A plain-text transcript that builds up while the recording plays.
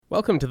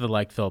Welcome to the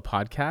Likeville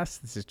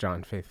podcast. This is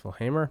John Faithful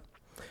Hamer.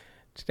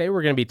 Today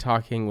we're going to be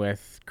talking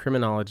with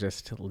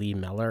criminologist Lee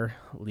Mellor.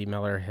 Lee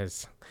Mellor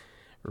has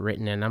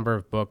written a number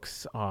of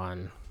books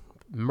on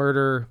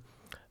murder,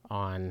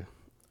 on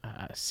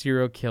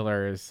serial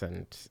killers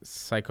and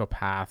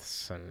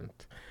psychopaths and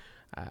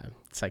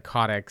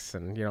psychotics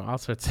and all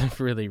sorts of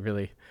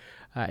really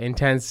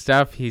intense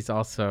stuff. He's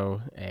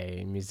also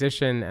a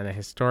musician and a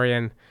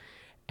historian,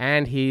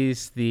 and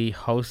he's the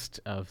host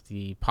of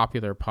the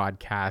popular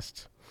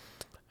podcast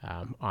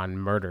on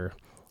murder,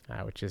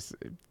 which is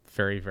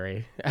very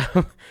very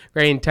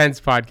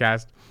intense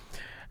podcast.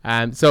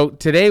 So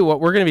today what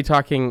we're going to be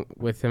talking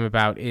with him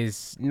about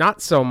is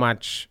not so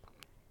much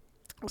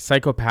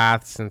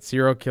psychopaths and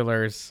serial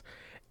killers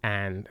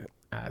and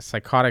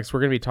psychotics. We're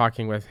going to be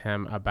talking with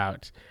him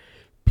about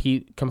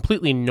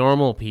completely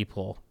normal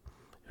people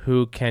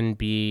who can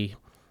be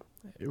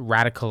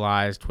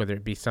radicalized, whether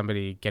it be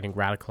somebody getting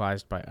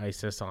radicalized by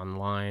ISIS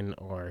online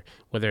or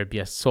whether it be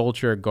a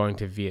soldier going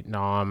to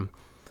Vietnam.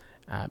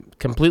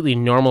 Completely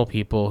normal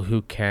people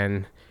who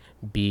can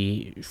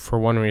be, for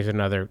one reason or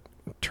another,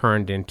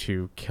 turned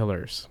into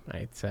killers.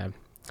 Right? It's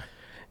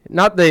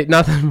not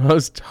the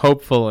most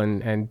hopeful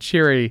and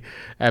cheery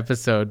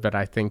episode, but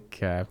I think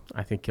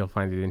you'll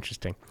find it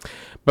interesting.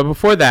 But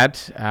before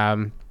that,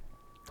 a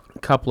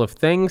couple of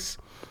things.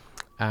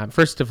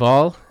 First of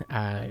all,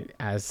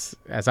 as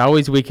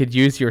always, we could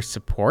use your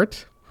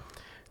support.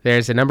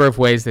 There's a number of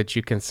ways that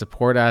you can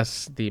support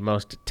us. The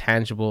most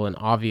tangible and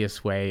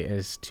obvious way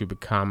is to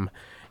become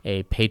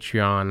a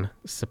Patreon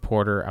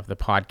supporter of the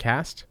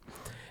podcast.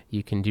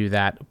 You can do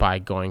that by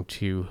going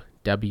to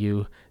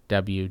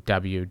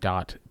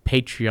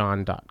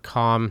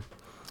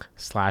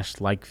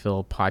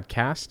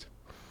www.patreon.com/LikevillePodcast.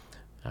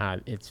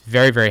 It's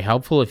very, very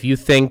helpful. If you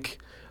think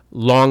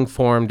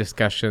long-form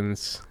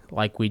discussions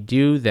like we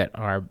do that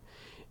are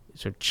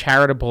sort of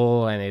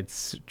charitable and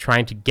it's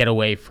trying to get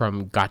away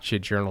from gotcha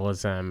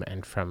journalism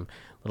and from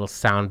little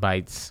sound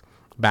bites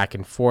back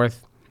and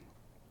forth.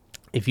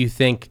 If you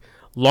think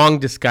long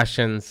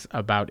discussions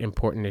about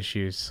important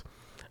issues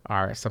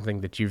are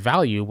something that you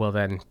value, well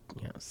then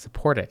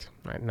support it.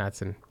 Right? And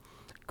that's a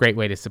great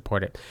way to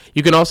support it.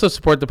 You can also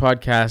support the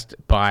podcast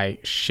by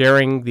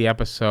sharing the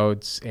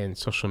episodes in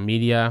social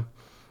media.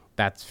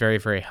 That's very,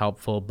 very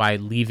helpful. By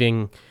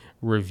leaving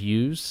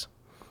reviews.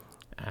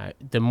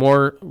 The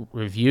more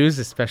reviews,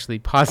 especially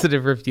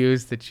positive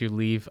reviews that you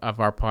leave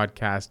of our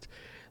podcast,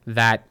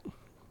 that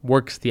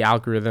works the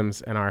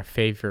algorithms in our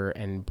favor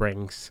and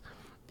brings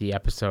the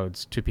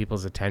episodes to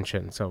people's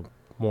attention. So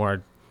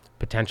more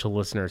potential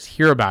listeners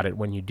hear about it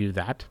when you do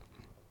that.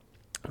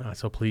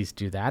 So please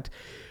do that.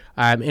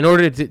 In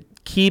order to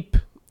keep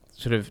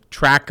sort of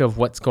track of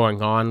what's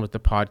going on with the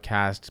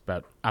podcast,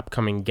 about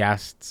upcoming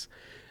guests,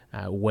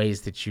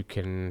 ways that you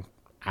can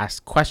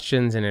ask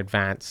questions in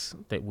advance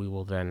that we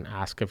will then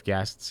ask of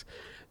guests.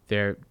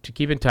 To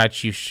keep in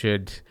touch, you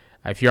should,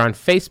 if you're on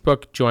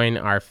Facebook, join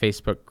our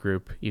Facebook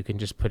group. You can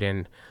just put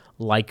in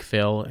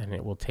Likeville and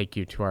it will take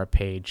you to our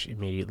page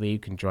immediately. You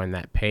can join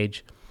that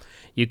page.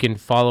 You can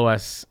follow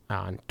us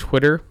on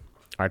Twitter.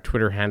 Our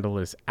Twitter handle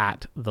is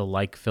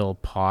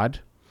 @theLikevillePod.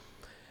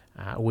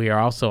 We are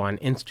also on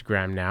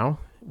Instagram now.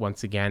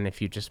 Once again,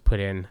 if you just put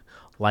in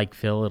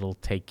Likeville, it'll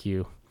take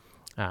you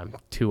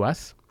to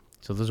us.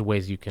 So those are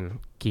ways you can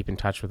keep in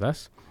touch with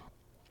us.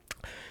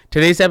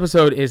 Today's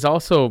episode is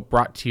also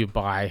brought to you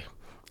by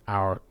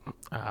our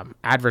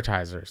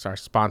advertisers, our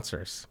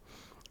sponsors.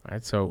 All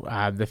right, so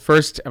the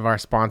first of our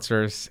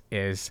sponsors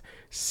is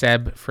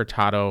Seb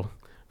Furtado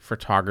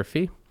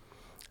Photography.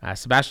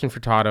 Sebastian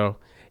Furtado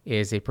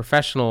is a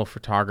professional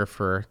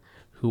photographer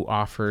who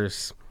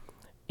offers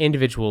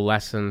individual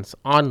lessons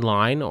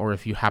online, or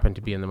if you happen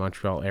to be in the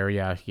Montreal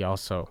area, he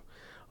also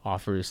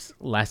offers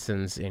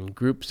lessons in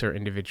groups or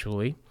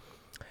individually.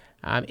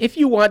 If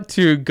you want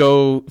to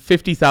go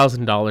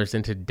 $50,000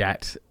 into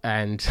debt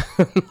and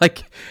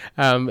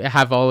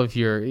have all of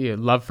your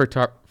love for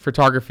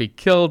photography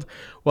killed,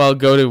 well,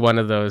 go to one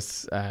of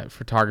those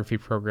photography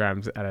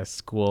programs at a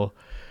school.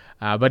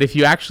 But if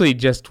you actually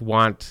just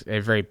want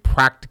a very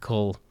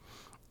practical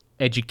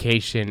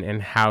education in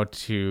how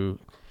to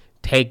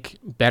take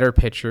better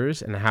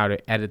pictures and how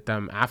to edit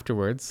them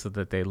afterwards so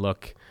that they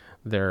look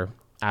their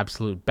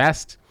absolute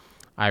best,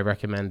 I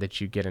recommend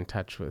that you get in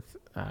touch with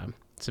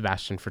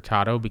Sebastian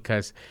Furtado,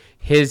 because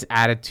his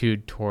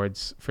attitude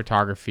towards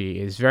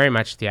photography is very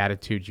much the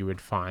attitude you would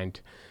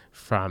find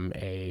from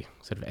a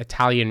sort of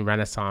Italian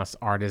Renaissance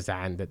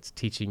artisan that's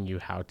teaching you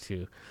how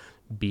to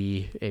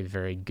be a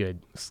very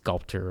good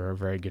sculptor or a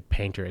very good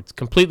painter. It's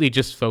completely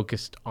just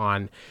focused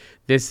on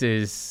this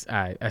is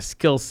a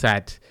skill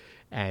set,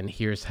 and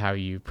here's how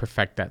you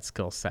perfect that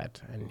skill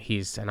set. And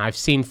I've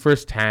seen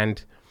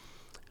firsthand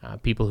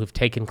people who've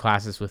taken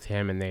classes with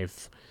him, and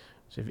they've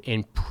sort of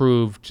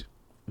improved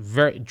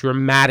very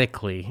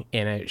dramatically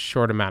in a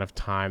short amount of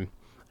time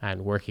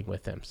and working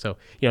with him. So,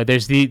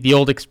 there's the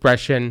old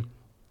expression,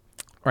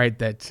 right,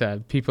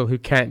 that people who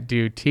can't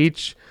do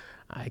teach.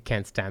 I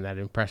can't stand that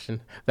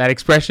expression,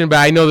 but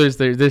I know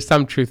there's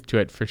some truth to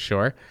it for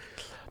sure.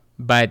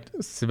 But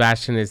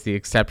Sebastian is the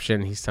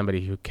exception. He's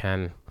somebody who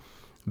can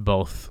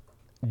both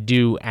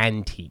do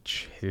and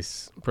teach.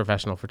 His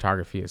professional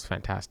photography is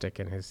fantastic,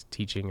 and his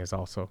teaching is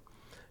also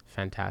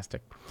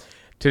fantastic.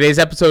 Today's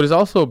episode is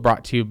also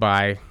brought to you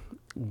by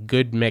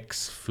Good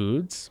Mix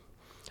Foods.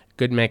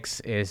 Good Mix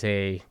is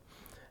a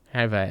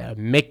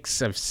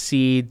mix of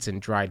seeds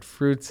and dried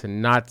fruits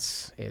and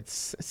nuts.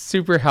 It's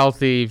super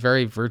healthy,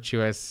 very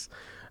virtuous,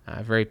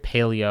 very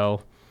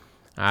paleo.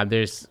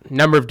 There's a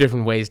number of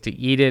different ways to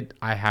eat it.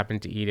 I happen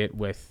to eat it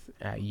with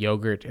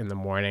yogurt in the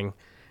morning.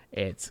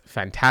 It's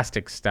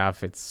fantastic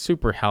stuff. It's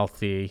super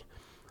healthy,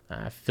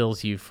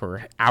 fills you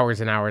for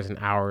hours and hours and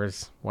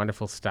hours.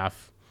 Wonderful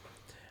stuff.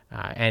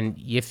 And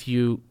if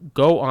you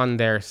go on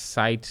their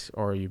site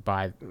or you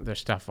buy their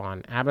stuff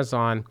on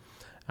Amazon,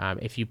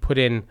 if you put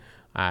in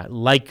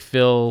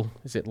Likeville,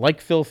 is it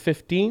Likeville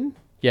 15?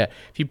 Yeah.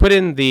 If you put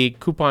in the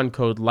coupon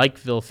code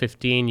Likeville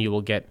 15, you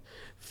will get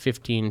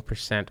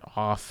 15%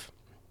 off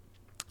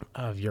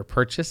of your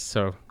purchase.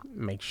 So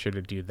make sure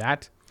to do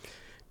that.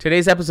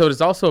 Today's episode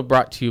is also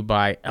brought to you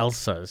by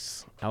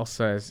Elsa's.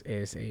 Elsa's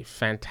is a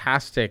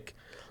fantastic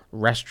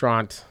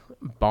restaurant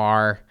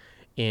bar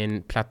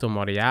in Plateau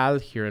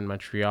Montréal here in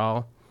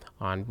Montreal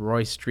on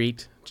Roy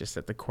Street, just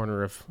at the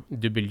corner of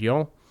de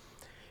Billon.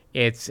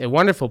 It's a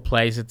wonderful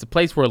place. It's a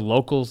place where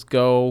locals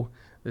go.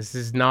 This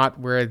is not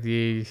where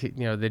the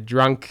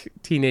drunk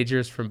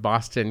teenagers from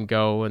Boston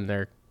go when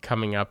they're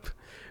coming up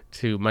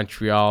to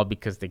Montreal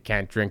because they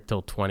can't drink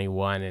till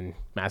 21 in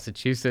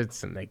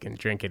Massachusetts and they can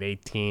drink at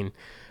 18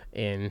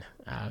 in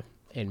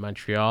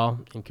Montreal,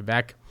 in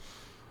Quebec.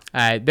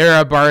 There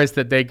are bars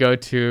that they go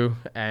to,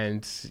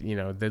 and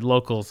the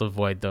locals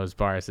avoid those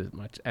bars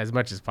as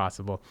much as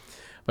possible.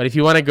 But if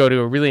you want to go to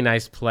a really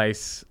nice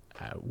place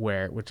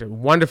which a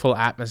wonderful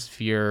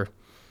atmosphere,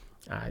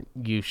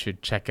 you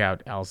should check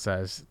out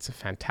Elsa's. It's a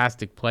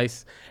fantastic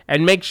place,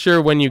 and make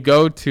sure when you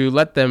go to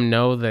let them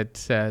know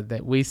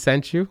that we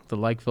sent you, the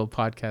Likeville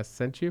podcast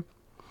sent you.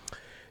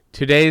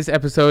 Today's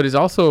episode is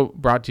also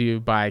brought to you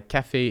by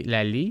Café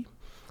Lali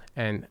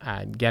and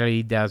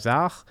Galerie des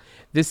Arts.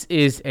 This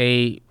is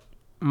a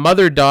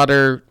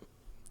mother-daughter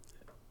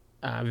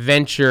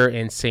venture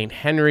in St.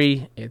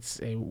 Henry. It's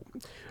a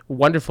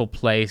wonderful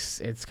place.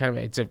 It's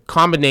a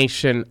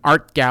combination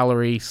art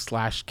gallery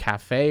 /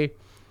 cafe,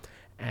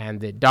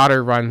 and the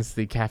daughter runs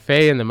the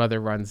cafe and the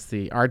mother runs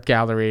the art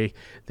gallery.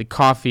 The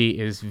coffee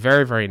is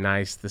very, very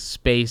nice. The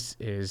space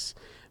is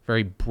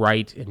very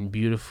bright and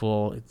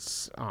beautiful.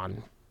 It's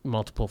on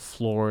multiple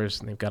floors,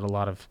 and they've got a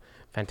lot of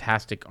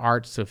fantastic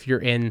art. So if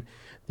you're in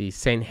the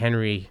St.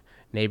 Henry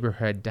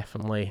neighborhood,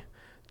 definitely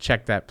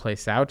check that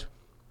place out.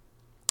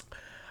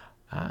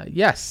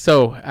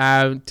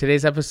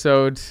 Today's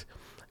episode,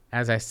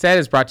 as I said,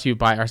 is brought to you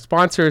by our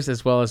sponsors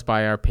as well as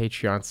by our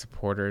Patreon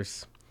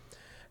supporters.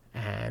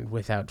 And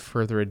without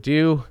further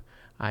ado,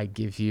 I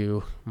give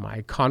you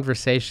my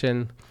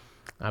conversation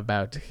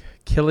about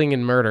killing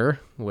and murder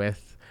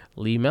with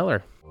Lee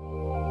Mellor.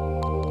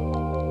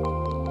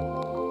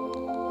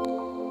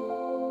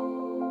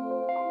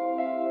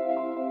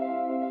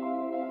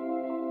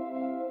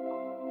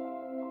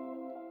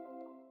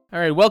 All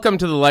right, welcome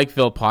to the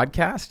Likeville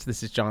podcast.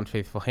 This is John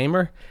Faithful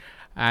Hamer.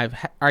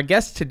 Our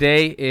guest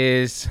today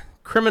is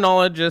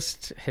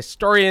criminologist,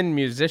 historian,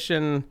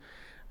 musician,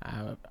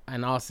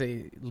 and I'll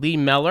say Lee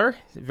Mellor.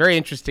 He's a very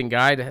interesting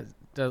guy. Has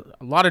done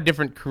a lot of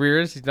different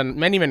careers. He's done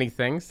many, many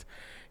things.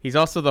 He's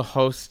also the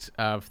host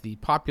of the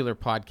popular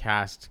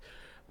podcast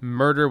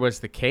Murder Was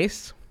the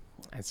Case.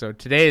 And so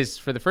today is,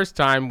 for the first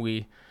time,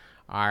 we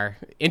are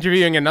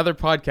interviewing another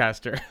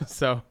podcaster.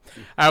 So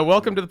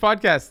welcome to the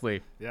podcast,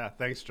 Lee. Yeah,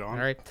 thanks, John.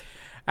 All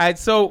right.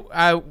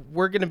 So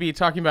we're going to be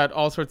talking about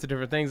all sorts of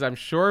different things, I'm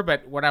sure.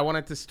 But what I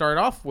wanted to start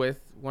off with,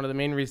 one of the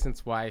main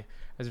reasons why I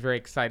was very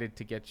excited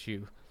to get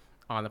you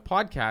on the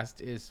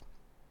podcast is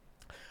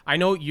I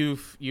know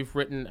you've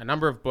written a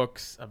number of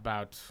books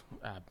about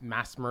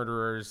mass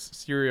murderers,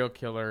 serial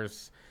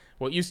killers,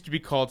 what used to be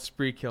called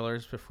spree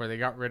killers before they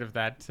got rid of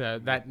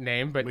that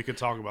name. But we could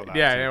talk about that.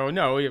 Yeah,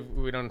 no,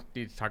 we don't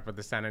need to talk about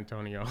the San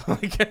Antonio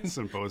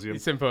symposium.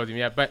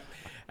 Yeah, but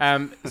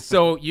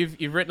so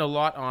you've written a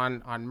lot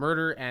on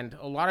murder, and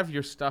a lot of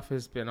your stuff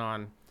has been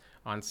on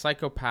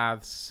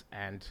psychopaths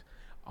and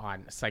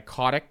on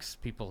psychotics,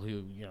 people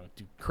who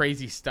do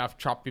crazy stuff,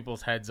 chop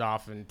people's heads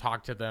off and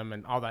talk to them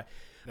and all that.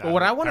 Yeah, but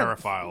what I want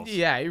paraphiles.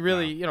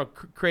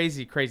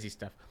 Crazy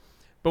stuff.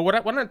 But what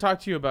I want to talk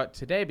to you about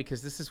today,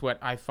 because this is what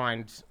I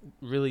find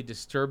really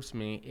disturbs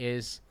me,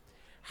 is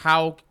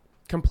how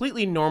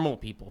completely normal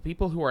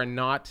people who are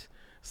not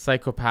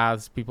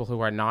psychopaths, people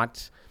who are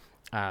not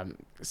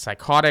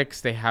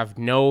psychotics, they have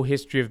no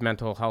history of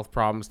mental health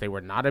problems, they were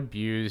not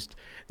abused,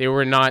 they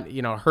were not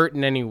hurt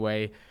in any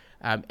way,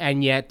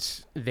 and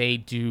yet they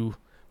do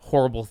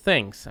horrible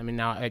things. I mean,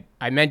 now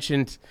I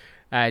mentioned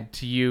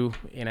to you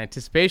in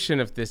anticipation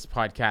of this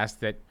podcast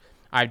that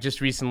I've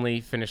just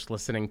recently finished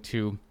listening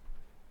to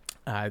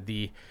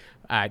the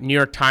New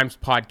York Times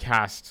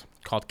podcast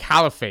called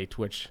Caliphate,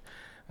 which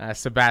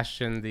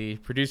Sebastian, the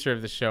producer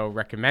of the show,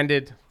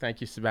 recommended.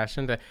 Thank you,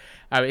 Sebastian.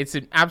 It's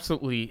an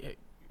absolutely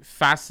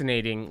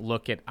fascinating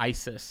look at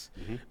ISIS.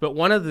 Mm-hmm. But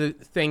one of the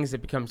things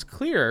that becomes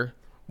clear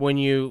when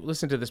you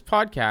listen to this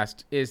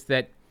podcast is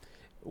that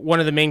one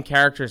of the main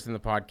characters in the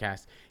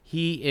podcast,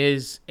 he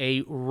is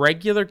a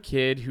regular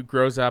kid who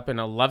grows up in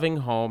a loving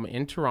home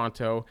in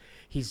Toronto.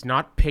 He's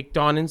not picked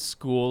on in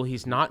school.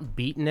 He's not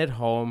beaten at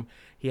home.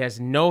 He has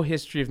no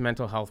history of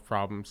mental health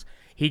problems.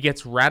 He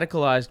gets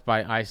radicalized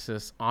by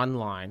ISIS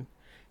online.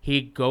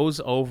 He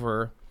goes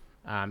over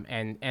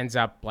and ends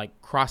up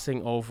like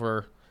crossing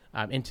over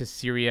into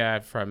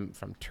Syria from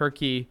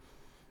Turkey,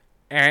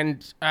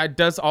 and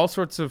does all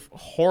sorts of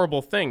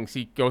horrible things.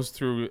 He goes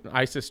through an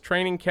ISIS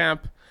training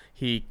camp.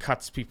 He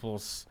cuts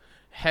people's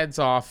heads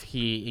off.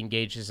 He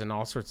engages in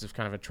all sorts of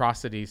kind of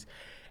atrocities.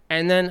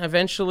 And then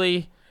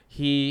eventually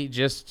he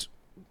just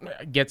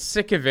gets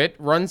sick of it,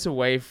 runs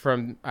away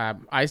from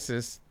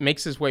ISIS,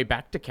 makes his way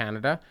back to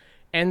Canada,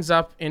 ends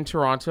up in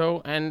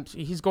Toronto, and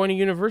he's going to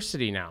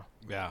university now.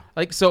 Yeah.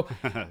 Like, so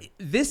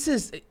this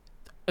is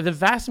the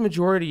vast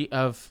majority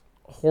of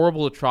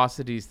horrible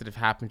atrocities that have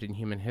happened in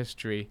human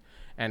history.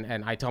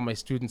 And I tell my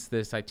students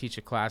this. I teach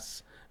a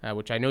class,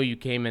 which I know you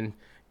came and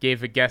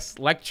gave a guest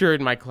lecture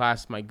in my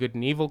class, my Good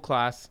and Evil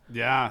class.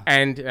 Yeah.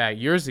 And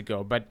years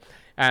ago. But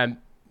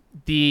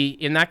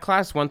in that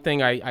class, one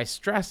thing I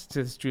stress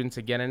to the students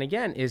again and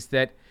again is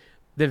that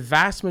the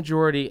vast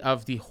majority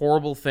of the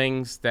horrible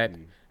things that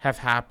have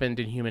happened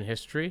in human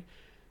history,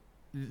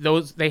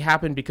 they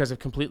happen because of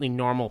completely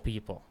normal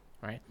people,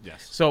 right?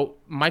 Yes. So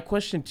my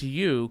question to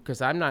you, because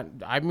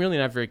I'm really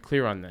not very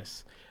clear on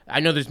this. I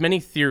know there's many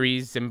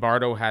theories.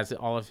 Zimbardo has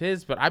all of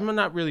his, but I'm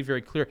not really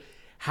very clear.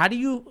 How do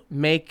you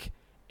make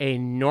a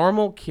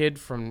normal kid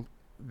from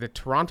the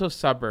Toronto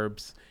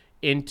suburbs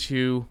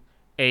into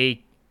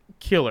a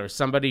killer,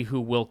 somebody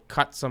who will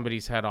cut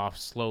somebody's head off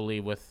slowly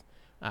with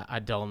a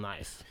dull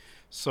knife?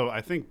 So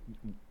I think,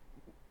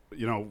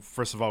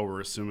 first of all, we're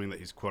assuming that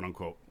he's quote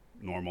unquote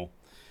normal.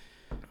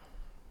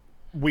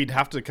 We'd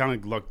have to kind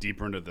of look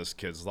deeper into this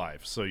kid's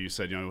life. So you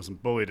said, he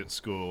wasn't bullied at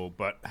school,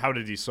 but how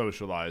did he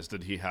socialize?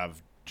 Did he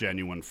have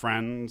genuine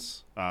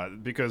friends?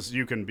 Because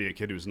you can be a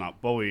kid who's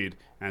not bullied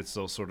and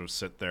still sort of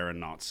sit there and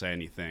not say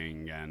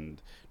anything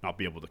and not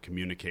be able to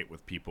communicate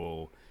with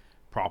people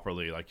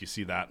properly. Like you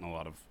see that in a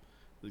lot of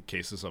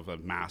cases of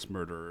mass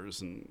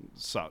murderers and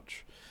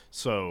such.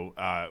 So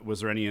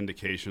was there any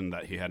indication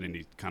that he had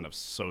any kind of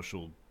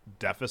social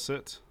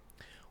deficit?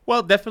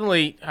 Well,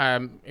 definitely.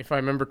 If I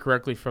remember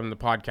correctly from the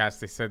podcast,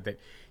 they said that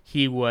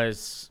he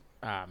was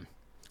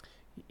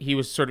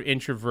sort of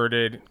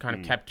introverted, kind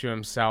of kept to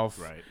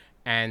himself. Right.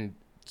 And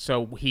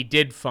so he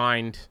did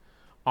find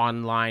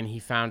online, he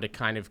found a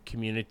kind of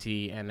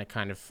community and a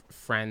kind of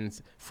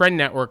friend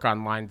network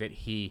online that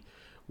he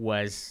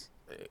was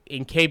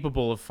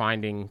incapable of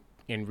finding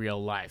in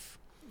real life.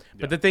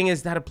 Yeah. But the thing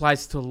is, that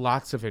applies to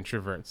lots of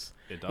introverts.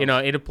 It does.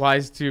 It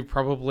applies to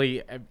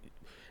probably,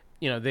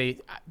 the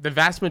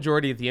vast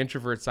majority of the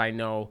introverts I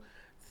know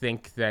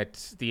think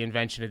that the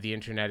invention of the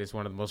internet is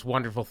one of the most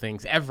wonderful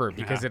things ever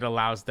because it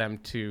allows them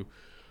to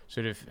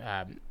sort of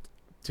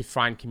to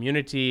find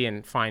community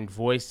and find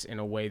voice in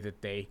a way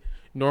that they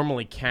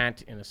normally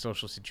can't in a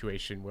social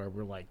situation where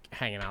we're like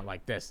hanging out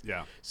like this.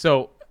 Yeah.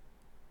 So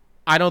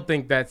I don't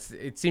think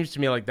it seems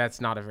to me like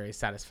that's not a very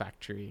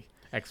satisfactory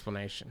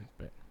explanation,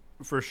 but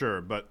for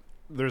sure. But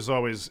it's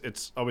always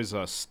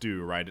a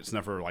stew, right? It's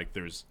never like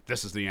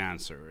this is the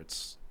answer.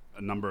 It's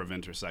a number of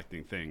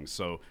intersecting things.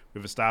 So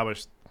we've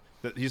established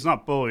that he's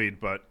not bullied,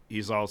 but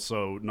he's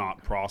also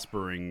not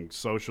prospering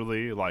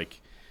socially.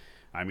 Like,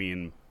 I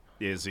mean,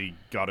 is he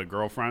got a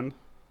girlfriend?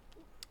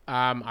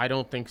 I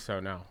don't think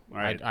so. No,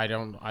 right. I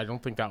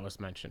don't think that was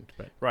mentioned.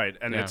 But right,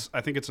 and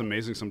I think it's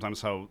amazing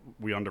sometimes how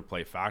we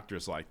underplay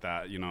factors like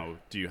that.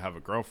 Do you have a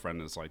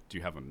girlfriend? It's like, do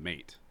you have a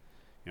mate?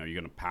 You're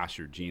going to pass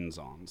your genes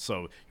on.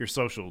 So your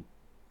social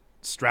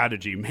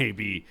strategy may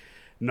be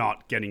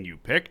not getting you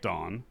picked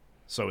on.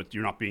 So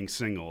you're not being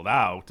singled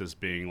out as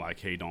being like,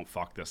 hey, don't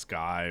fuck this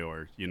guy,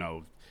 or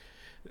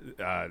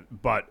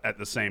but at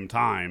the same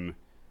time,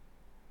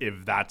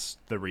 if that's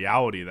the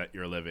reality that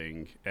you're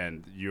living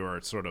and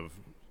you're sort of,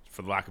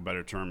 for the lack of a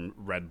better term,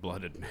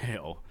 red-blooded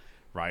male,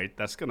 right?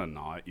 That's going to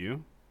gnaw at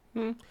you.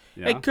 Yeah?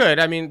 It could.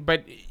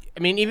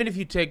 Even if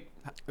you take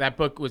that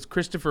book, was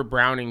Christopher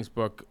Browning's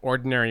book,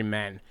 Ordinary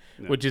Men,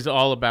 which is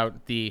all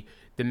about the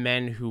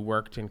men who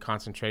worked in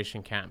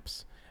concentration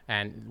camps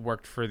and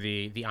worked for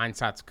the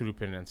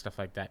Einsatzgruppen and stuff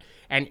like that.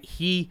 And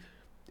he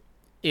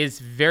is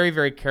very,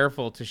 very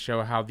careful to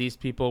show how these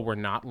people were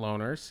not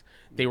loners.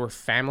 They were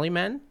family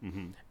men.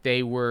 Mm-hmm.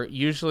 They were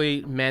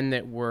usually men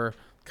that were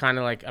kind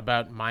of like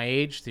about my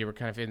age. They were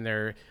kind of in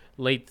their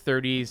late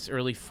 30s,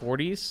 early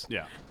 40s.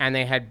 Yeah. And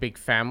they had big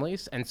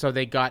families. And so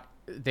they got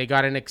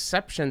an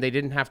exception. They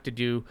didn't have to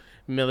do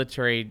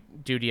military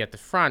duty at the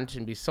front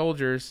and be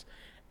soldiers.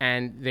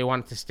 And they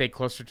wanted to stay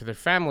closer to their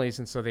families.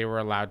 And so they were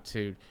allowed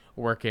to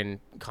work in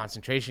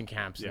concentration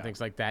camps and things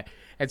like that.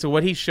 And so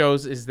what he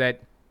shows is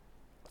that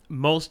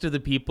most of the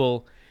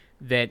people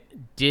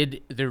that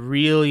did the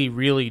really,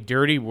 really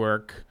dirty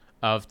work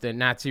of the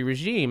Nazi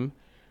regime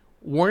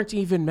weren't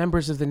even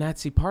members of the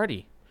Nazi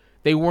Party.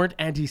 They weren't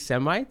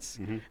anti-Semites.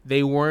 Mm-hmm.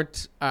 They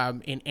weren't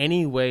in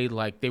any way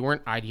they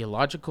weren't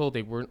ideological.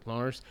 They weren't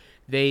loners.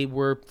 They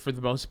were, for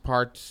the most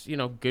part,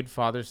 good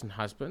fathers and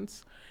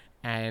husbands,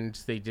 and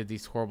they did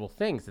these horrible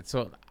things. And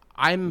so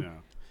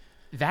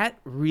that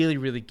really,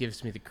 really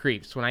gives me the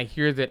creeps when I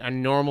hear that a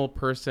normal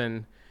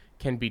person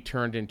can be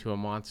turned into a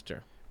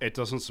monster. It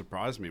doesn't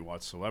surprise me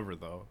whatsoever,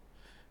 though.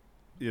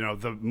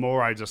 The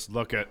more I just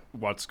look at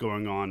what's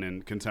going on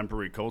in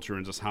contemporary culture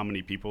and just how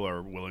many people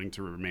are willing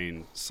to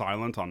remain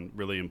silent on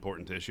really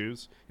important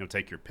issues.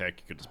 Take your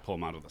pick. You could just pull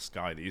them out of the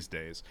sky these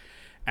days.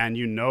 And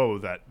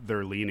that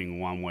they're leaning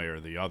one way or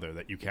the other,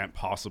 that you can't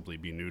possibly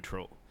be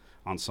neutral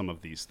on some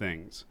of these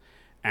things.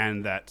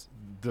 And that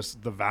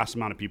the vast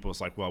amount of people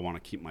is like, well, I want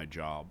to keep my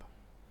job.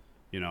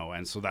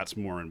 And so that's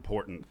more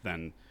important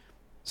than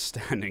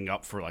standing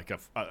up for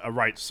a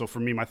right. So for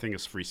me, my thing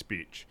is free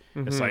speech.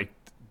 Mm-hmm. It's like,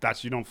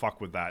 you don't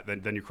fuck with that.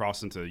 Then you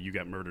cross into you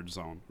get murdered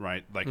zone,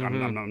 right? Like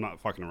mm-hmm. I'm not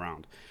fucking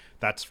around.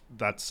 That's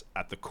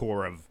at the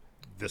core of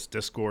this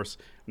discourse,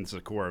 and it's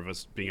the core of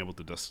us being able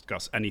to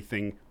discuss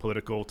anything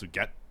political to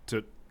get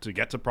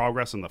to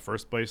progress in the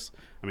first place.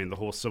 I mean, the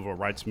whole civil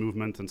rights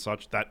movement and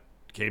such that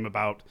came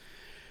about,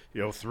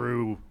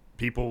 through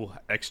people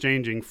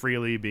exchanging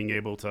freely, being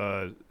able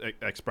to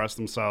express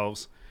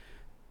themselves.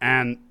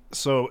 And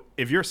so,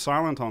 if you're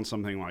silent on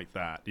something like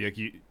that,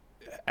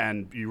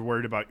 and you're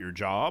worried about your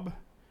job.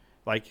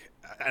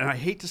 And I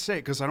hate to say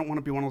it because I don't want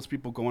to be one of those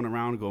people going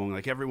around going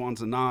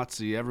everyone's a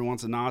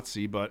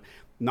Nazi, but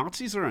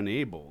Nazis are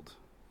enabled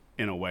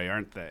in a way,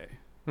 aren't they?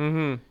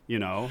 Mm-hmm.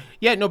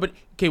 Yeah, no, but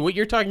okay, what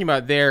you're talking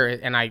about there,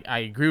 and I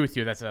agree with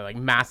you, that's a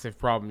massive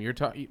problem.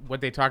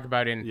 What they talk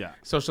about in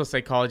social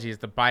psychology is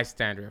the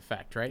bystander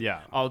effect, right?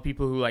 Yeah. All the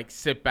people who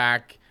sit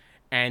back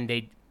and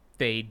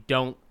they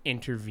don't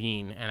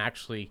intervene. And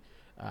actually,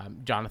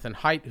 Jonathan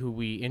Haidt, who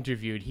we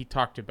interviewed, he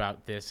talked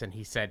about this, and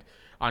he said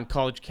on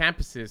college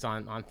campuses,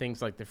 on things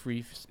like the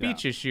free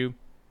speech issue,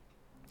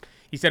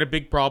 he said a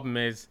big problem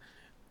is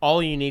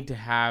all you need to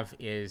have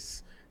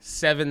is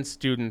 7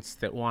 students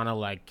that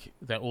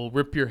that will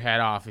rip your head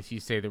off if you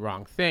say the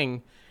wrong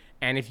thing.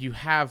 And if you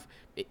have,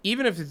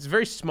 even if it's a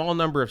very small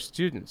number of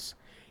students,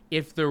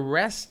 if the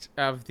rest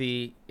of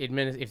the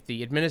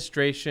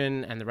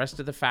administration and the rest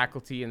of the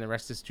faculty and the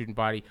rest of the student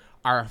body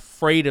are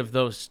afraid of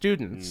those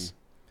students,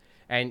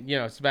 and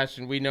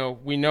Sebastian, we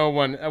know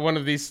one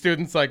of these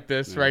students like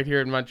this right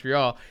here in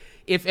Montreal.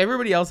 If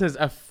everybody else is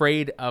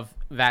afraid of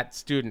that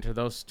student or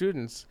those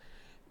students,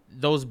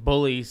 those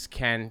bullies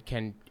can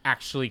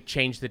actually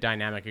change the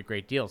dynamic a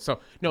great deal.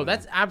 So no,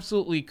 that's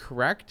absolutely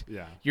correct.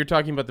 Yeah. You're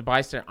talking about the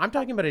bystander. I'm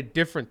talking about a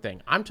different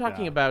thing. I'm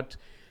talking about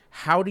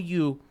how do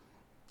you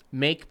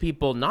make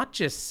people not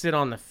just sit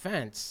on the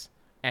fence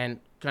and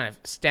kind of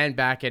stand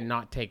back and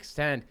not take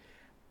stand.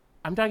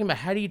 I'm talking about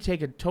how do you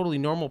take a totally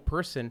normal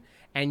person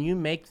and you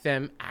make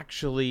them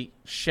actually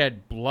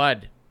shed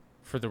blood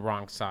for the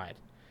wrong side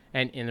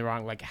and in the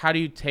wrong, how do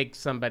you take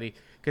somebody,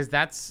 because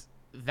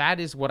that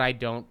is what I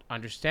don't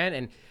understand.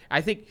 And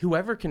I think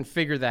whoever can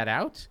figure that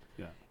out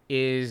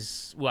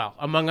is, well,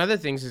 among other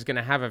things, is going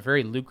to have a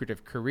very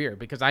lucrative career,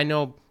 because I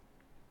know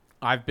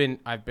I've been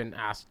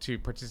asked to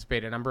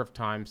participate a number of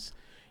times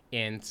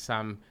in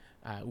some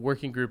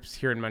working groups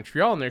here in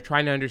Montreal, and they're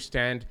trying to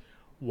understand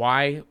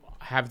why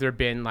have there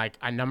been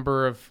a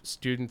number of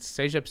students,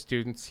 Cégep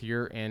students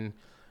here in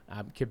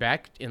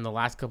Quebec in the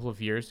last couple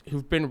of years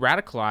who've been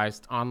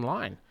radicalized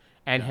online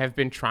and have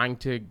been trying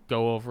to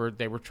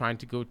they were trying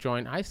to go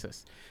join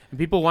ISIS. And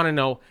people want to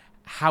know,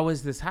 how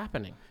is this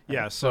happening?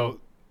 Yeah,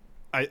 so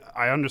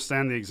I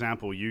understand the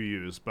example you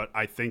use, but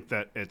I think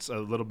that it's a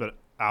little bit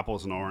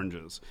apples and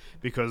oranges,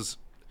 because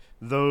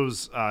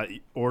those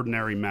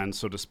ordinary men,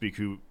 so to speak,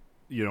 who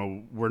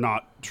were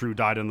not true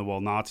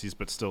dyed-in-the-wool Nazis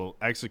but still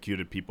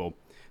executed people,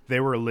 they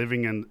were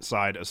living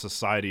inside a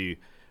society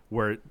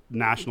where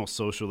National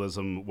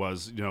Socialism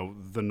was,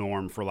 the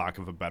norm, for lack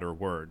of a better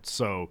word.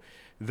 So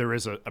there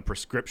is a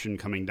prescription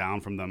coming down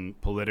from them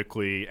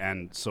politically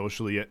and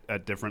socially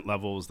at different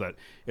levels that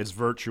it's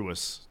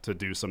virtuous to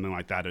do something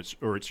like that, it's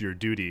your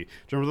duty. Do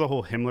you remember the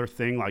whole Himmler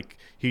thing?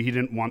 He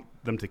didn't want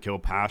them to kill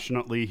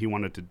passionately. He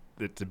wanted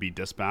it to be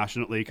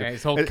dispassionately.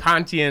 His whole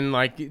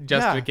Kantian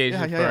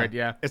justification for it.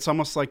 Yeah, it's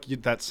almost like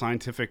that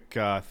scientific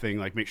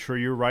thing, make sure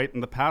you're right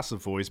in the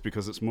passive voice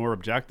because it's more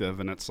objective.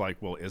 And it's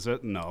well, is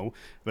it? No,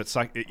 but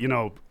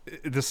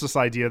this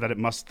idea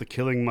that the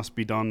killing must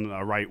be done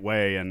a right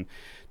way, and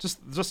just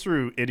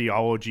through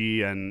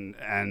ideology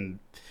and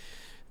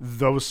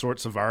those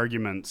sorts of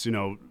arguments,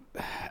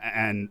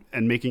 and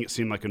making it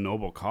seem like a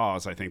noble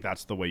cause. I think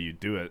that's the way you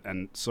do it.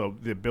 And so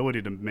the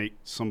ability to make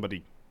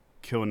somebody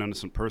kill an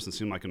innocent person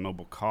seem like a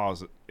noble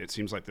cause, it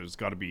seems like there's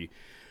got to be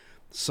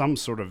some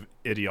sort of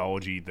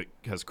ideology that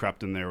has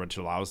crept in there which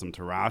allows them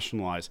to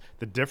rationalize.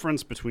 The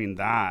difference between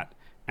that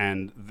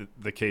and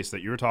the case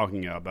that you're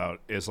talking about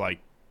is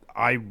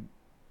I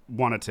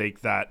want to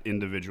take that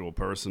individual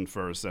person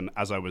first. And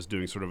as I was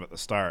doing sort of at the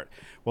start,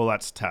 well,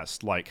 let's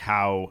test like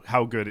how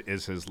good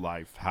is his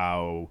life?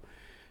 How,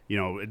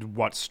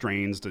 what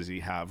strains does he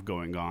have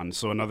going on?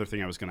 So another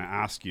thing I was going to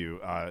ask you,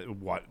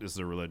 what is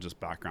the religious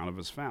background of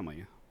his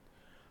family?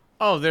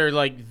 Oh, they're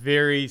like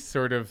very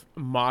sort of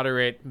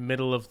moderate,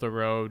 middle of the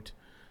road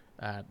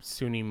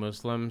Sunni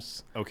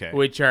Muslims. Okay.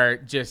 Which are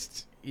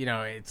just,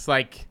 it's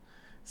like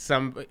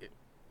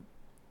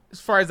as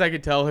far as I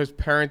could tell, his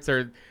parents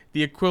are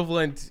the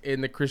equivalent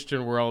in the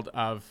Christian world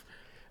of,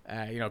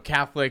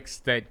 Catholics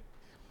that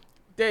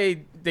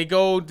they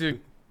go to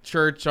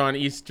church on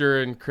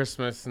Easter and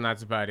Christmas and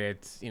that's about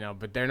it,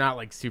 but they're not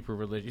like super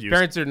religious.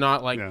 Parents are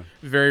not like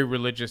very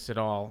religious at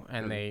all.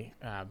 And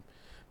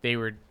they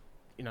were,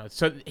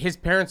 so his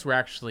parents were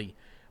actually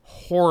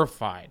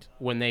horrified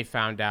when they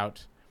found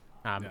out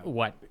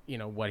what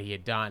he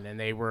had done.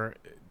 And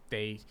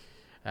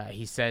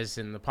he says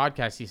in the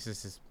podcast, he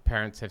says his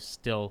parents have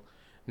still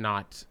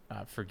not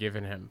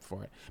forgiven him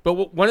for it.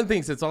 But one of the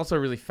things that's also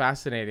really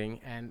fascinating,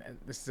 and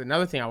this is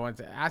another thing I wanted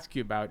to ask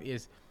you about,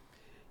 is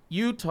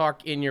you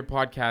talk in your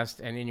podcast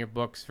and in your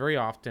books very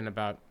often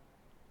about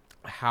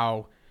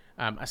how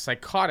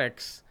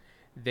psychotics,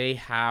 they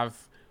have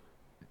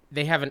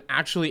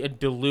actually a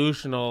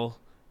delusional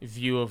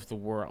view of the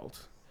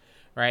world,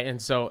 right?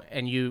 And so,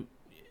 and you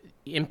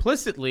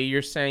implicitly,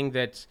 you're saying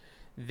that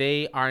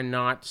they're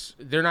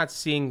not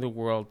seeing the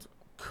world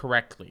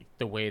correctly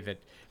the way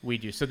that we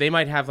do. So they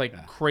might have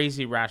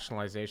crazy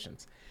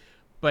rationalizations.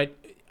 But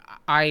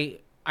I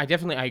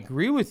definitely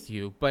agree with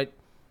you, but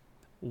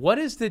what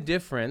is the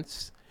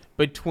difference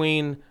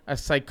between a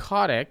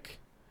psychotic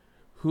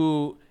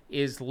who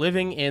is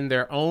living in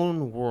their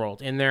own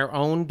world, in their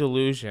own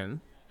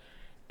delusion,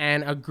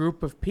 and a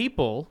group of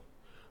people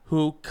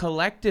who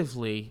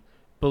collectively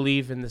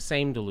believe in the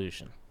same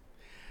delusion?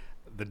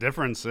 The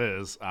difference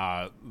is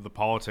the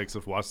politics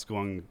of what's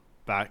going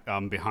back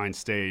behind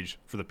stage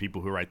for the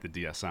people who write the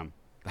DSM.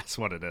 That's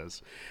what it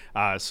is.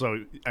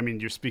 So, I mean,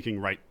 you're speaking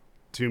right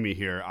to me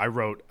here. I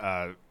wrote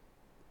a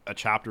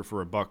chapter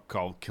for a book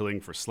called Killing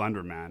for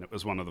Slender Man. It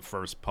was one of the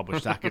first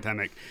published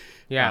academic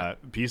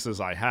pieces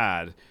I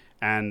had.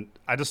 And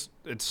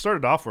it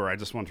started off where I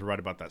just wanted to write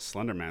about that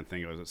Slender Man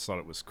thing. I just thought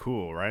it was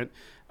cool, right?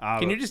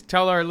 Can you just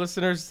tell our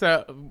listeners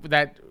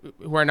that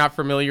who are not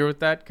familiar with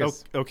that?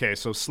 Okay,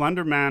 so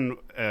Slender Man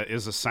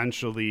is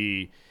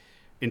essentially,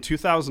 in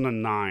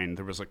 2009,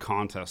 there was a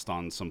contest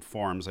on some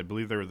forums. I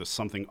believe they were the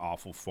Something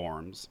Awful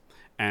forums.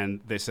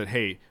 And they said,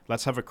 hey,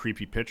 let's have a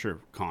creepy picture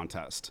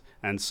contest.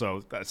 And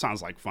so that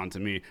sounds like fun to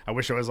me. I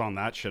wish I was on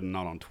that shit and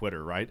not on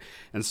Twitter, right?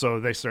 And so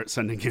they start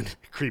sending in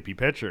creepy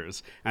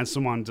pictures. And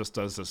someone just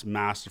does this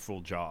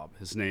masterful job.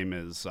 His name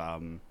is, I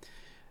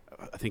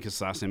think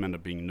his last name ended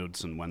up being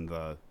Knudsen when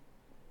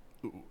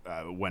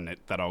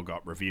that all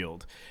got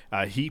revealed.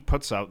 He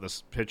puts out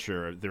this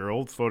picture. They're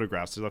old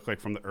photographs. They look like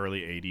from the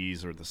early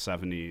 80s or the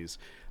 70s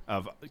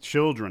of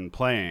children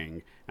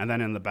playing. And then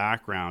in the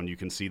background, you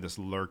can see this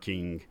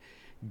lurking,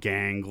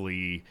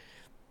 gangly,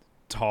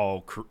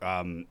 tall,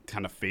 kind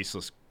of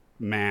faceless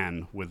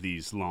man with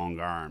these long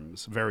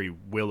arms, very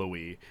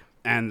willowy.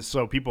 And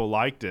so people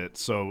liked it.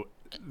 So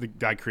the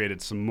guy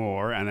created some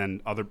more, and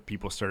then other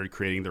people started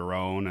creating their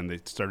own, and they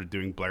started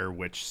doing Blair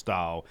Witch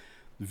style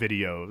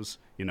videos,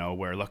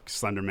 where look,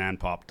 Slender Man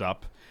popped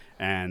up,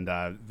 and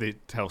they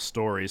tell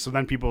stories. So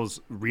then people's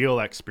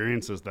real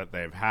experiences that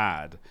they've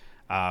had,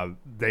 some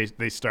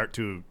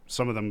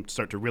of them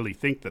start to really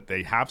think that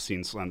they have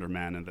seen Slender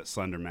Man and that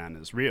Slender Man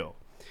is real.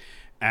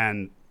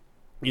 And,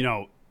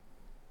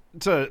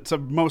 to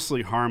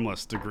mostly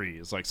harmless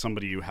degrees, like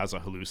somebody who has a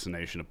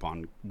hallucination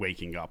upon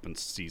waking up and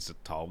sees a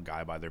tall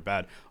guy by their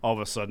bed, all of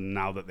a sudden,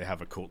 now that they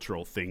have a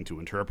cultural thing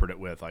to interpret it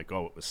with, like,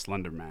 oh, it was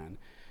Slender Man.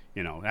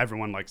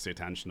 Everyone likes the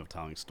attention of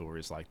telling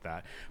stories like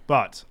that.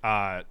 But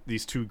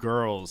these two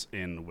girls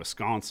in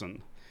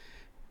Wisconsin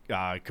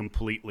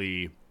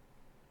completely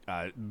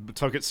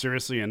took it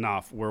seriously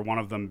enough where one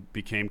of them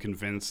became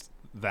convinced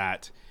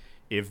that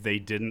if they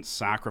didn't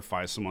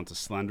sacrifice someone to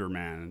Slender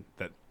Man,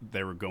 that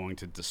they were going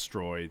to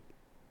destroy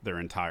their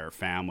entire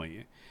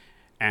family.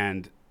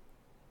 And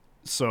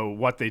so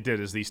what they did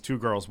is these two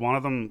girls, one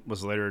of them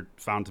was later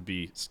found to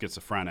be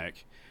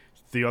schizophrenic.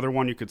 The other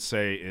one you could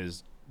say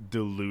is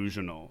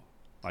delusional.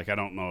 Like, I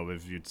don't know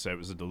if you'd say it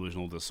was a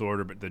delusional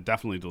disorder, but they're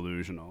definitely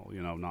delusional,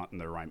 not in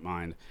their right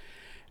mind.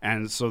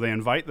 And so they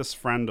invite this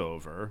friend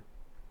over.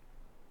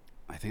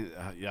 I think,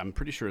 I'm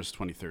pretty sure it's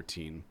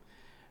 2013.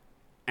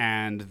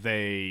 And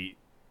they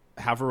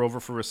have her over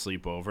for a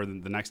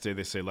sleepover. The next day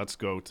they say, let's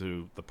go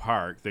to the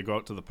park. They go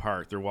out to the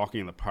park. They're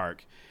walking in the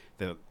park.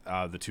 The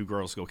two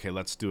girls go, okay,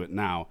 let's do it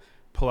now.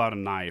 Pull out a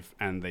knife,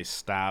 and they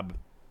stab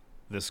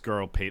this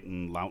girl,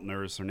 Peyton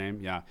Lautner is her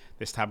name. Yeah,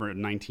 they stab her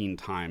 19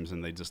 times,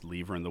 and they just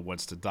leave her in the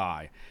woods to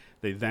die.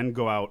 They then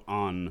go out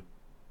on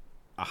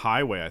a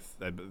highway,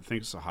 I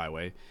think it's a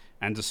highway,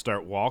 and just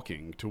start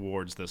walking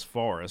towards this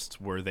forest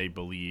where they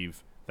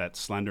believe that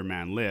Slender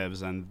Man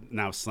lives, and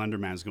now Slender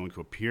Man is going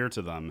to appear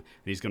to them, and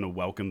he's going to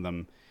welcome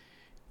them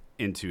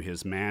into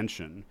his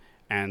mansion.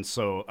 And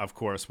so, of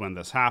course, when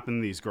this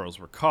happened, these girls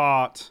were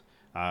caught.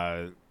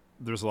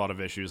 There's a lot of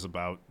issues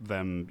about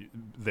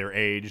their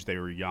age. They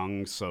were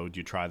young, so do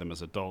you try them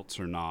as adults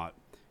or not?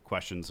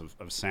 Questions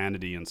of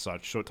sanity and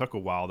such. So it took a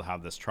while to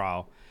have this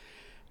trial.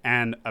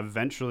 And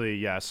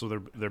eventually,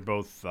 so they're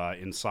both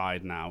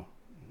inside now.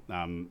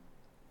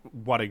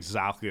 What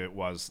exactly it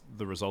was,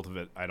 the result of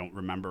it, I don't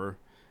remember.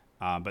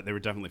 But they were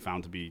definitely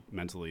found to be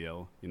mentally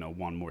ill,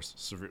 one more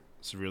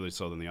severely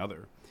so than the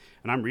other.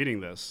 And I'm reading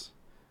this,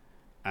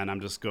 and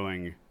I'm just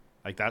going,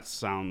 like, that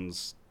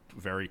sounds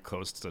very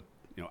close to,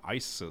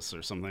 ISIS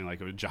or something, like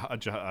a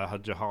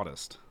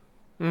jihadist,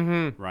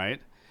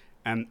 right?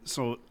 And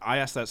so I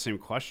asked that same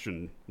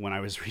question when I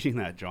was reading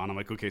that, John. I'm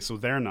like, okay, so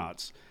they're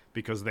nuts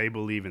because they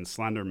believe in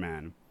Slender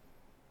Man.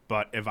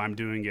 But if I'm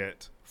doing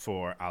it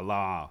for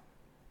Allah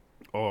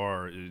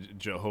or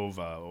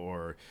Jehovah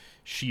or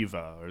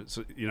Shiva,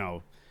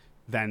 or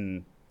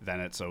then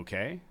it's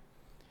okay.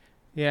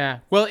 Yeah.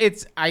 Well,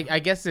 I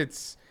guess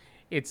it's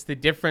the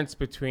difference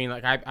between,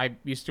 like, I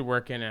used to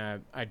work in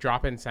a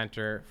drop-in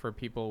center for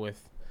people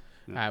with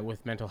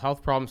mental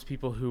health problems,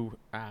 people who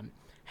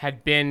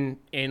had been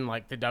in,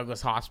 like, the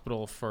Douglas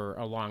Hospital for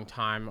a long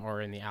time,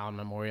 or in the Allen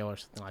Memorial or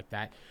something like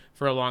that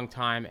for a long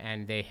time,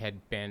 and they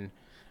had been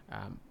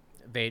a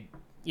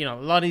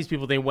lot of these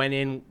people, they went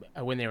in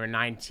when they were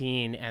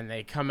 19 and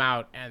they come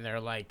out and they're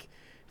like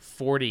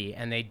 40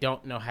 and they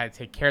don't know how to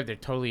take care of. They're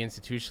totally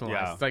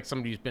institutionalized. Yeah. It's like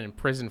somebody who's been in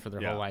prison for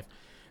their whole life.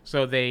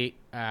 So they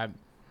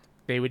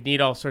would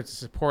need all sorts of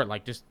support,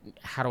 like, just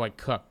how do I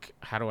cook?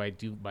 How do I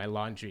do my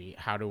laundry?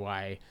 How do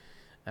I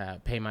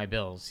pay my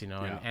bills?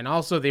 And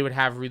also they would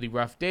have really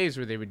rough days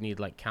where they would need,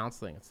 like,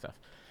 counseling and stuff.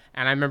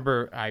 And I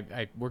remember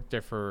I worked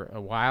there for a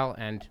while,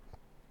 and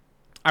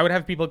I would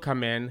have people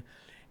come in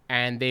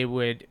and they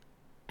would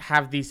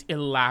have these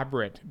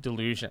elaborate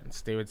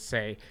delusions. They would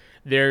say,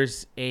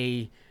 there's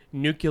a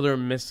nuclear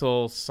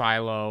missile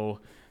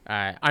silo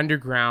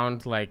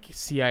underground, like,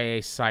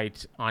 CIA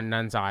site on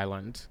Nuns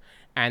Island,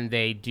 and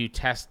they do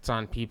tests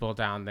on people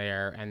down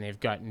there, and they've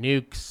got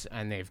nukes,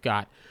 and they've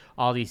got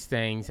all these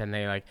things, and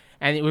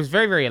and it was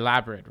very, very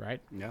elaborate,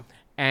 right? Yeah.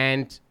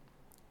 And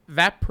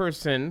that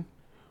person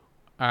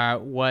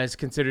was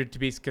considered to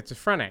be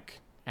schizophrenic.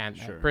 And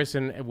Sure. that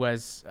person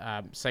was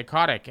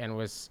psychotic and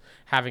was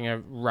having a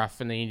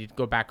rough, and they needed to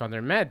go back on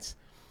their meds.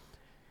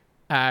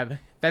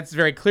 That's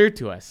very clear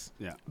to us.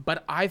 Yeah.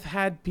 But I've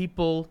had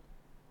people,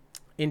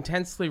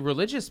 intensely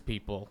religious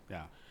people.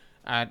 Yeah.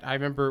 I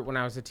remember when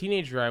I was a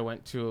teenager, I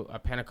went to a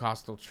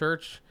Pentecostal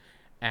church,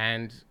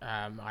 and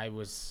I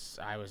was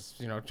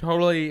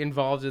totally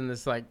involved in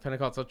this, like,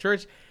 Pentecostal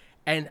church.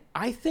 And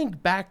I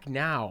think back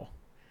now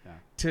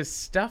to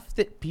stuff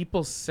that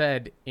people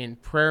said in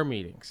prayer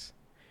meetings.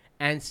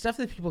 And stuff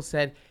that people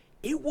said,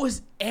 it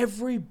was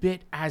every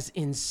bit as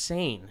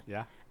insane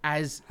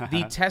as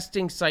the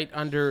testing site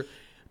under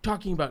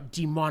talking about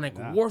demonic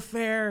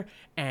warfare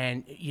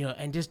and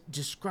just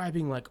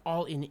describing, like,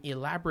 all in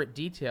elaborate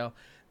detail.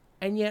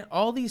 And yet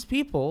all these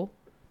people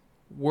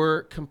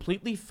were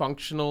completely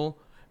functional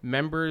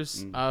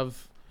members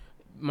of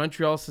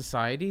Montreal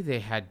society.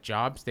 They had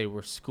jobs. They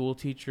were school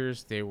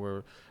teachers. They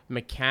were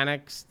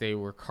mechanics. They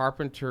were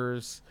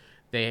carpenters.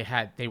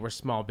 They were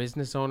small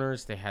business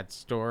owners. They had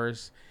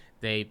stores.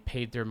 They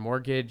paid their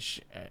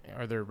mortgage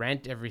or their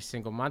rent every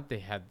single month. They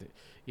had,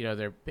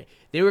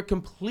 they were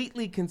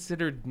completely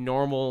considered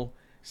normal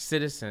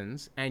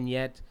citizens, and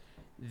yet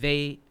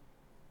they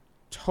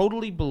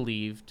totally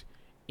believed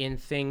in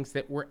things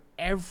that were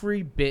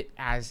every bit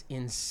as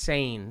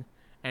insane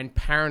and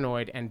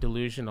paranoid and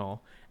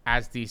delusional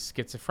as these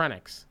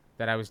schizophrenics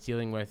that I was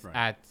dealing with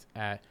at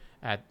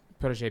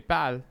Projet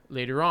Pal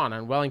later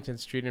on Wellington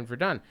Street in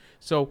Verdun.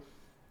 So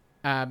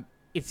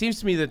it seems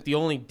to me that the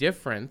only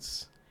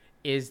difference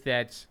is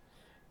that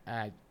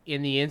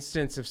in the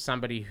instance of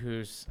somebody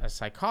who's a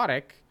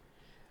psychotic,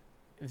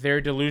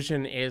 their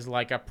delusion is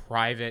like a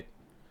private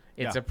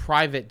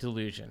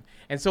delusion.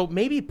 And so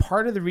maybe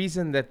part of the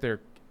reason that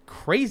they're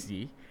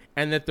crazy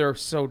and that they're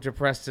so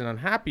depressed and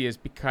unhappy is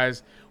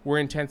because we're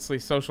intensely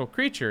social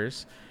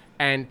creatures,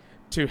 and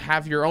to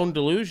have your own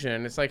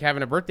delusion, it's like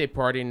having a birthday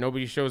party and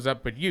nobody shows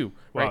up but you,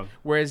 right? Wow.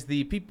 Whereas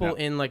the people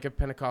in, like, a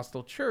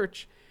Pentecostal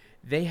church,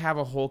 they have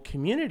a whole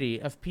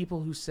community of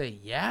people who say,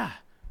 yeah,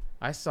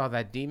 I saw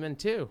that demon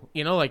too,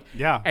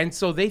 and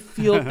so they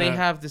feel they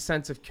have the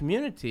sense of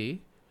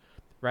community,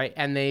 right?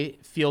 And they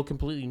feel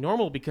completely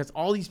normal because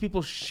all these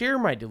people share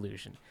my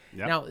delusion.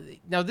 Yep.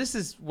 Now this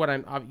is what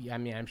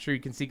I'm sure you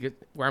can see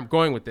where I'm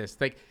going with this.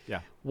 Like,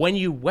 when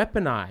you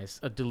weaponize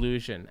a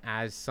delusion,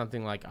 as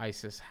something like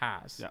ISIS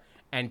has,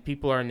 and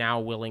people are now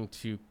willing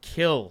to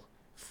kill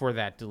for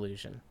that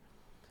delusion,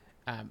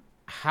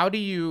 how do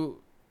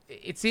you?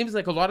 It seems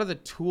like a lot of the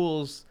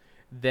tools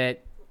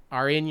that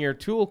are in your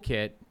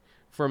toolkit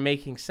for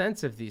making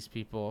sense of these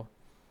people,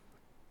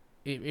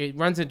 it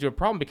runs into a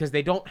problem because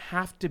they don't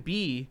have to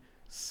be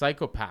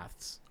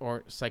psychopaths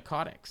or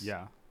psychotics.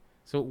 Yeah.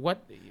 So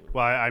what?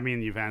 Well, I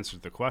mean, you've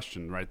answered the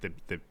question, right?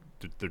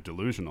 They're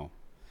delusional.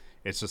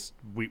 It's just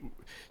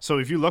So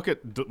if you look at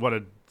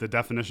what the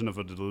definition of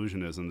a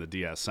delusion is in the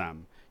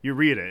DSM, you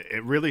read it.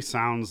 It really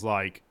sounds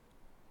like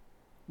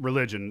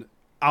religion,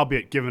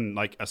 albeit given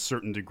like a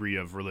certain degree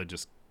of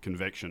religious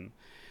conviction.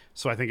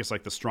 So I think it's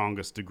like the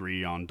strongest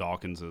degree on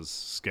Dawkins's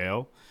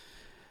scale.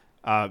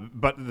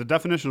 But the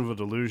definition of a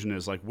delusion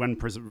is like when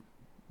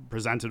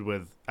presented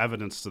with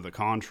evidence to the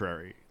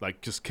contrary,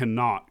 like just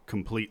cannot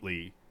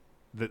completely,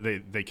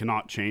 they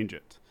cannot change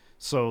it.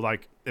 So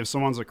like if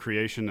someone's a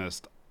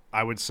creationist,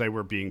 I would say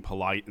we're being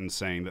polite in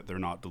saying that they're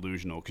not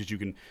delusional, because you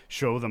can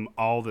show them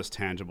all this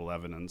tangible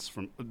evidence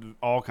from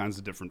all kinds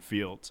of different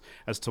fields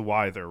as to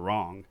why they're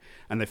wrong,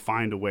 and they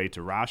find a way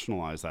to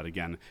rationalize that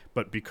again.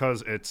 But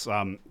because it's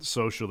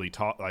socially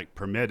like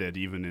permitted,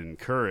 even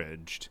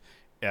encouraged,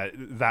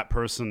 that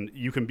person,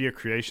 you can be a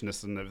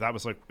creationist, and if that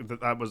was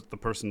the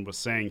person was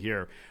saying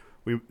here,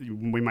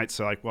 we might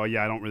say like, well,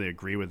 yeah, I don't really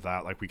agree with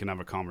that. Like, we can have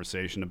a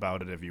conversation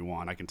about it if you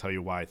want. I can tell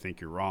you why I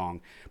think you're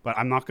wrong, but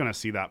I'm not going to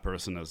see that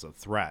person as a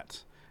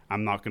threat.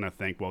 I'm not going to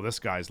think, well, this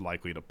guy's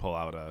likely to pull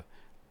out a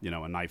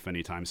knife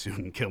anytime soon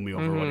and kill me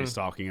over what he's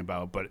talking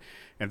about. But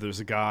if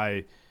there's a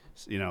guy,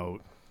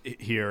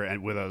 here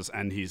and with us,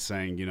 and he's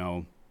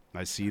saying,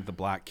 I see the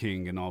Black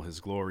King in all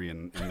his glory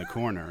in the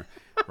corner,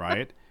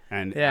 right?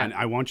 And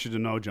I want you to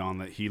know, John,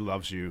 that he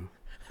loves you.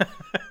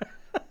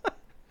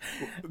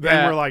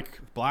 Then we're like,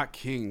 Black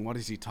King, what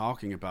is he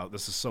talking about?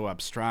 This is so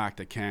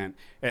abstract. I can't.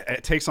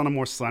 It takes on a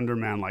more Slender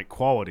Man like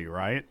quality,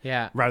 right?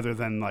 Yeah. Rather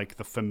than like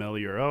the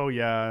familiar, oh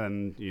yeah,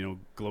 and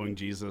glowing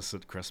Jesus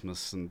at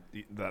Christmas and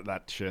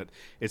that shit.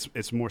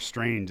 It's more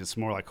strange. It's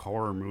more like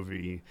horror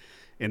movie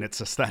in its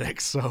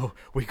aesthetics. So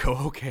we go,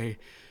 okay,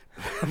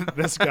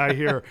 this guy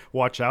here,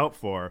 watch out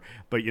for.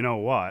 But you know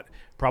what?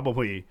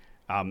 Probably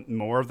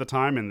more of the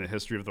time in the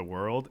history of the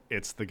world,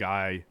 it's the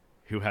guy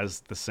who has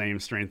the same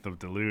strength of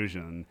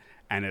delusion,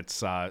 and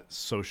it's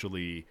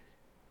socially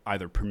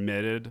either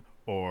permitted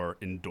or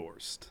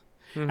endorsed.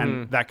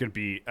 And that could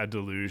be a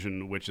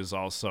delusion which is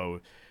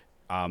also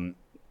kind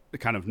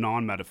of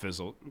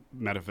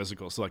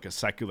non-metaphysical, so like a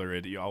secular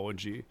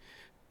ideology,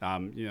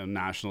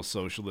 National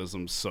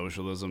Socialism,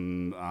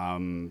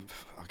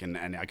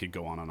 and I could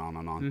go on and on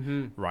and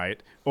on,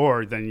 right?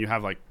 Or then you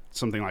have like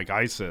something like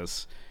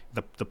ISIS,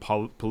 the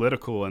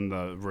political and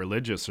the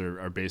religious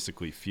are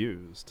basically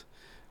fused.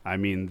 I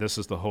mean, this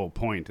is the whole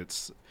point.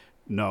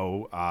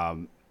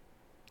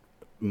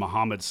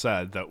 Muhammad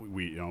said that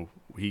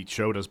he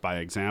showed us by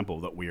example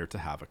that we are to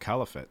have a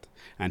caliphate,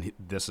 and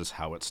this is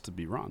how it's to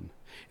be run.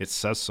 It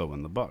says so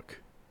in the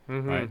book,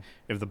 right?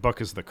 If the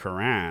book is the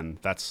Quran,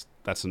 that's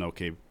an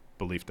okay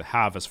belief to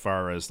have as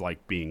far as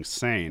like being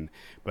sane.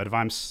 But if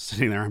I'm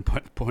sitting there and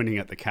pointing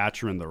at the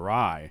Catcher in the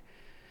Rye,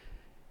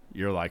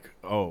 you're like,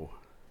 oh.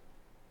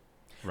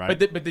 Right.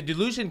 But the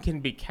delusion can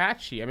be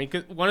catchy. I mean,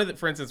 cause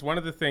for instance, one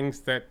of the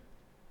things that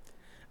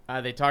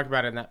they talk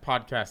about in that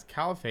podcast,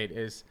 Caliphate,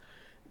 is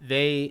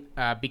they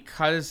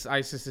because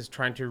ISIS is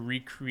trying to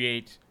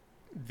recreate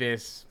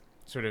this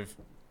sort of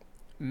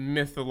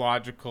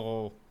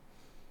mythological,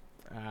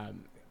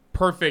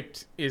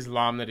 perfect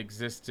Islam that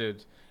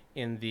existed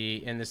in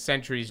the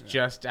centuries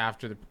just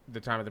after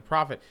the time of the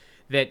Prophet,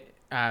 that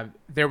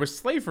there was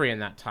slavery in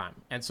that time,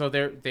 and so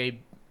they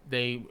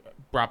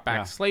brought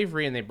back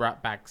slavery, and they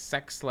brought back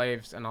sex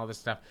slaves and all this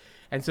stuff.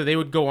 And so they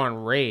would go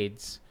on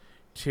raids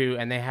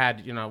and they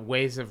had,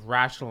 ways of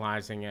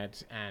rationalizing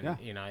it. And,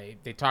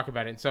 they talk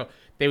about it. And so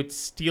they would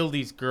steal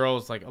these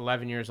girls like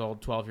 11 years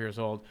old, 12 years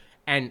old,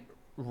 and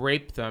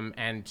rape them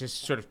and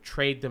just sort of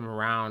trade them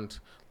around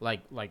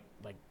like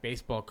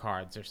baseball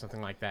cards or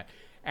something like that.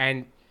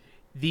 And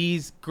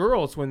these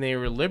girls, when they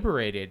were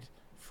liberated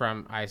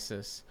from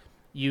ISIS,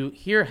 you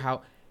hear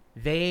how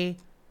they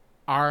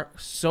are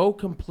so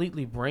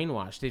completely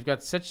brainwashed. They've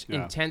got such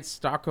intense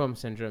Stockholm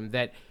syndrome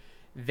that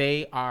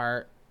they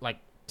are like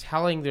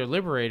telling their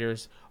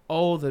liberators,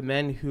 "Oh, the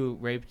men who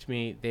raped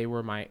me, they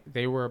were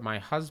my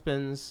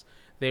husbands.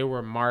 They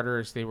were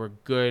martyrs. They were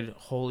good,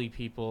 holy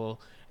people,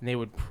 and they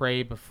would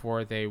pray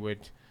before they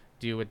would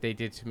do what they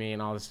did to me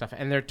and all this stuff."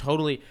 And they're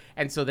totally,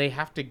 and so they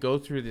have to go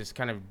through this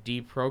kind of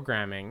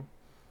deprogramming,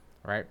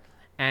 right?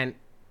 And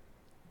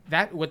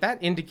what that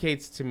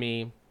indicates to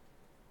me,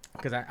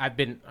 because I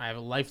have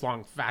a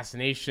lifelong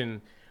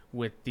fascination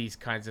with these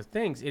kinds of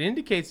things. It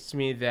indicates to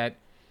me that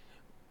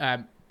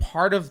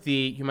part of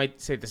you might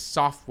say the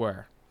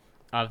software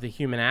of the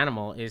human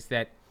animal is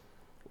that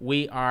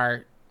we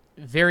are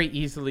very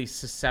easily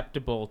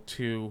susceptible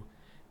to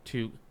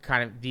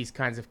kind of these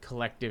kinds of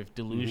collective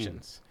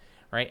delusions,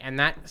 right? And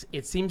that,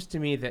 it seems to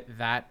me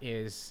that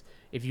is,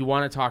 if you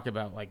want to talk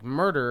about like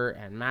murder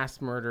and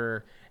mass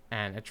murder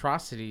and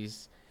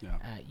atrocities,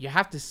 you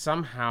have to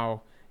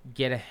somehow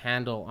get a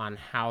handle on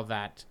how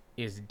that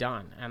is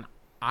done. And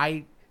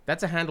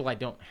that's a handle I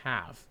don't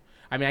have.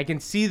 I mean, I can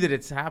see that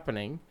it's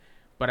happening,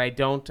 but I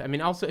don't. I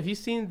mean, also, have you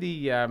seen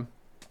the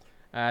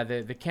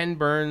Ken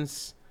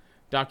Burns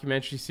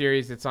documentary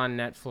series that's on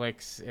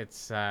Netflix?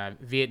 It's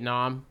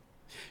Vietnam.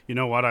 You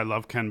know what? I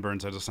love Ken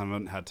Burns. I just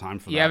haven't had time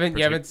for that.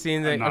 You haven't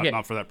seen the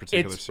not for that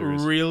particular it's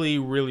series. really,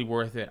 really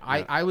worth it.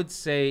 Yeah. I would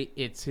say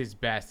it's his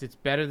best. It's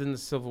better than the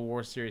Civil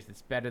War series.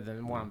 It's better than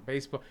the one on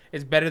baseball.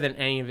 It's better than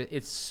any of it.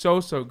 It's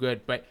so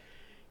good, but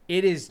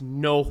it is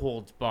no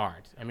holds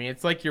barred. I mean,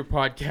 it's like your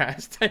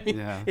podcast. I mean,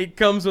 it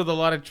comes with a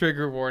lot of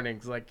trigger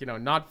warnings, like,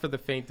 not for the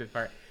faint of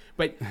heart.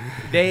 But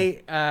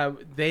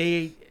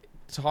they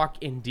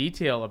talk in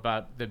detail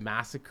about the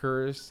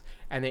massacres,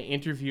 and they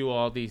interview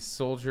all these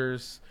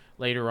soldiers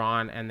later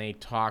on, and they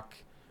talk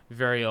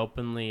very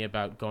openly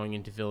about going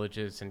into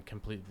villages and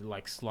completely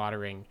like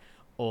slaughtering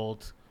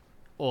old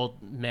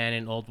men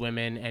and old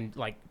women, and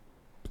like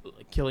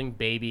killing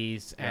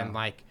babies and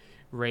like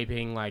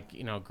raping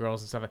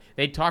girls and stuff.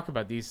 They talk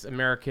about these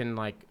American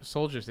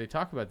soldiers. They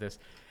talk about this,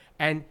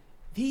 and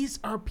these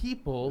are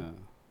people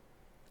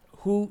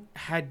who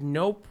had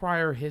no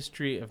prior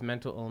history of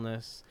mental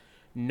illness,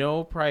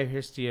 no prior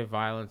history of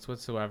violence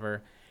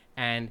whatsoever,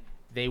 and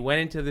they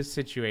went into this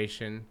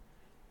situation,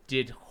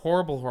 did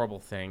horrible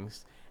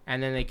things,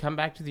 and then they come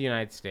back to the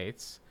United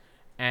States,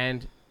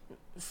 and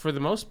for the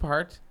most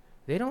part,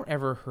 they don't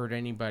ever hurt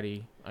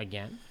anybody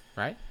again,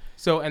 right?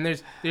 So, and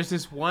there's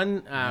this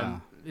one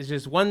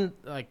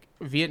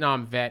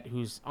Vietnam vet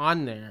who's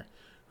on there,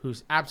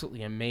 who's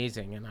absolutely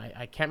amazing, and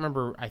I can't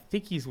remember. I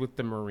think he's with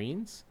the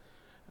Marines,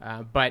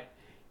 but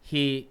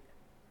he's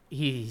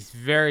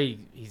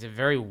a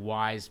very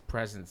wise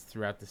presence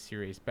throughout the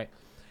series. But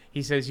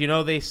he says,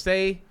 they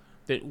say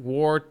that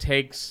war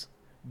takes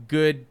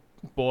good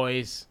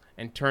boys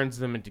and turns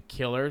them into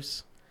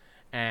killers.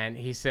 And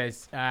he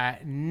says,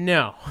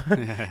 no.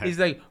 He's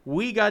like,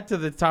 we got to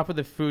the top of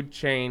the food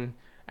chain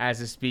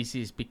as a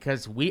species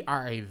because we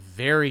are a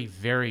very,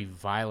 very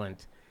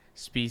violent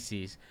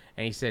species.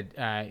 And he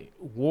said,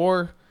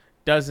 war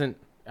doesn't,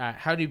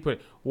 how do you put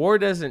it? War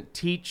doesn't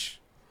teach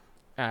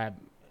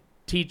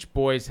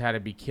boys how to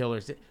be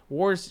killers.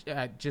 War's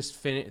just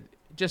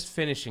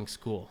finishing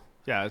school.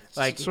 Yeah,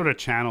 it's sort of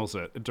channels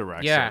it,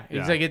 directs it.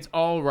 It's like it's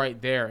all right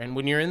there. And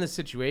when you're in the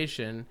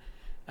situation,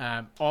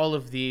 all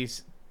of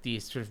these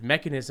sort of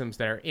mechanisms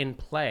that are in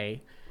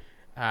play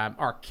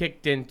are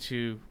kicked in,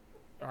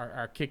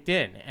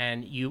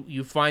 and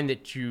you find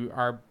that you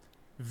are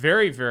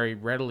very, very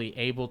readily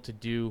able to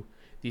do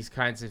these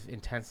kinds of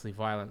intensely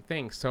violent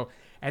things. So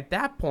at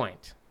that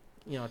point,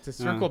 to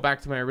circle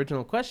back to my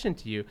original question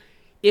to you,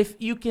 if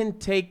you can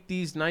take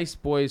these nice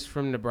boys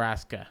from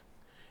Nebraska,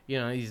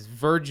 these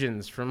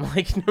virgins from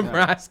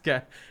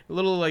Nebraska,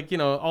 little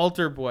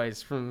altar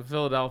boys from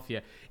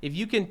Philadelphia, if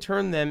you can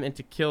turn them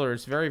into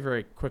killers very,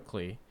 very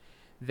quickly,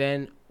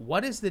 then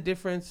what is the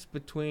difference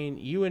between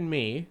you and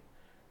me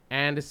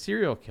and a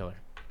serial killer?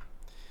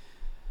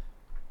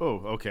 Oh,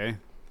 okay.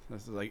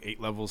 That's like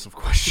 8 levels of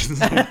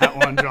questions on that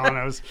one, John.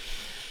 I was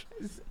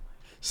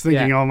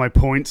thinking all my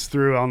points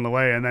through on the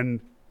way, and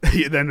then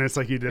it's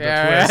like you did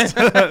a twist.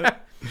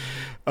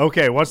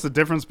 Okay, what's the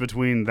difference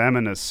between them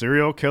and a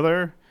serial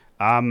killer?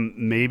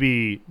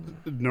 Maybe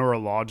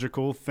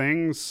neurological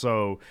things.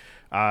 So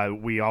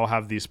we all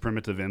have these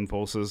primitive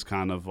impulses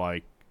kind of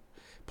like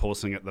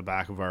pulsing at the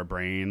back of our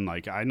brain.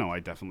 Like, I know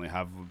I definitely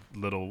have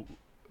little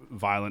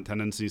violent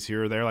tendencies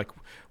here or there. Like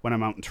when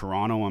I'm out in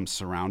Toronto, I'm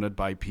surrounded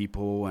by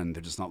people and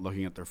they're just not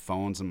looking at their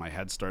phones, and my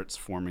head starts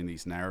forming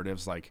these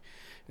narratives, like,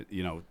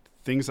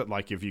 things that,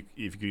 like, if you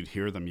could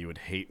hear them, you would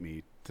hate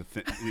me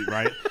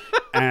right?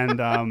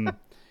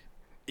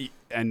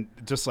 And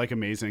just like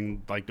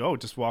amazing, like,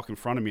 just walk in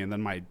front of me, and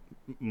then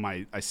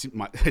I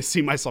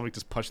see myself like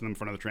just pushing them in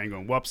front of the train,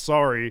 going, "Whoops,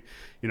 sorry,"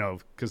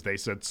 because they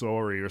said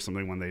sorry or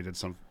something when they did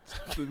some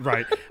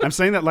right. I'm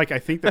saying that, like, I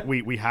think that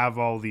we have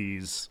all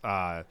these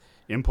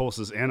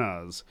impulses in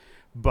us,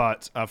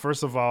 but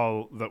first of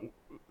all, that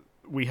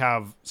we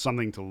have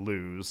something to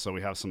lose, so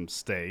we have some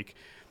stake.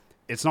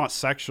 It's not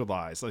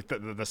sexualized, like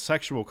the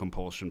sexual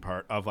compulsion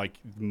part of, like,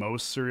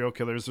 most serial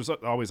killers. There's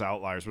always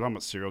outliers. We're talking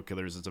about serial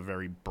killers. It's a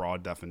very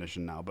broad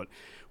definition now, but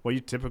what you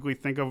typically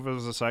think of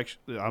as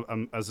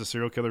a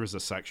serial killer is a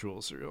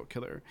sexual serial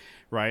killer,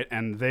 right?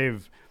 And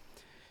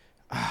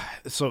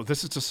so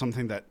this is just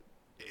something that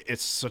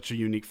it's such a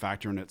unique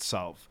factor in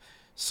itself.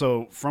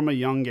 So from a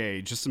young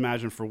age, just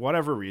imagine, for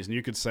whatever reason,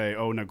 you could say,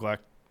 oh,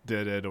 neglect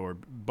did it or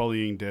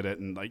bullying did it,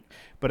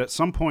 but at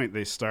some point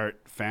they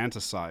start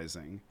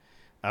fantasizing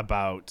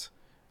about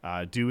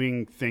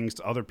doing things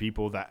to other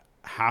people that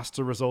has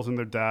to result in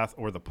their death,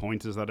 or the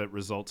point is that it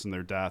results in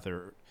their death,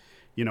 or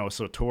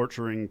so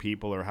torturing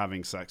people or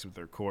having sex with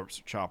their corpse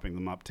or chopping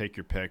them up, take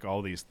your pick,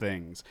 all these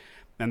things,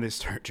 and they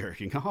start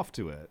jerking off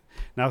to it.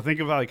 Now think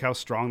about, like, how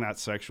strong that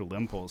sexual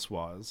impulse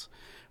was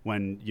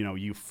when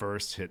you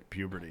first hit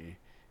puberty.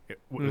 It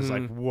was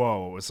like,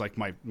 whoa, it was like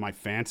my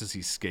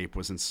fantasy scape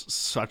was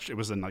it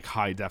was in like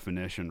high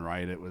definition,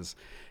 right? It was,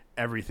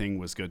 everything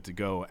was good to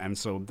go. And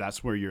so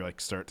that's where you're like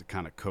start to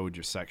kind of code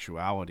your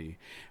sexuality,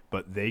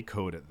 but they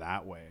code it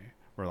that way,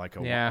 or like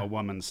a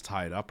woman's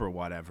tied up or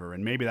whatever.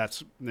 And maybe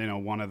that's,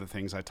 one of the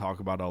things I talk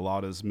about a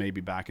lot is maybe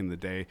back in the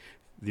day,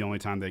 the only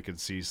time they could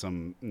see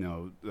some,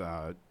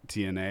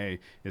 TNA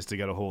is to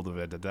get a hold of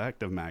a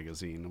detective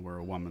magazine where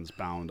a woman's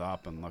bound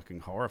up and looking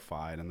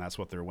horrified, and that's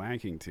what they're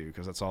wanking to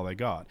because that's all they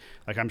got.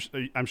 Like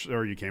I'm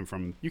sure you came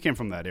from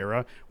that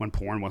era when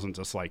porn wasn't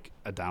just like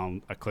a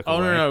click away.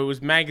 Oh no, it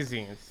was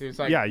magazines. It was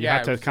like you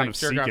had to kind like of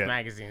seek it.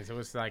 magazines. It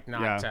was like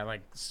not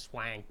like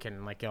Swank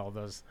and like all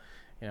those.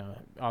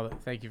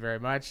 Thank you very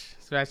much,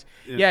 Sebastian.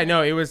 Yeah,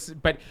 no, it was,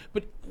 but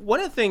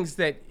one of the things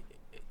that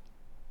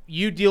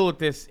you deal with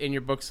this in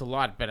your books a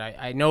lot, but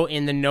I know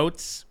in the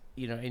notes,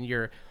 in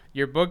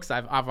your books,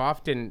 I've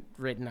often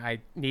written, I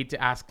need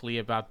to ask Lee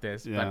about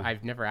this, but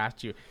I've never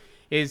asked you,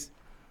 is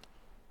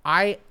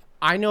I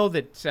know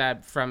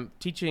that from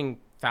teaching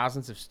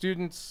thousands of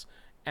students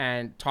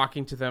and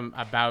talking to them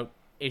about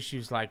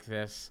issues like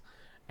this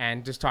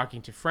and just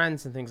talking to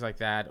friends and things like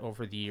that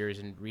over the years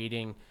and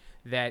reading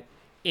that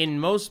in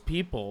most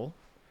people,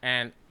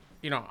 and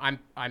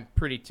I'm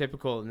pretty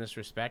typical in this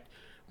respect,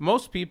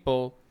 most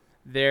people,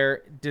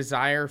 their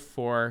desire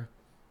for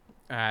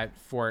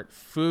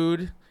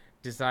food,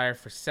 desire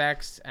for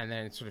sex, and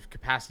then sort of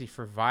capacity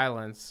for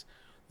violence,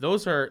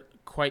 those are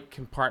quite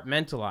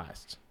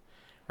compartmentalized,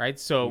 right?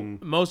 So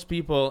most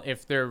people,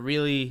 if they're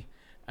really,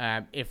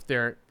 if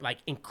they're like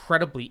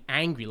incredibly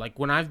angry, like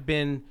when I've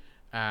been,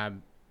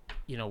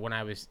 when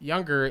I was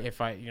younger, if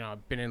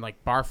I've been in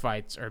like bar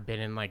fights or been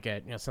in like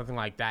something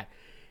like that,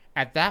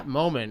 at that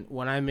moment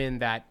when I'm in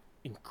that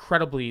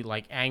incredibly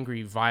like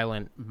angry,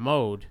 violent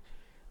mode,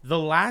 the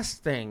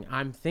last thing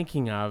I'm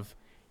thinking of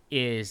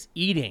is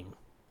eating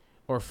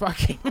or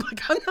fucking.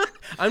 Like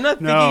I'm not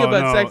thinking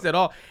about sex at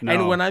all. No.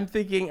 And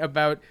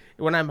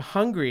when I'm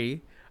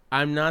hungry,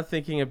 I'm not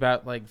thinking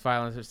about like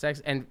violence or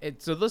sex. And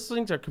so those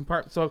things are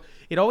So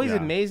it always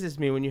amazes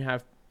me when you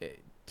have,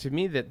 to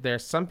me, that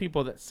there's some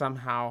people that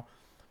somehow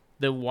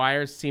the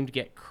wires seem to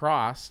get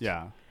crossed.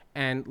 Yeah.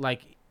 And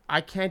like,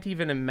 I can't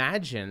even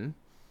imagine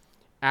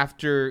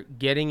after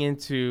getting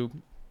into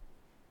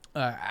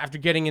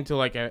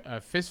like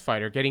a fist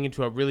fight or getting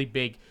into a really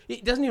big,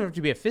 it doesn't even have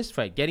to be a fist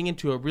fight, getting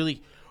into a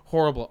really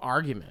horrible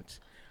argument.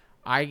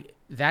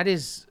 That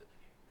is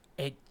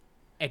an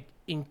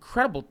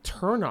incredible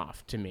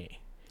turnoff to me.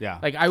 Yeah.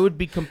 Like I would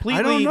be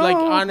completely like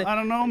on I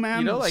don't know,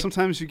 man.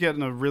 Sometimes you get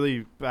in a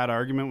really bad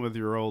argument with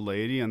your old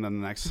lady and then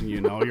the next thing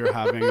you know you're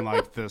having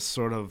like this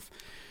sort of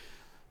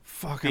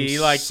fucking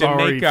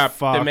sorry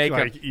the makeup.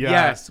 Like,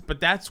 yes,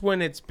 but that's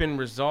when it's been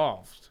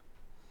resolved.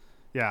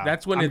 Yeah,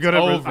 that's when it's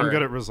over. I'm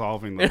good at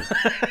resolving them.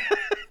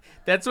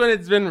 That's when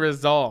it's been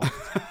resolved.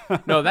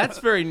 No, that's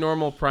very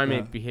normal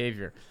primate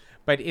behavior.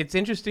 But it's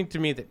interesting to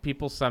me that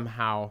people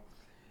somehow,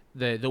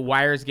 the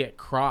wires get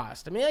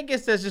crossed. I mean, I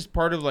guess that's just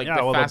part of like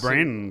the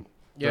brain,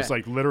 just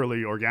like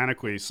literally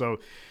organically. So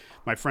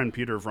my friend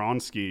Peter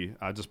Vronsky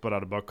just put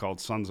out a book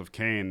called Sons of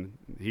Cain.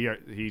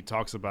 He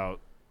talks about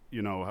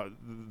how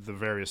the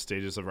various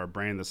stages of our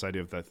brain, this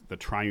idea of the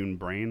triune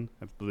brain,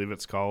 I believe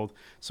it's called.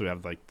 So we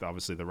have like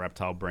obviously the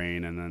reptile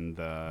brain and then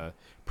the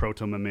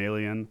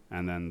proto-mammalian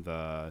and then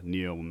the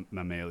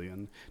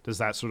neo-mammalian. Does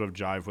that sort of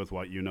jive with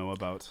what you know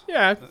about?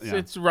 Yeah,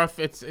 it's rough.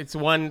 It's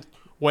one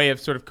way of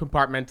sort of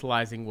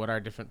compartmentalizing what our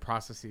different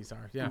processes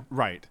are. Yeah.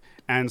 Right.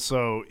 And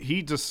so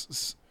he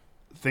just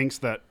thinks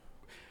that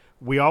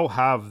we all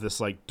have this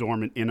like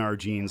dormant in our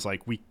genes,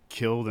 like we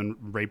killed and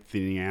raped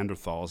the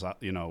Neanderthals,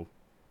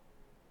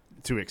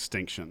 to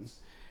extinction,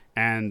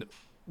 and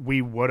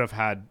we would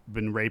have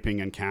been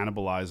raping and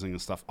cannibalizing and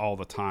stuff all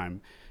the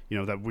time,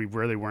 that we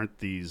really weren't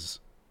these,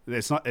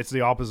 it's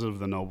the opposite of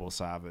the noble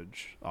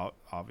savage,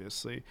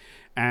 obviously.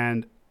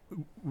 And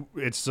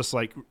it's just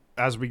like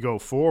as we go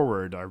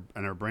forward,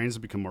 our brains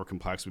become more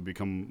complex, we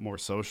become more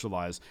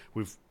socialized,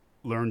 we've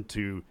learned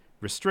to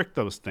restrict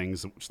those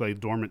things which lay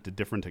dormant to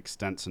different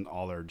extents in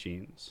all our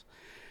genes.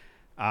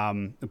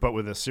 But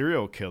with a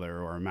serial killer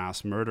or a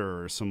mass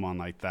murderer or someone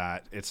like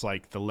that, it's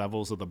like the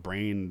levels of the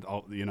brain,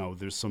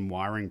 there's some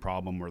wiring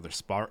problem where the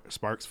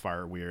sparks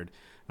fire weird.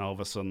 And all of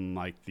a sudden,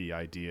 like the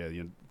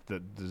idea, the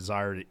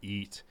desire to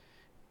eat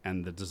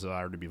and the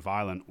desire to be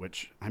violent,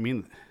 which, I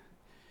mean,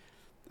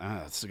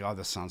 God,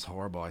 this sounds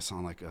horrible. I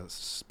sound like a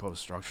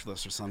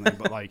post-structuralist or something,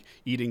 but like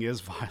eating is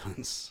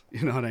violence.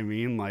 You know what I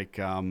mean? Like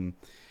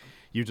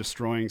you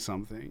destroying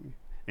something.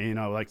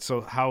 And, so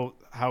how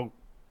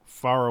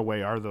far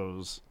away are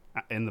those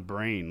in the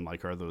brain?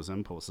 Like, are those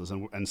impulses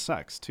and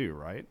sex too,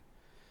 right?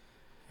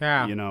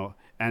 Yeah.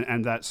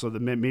 And that, so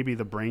maybe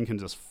the brain can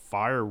just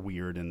fire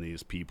weird in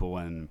these people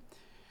and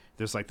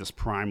there's like this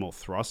primal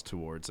thrust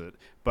towards it.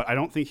 But I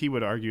don't think he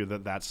would argue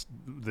that that's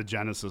the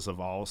genesis of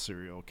all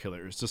serial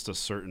killers, just a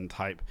certain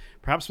type,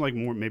 perhaps like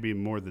maybe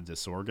more the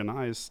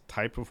disorganized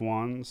type of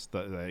ones,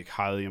 the like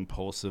highly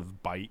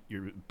impulsive bite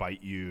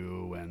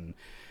you and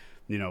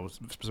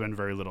spend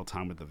very little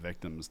time with the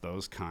victims,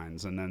 those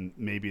kinds. And then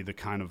maybe the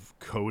kind of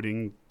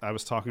coding I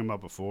was talking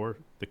about before,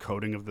 the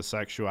coding of the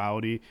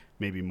sexuality,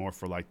 maybe more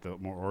for like the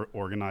more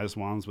organized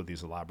ones with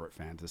these elaborate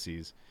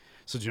fantasies.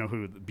 So do you know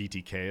who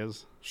BTK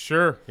is?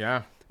 Sure,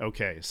 yeah.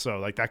 Okay, so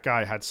like that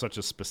guy had such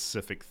a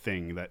specific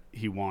thing that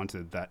he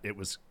wanted that it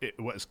was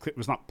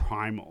not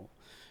primal.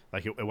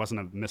 Like it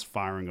wasn't a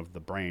misfiring of the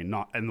brain,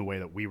 not in the way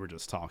that we were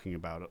just talking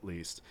about, at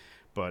least.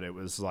 But it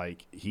was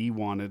like he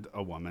wanted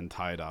a woman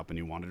tied up, and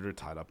he wanted her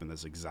tied up in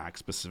this exact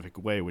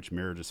specific way, which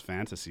mirrored his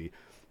fantasy.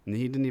 And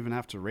he didn't even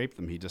have to rape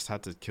them. He just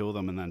had to kill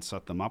them and then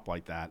set them up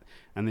like that.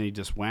 And then he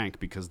just wanked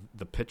because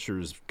the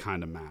pictures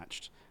kind of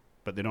matched.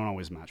 But they don't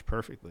always match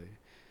perfectly.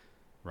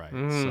 Right.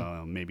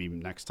 So maybe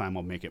next time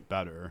I'll make it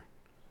better.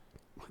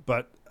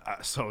 But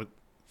so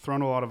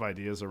throwing a lot of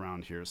ideas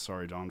around here.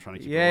 Sorry, John, I'm trying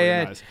to keep it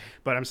organized.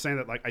 But I'm saying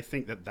that like I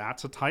think that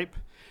that's a type.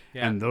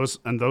 Yeah. And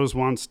those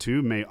ones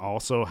too may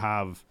also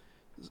have,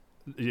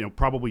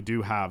 probably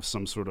do have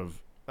some sort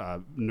of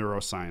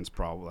neuroscience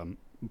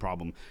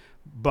problem.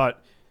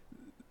 But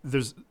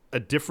there's a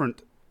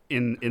different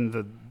in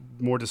the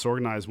more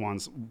disorganized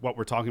ones, what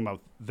we're talking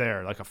about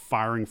there, like a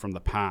firing from the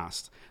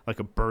past, like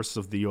a burst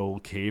of the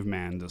old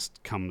caveman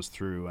just comes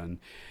through.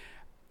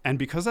 And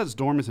because that's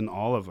dormant in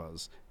all of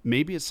us,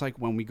 maybe it's like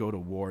when we go to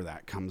war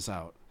that comes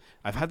out.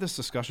 I've had this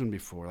discussion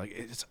before.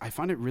 Like I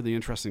find it really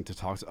interesting to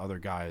talk to other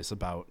guys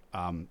about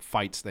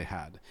fights they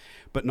had,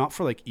 but not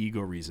for like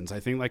ego reasons. I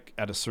think like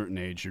at a certain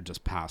age you're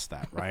just past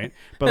that, right?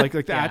 But like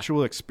the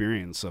actual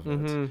experience of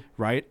it,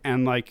 right?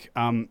 And like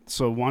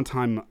so one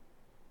time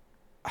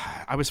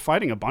I was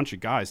fighting a bunch of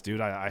guys,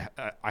 dude. I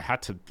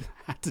had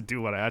to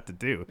do what I had to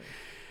do.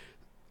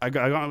 I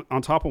got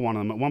on top of one of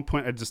them. At one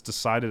point, I just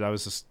decided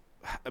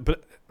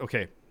but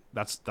okay,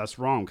 that's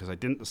wrong because I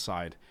didn't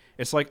decide.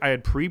 It's like I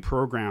had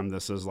pre-programmed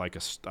this as like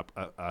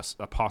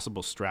a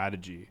possible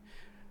strategy,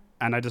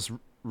 and I just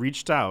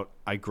reached out,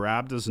 I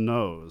grabbed his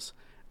nose,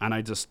 and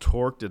I just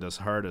torqued it as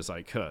hard as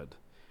I could.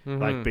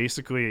 Like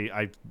basically,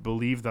 I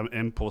believe the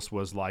impulse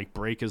was like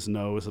break his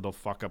nose, it'll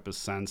fuck up his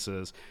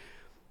senses,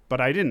 but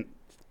I didn't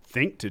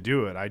think to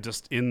do it. I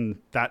just, in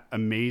that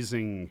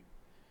amazing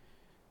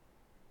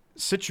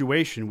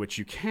situation, which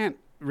you can't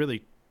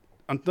really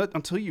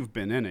until you've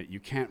been in it, you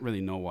can't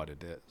really know what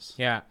it is.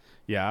 Yeah.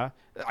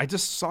 I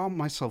just saw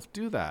myself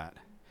do that.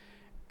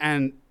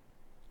 And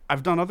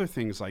I've done other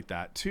things like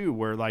that too,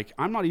 where like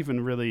I'm not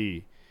even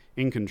really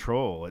in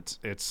control.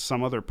 It's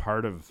some other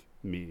part of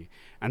me.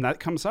 And that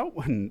comes out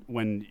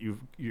when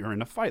you're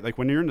in a fight, like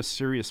when you're in a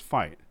serious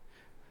fight.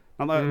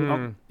 Not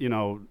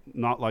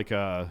like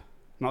a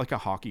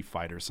hockey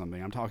fight or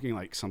something. I'm talking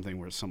like something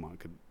where someone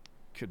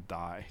could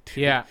die.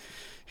 Too, yeah.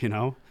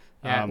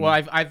 Yeah. Well,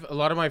 I've a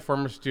lot of my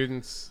former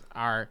students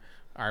are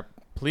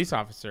police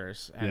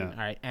officers,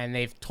 and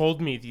they've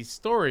told me these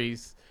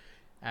stories.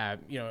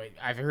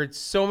 I've heard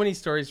so many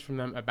stories from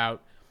them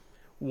about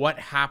what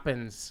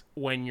happens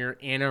when you're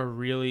in a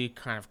really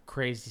kind of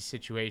crazy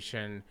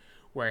situation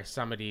where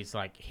somebody's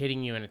like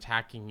hitting you and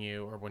attacking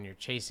you, or when you're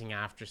chasing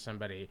after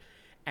somebody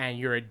and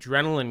your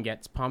adrenaline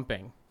gets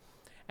pumping.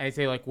 And they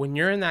say like when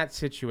you're in that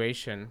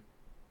situation,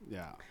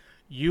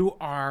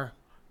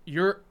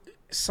 you're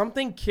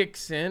something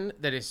kicks in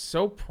that is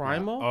so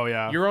primal. Oh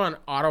yeah. You're on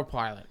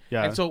autopilot.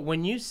 Yeah. And so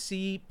when you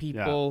see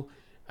people,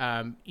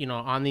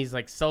 on these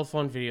like cell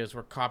phone videos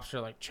where cops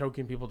are like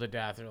choking people to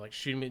death or like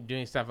shooting,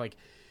 doing stuff, like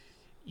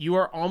you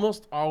are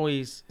almost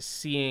always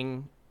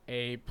seeing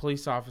a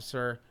police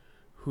officer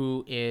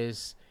who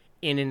is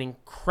in an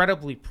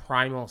incredibly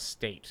primal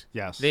state.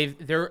 Yes.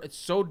 They're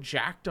so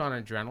jacked on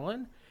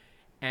adrenaline,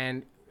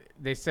 and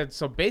they said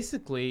so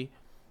basically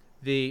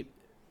the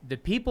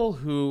people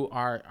who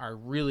are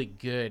really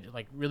good,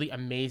 like really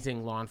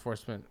amazing law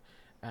enforcement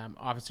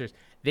officers,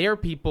 they are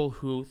people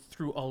who,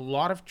 through a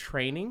lot of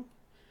training,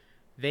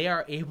 they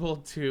are able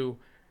to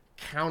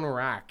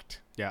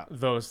counteract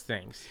those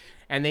things.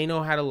 And they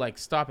know how to, like,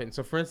 stop it. And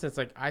so, for instance,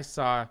 like, I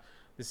saw,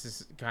 this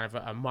is kind of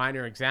a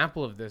minor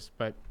example of this,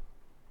 but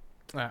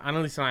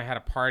Annalise and I had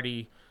a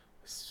party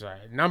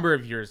a number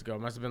of years ago.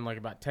 It must have been, like,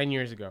 about 10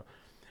 years ago.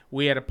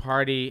 We had a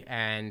party,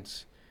 and,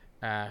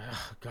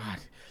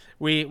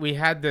 we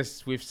had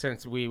this,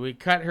 we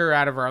cut her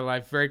out of our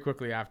life very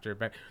quickly after,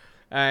 but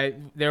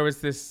there was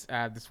this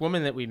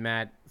woman that we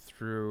met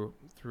through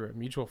a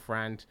mutual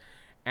friend,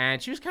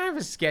 and she was kind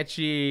of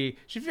she's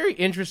very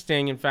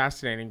interesting and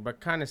fascinating, but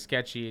kind of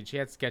sketchy, and she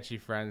had sketchy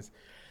friends.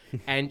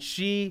 And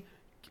she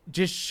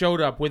just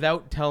showed up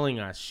without telling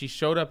us. She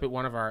showed up at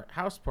one of our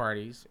house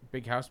parties,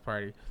 big house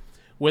party,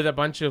 with a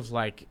bunch of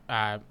like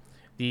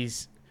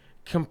these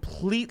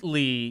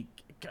completely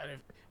kind of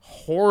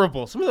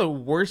horrible, some of the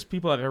worst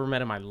people I've ever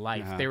met in my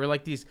life. They were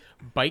like these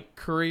bike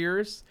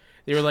couriers.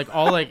 They were like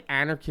all like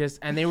anarchists,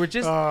 and they were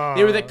just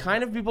they were the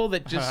kind of people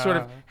that just sort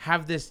of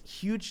have this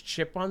huge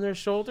chip on their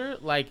shoulder.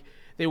 Like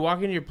they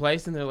walk into your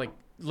place and they're like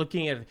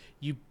looking at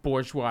you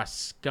bourgeois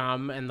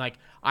scum, and like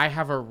I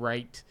have a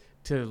right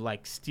to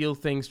like steal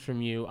things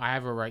from you. I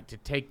have a right to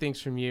take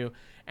things from you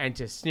and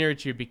to sneer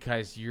at you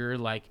because you're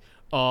like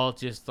all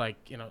just like,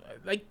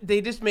 like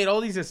they just made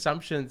all these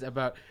assumptions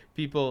about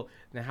people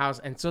in the house.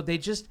 And so they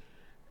just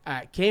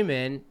came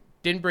in,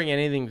 didn't bring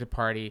anything to the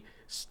party,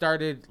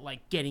 started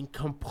like getting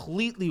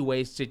completely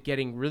wasted,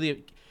 getting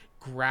really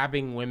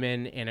grabbing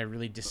women in a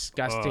really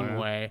disgusting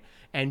way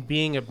and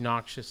being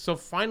obnoxious. So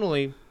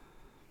finally,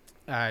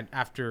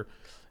 after,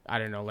 I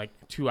don't know, like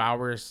 2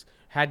 hours,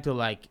 had to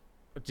like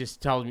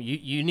just telling me,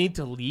 you need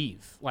to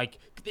leave. Like,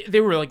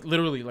 they were like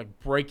literally like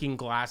breaking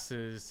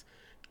glasses,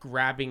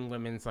 grabbing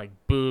women's like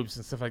boobs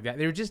and stuff like that.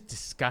 They were just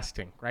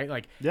disgusting, right?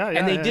 Like,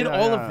 and they did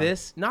all of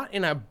this not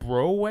in a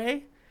bro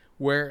way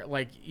where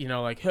like, you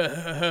know, like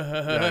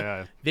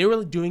they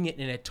were doing it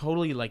in a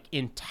totally like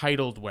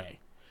entitled way.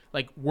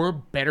 Like, we're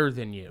better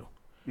than you,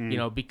 you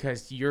know,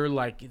 because you're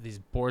like this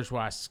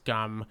bourgeois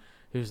scum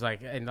who's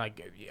like, and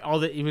like all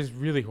that. It was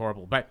really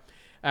horrible. But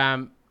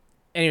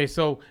anyway,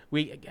 so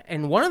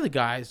and one of the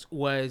guys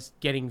was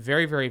getting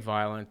very, very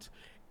violent,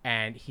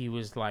 and he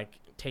was like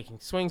taking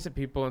swings at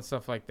people and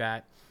stuff like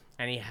that.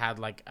 And he had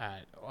like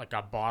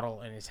a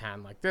bottle in his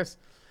hand like this.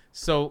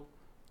 So,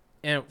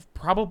 and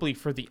probably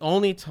for the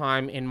only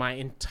time in my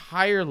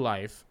entire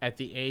life at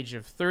the age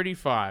of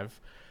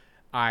 35,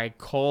 I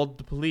called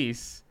the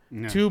police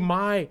to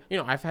my, you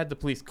know, I've had the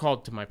police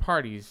called to my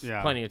parties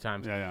plenty of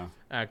times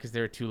because they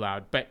were too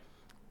loud. But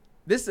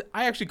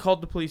I actually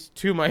called the police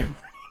to my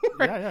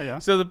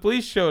party. So the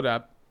police showed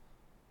up,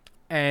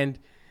 and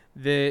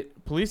the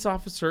police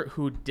officer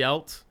who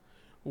dealt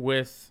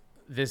with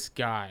this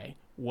guy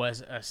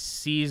was a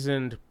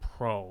seasoned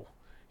pro.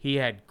 He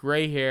had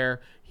gray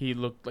hair. He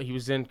looked like he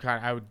was in kind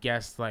of, I would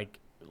guess, like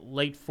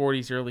late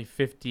 40s, early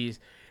 50s.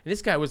 And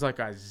this guy was like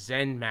a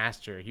Zen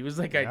master. He was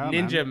like a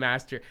ninja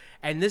master.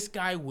 And this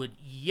guy would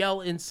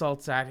yell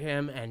insults at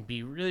him and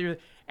be really, really,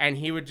 and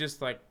he would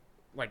just like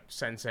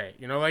sensei,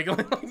 you know,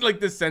 like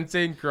the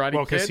sensei in Karate Kid.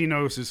 Well, because he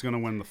knows who's going to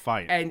win the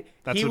fight. And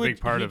that's a big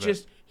part of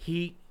it.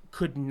 He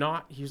could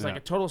not, he was like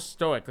a total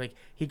stoic. Like,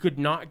 he could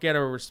not get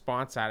a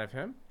response out of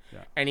him.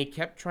 Yeah. And he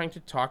kept trying to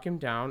talk him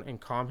down and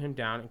calm him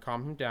down and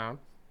calm him down.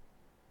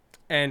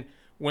 And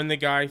when the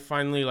guy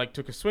finally like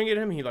took a swing at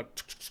him, he like,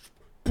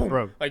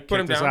 boom, like put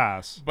him down.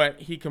 Ass.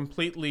 But he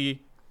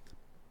completely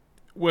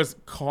was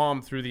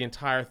calm through the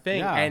entire thing.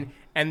 Yeah.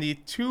 And the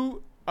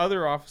two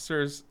other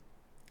officers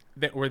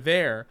that were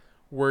there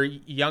were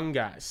young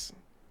guys,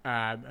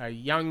 a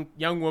young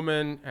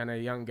woman and a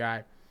young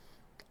guy.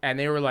 And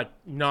they were like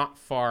not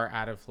far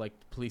out of like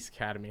the police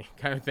academy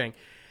kind of thing.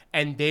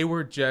 And they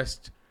were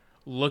just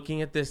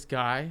looking at this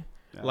guy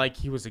like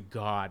he was a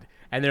god.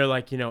 And they're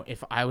like, you know,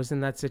 if I was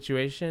in that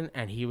situation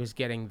and he was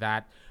getting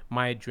that,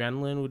 my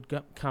adrenaline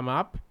would come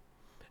up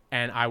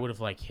and I would have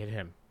like hit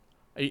him.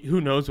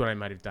 Who knows what I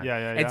might have done.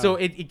 And so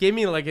it gave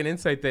me like an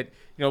insight that,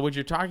 you know, what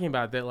you're talking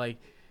about, that like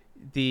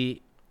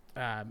the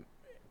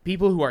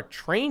people who are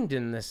trained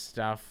in this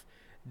stuff,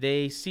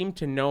 they seem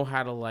to know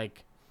how to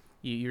like,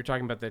 you're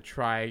talking about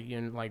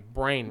the like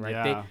brain, right?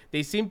 Yeah.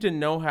 They seem to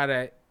know how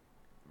to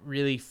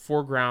really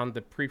foreground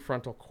the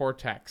prefrontal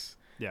cortex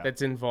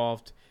that's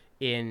involved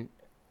in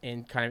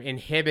kind of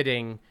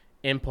inhibiting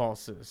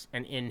impulses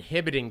and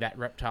inhibiting that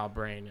reptile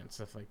brain and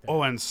stuff like that.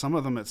 Oh, and some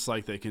of them, it's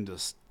like they can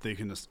just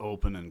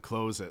open and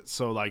close it.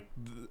 So like,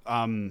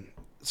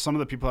 some of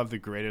the people I have the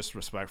greatest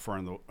respect for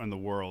in the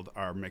world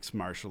are mixed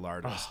martial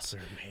artists. Oh,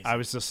 they're amazing. I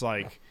was just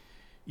like,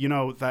 you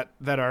know,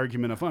 that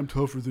argument of I'm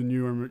tougher than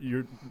you, or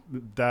your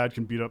dad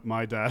can beat up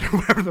my dad, or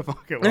whatever the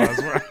fuck it was.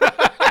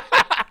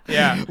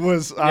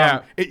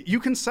 You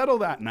can settle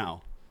that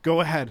now.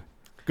 Go ahead.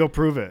 Go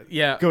prove it.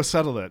 Yeah. Go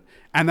settle it.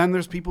 And then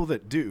there's people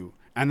that do.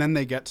 And then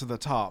they get to the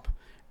top.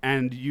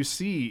 And you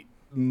see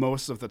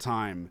most of the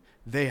time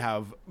they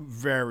have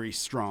very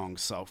strong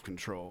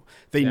self-control.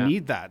 They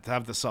need that to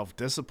have the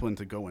self-discipline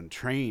to go and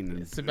train.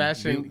 And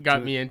Sebastian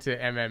got me into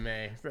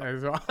MMA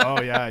as well.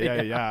 Oh,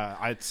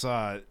 yeah. It's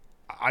I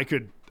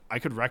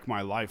could wreck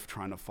my life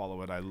trying to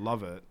follow it. I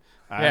love it.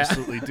 I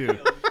absolutely do.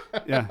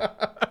 Yeah.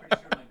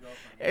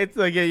 It's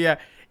like,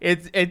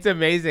 it's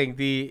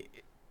amazing.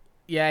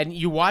 And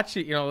you watch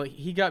it, you know,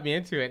 he got me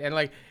into it, and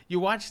like you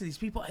watch these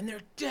people and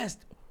they're just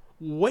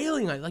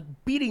wailing, like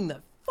beating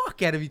the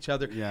fuck out of each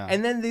other. Yeah.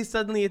 And then they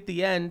suddenly at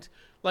the end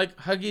like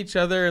hug each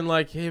other and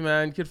like, hey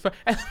man, good fight.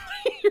 And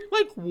you're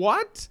like,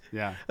 what?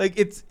 Yeah.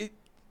 Like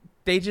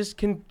they just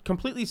can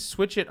completely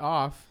switch it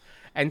off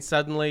and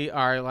suddenly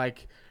are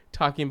like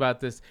talking about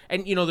this.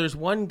 And you know, there's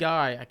one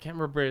guy, I can't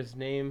remember his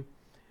name,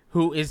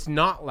 who is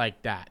not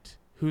like that.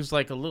 Who's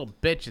like a little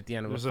bitch at the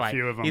end of the fight. There's a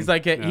few of them. He's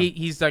like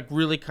he's like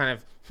really kind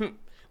of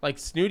like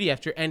snooty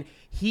after, and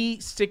he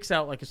sticks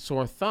out like a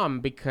sore thumb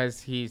because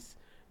he's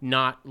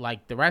not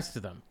like the rest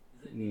of them.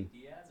 Is it Nick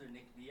Diaz or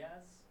Nick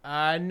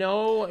Diaz?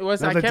 No, it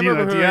was. No, I can't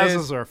remember who it is. The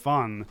Diazes are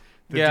fun.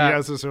 The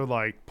Diazes are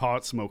like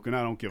pot smoking.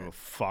 I don't give a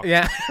fuck.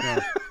 Yeah.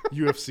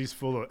 UFC's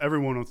full of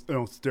everyone on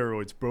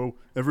steroids, bro.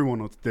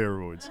 Everyone on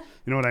steroids.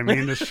 You know what I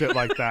mean? This shit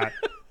like that.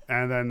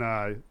 And then,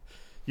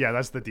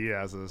 that's the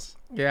Diazes.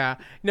 Yeah.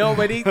 No,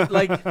 but he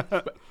like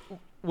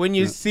when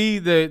you see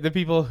the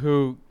people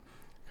who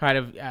kind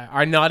of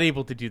are not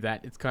able to do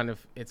that, it's kind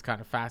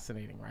of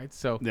fascinating, right?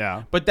 So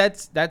but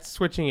that's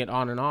switching it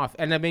on and off.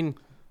 And I mean,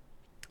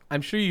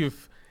 I'm sure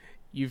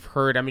you've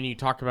heard, I mean, you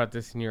talk about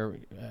this in your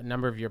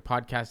number of your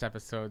podcast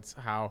episodes,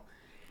 how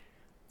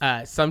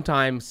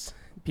sometimes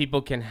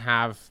people can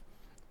have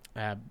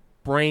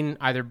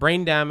either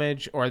brain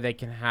damage or they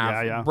can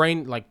have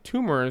brain like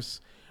tumors,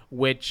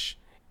 which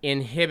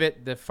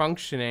inhibit the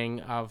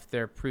functioning of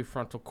their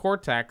prefrontal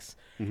cortex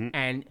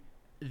and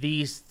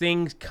these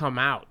things come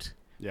out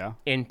Yeah.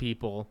 in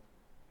people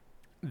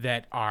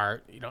that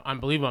are,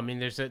 unbelievable. I mean,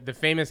 there's the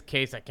famous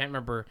case, I can't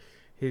remember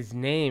his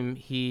name.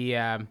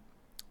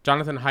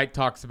 Jonathan Haidt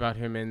talks about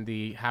him in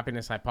the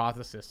Happiness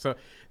Hypothesis. So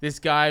this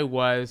guy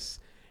was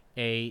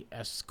a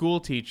school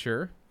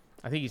teacher.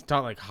 I think he's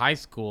taught like high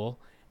school,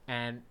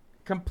 and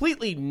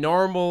completely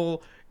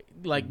normal,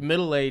 like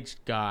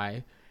middle-aged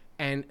guy.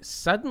 And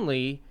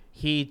suddenly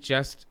he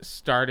just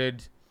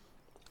started,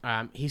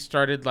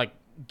 like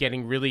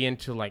getting really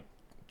into like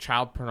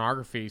child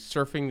pornography,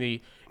 surfing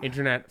the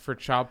internet for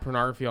child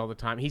pornography all the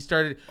time. He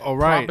started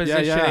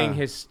propositioning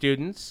his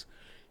students.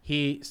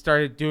 He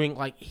started doing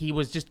he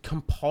was just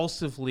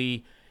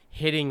compulsively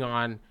hitting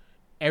on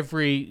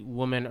every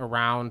woman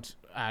around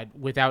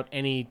without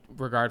any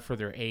regard for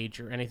their age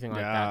or anything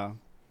like that.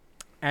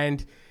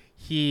 And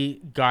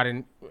he got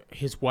in,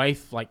 his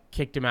wife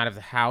kicked him out of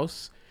the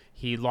house.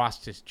 He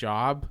lost his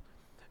job,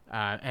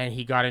 and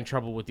he got in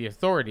trouble with the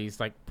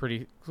authorities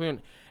pretty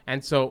soon.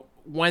 And so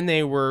when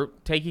they were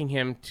taking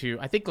him to,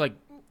 I think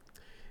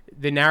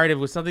the narrative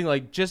was something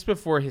like just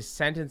before his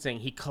sentencing,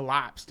 he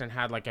collapsed and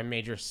had a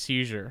major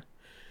seizure.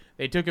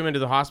 They took him into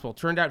the hospital.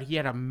 Turned out he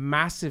had a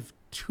massive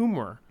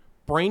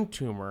brain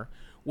tumor,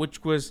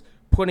 which was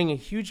putting a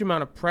huge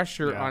amount of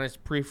pressure on his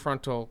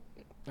prefrontal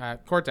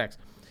cortex.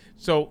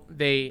 So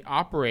they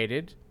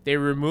operated. They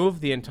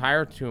removed the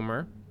entire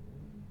tumor.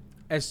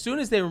 As soon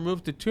as they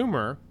removed the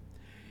tumor,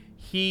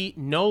 he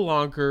no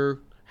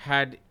longer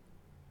had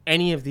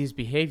any of these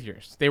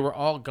behaviors. They were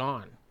all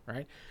gone,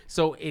 right?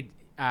 So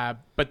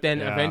but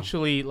then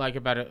eventually,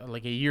 about a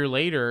year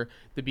later,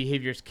 the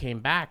behaviors came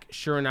back.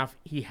 Sure enough,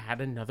 he had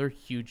another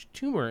huge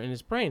tumor in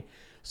his brain.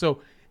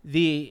 So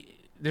there's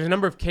a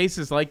number of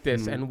cases like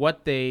this, and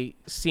what they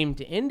seem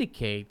to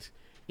indicate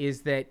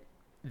is that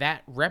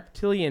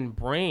reptilian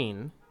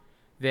brain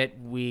that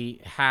we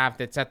have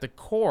that's at the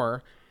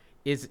core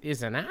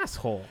is an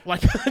asshole.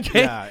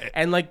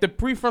 And the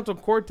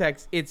prefrontal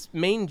cortex, its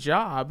main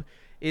job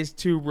is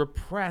to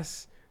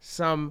repress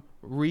some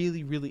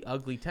really, really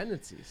ugly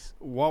tendencies.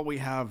 What we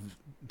have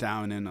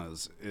down in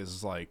us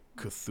is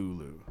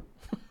Cthulhu.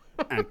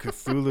 And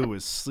Cthulhu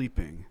is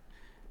sleeping.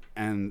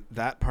 And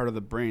that part of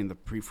the brain, the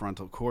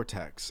prefrontal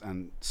cortex,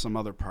 and some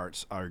other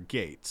parts are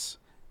gates.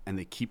 And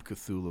they keep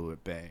Cthulhu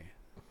at bay.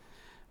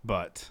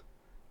 But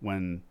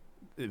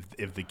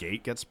if the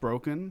gate gets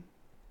broken,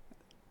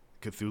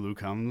 Cthulhu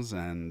comes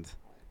and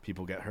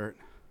people get hurt.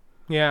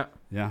 Yeah.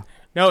 Yeah.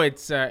 No,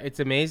 it's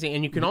amazing.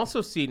 And you can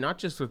also see, not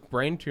just with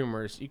brain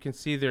tumors, you can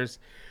see there's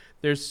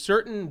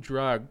certain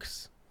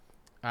drugs,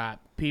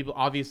 people,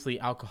 obviously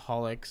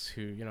alcoholics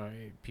who,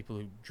 people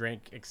who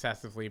drink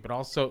excessively, but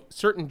also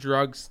certain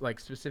drugs,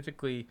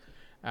 specifically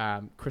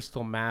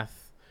crystal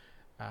meth.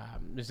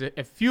 There's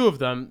a few of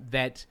them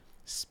that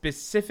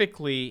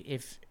specifically,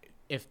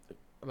 if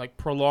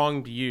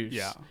prolonged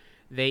use,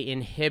 they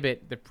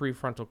inhibit the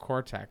prefrontal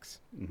cortex.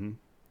 Mm-hmm.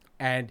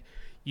 And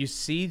you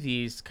see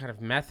these kind of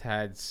meth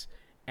heads,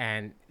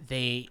 and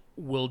they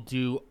will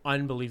do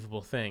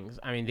unbelievable things.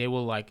 I mean, they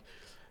will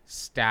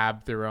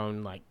stab their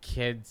own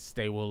kids.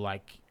 They will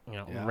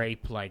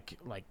rape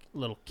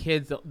little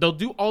kids. They'll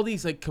do all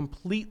these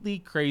completely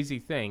crazy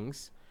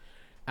things,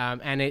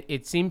 and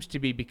it seems to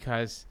be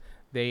because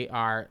they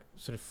are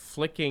sort of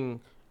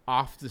flicking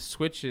off the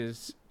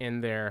switches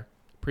in their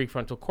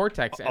prefrontal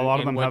cortex. A lot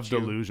of them have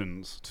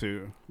delusions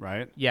too,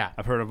 right? Yeah.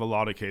 I've heard of a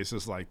lot of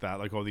cases like that,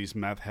 all these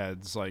meth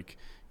heads,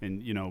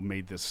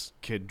 made this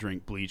kid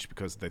drink bleach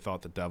because they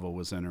thought the devil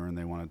was in her and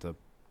they wanted to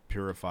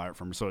purify it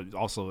from her. So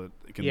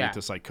it can lead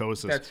to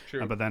psychosis. That's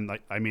true. But then,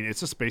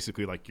 it's just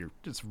basically you're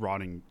just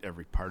rotting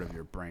every part of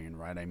your brain,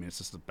 right? I mean, it's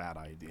just a bad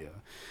idea.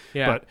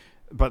 Yeah.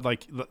 But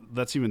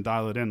let's even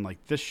dial it in.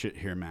 This shit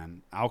here,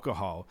 man.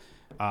 Alcohol.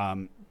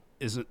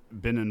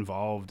 Isn't been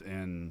involved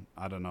in,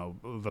 I don't know,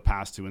 the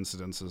past two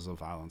incidences of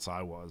violence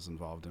I was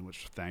involved in,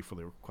 which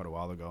thankfully were quite a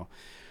while ago.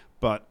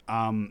 But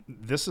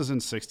this is in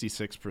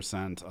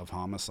 66% of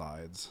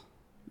homicides.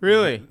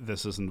 Really?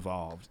 This is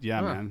involved.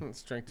 Yeah, man.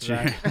 Let's drink to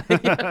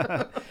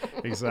that.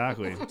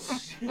 Exactly.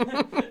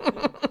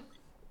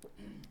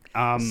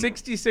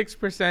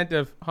 66%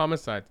 of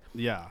homicides.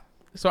 Yeah.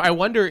 So I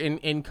wonder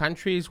in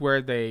countries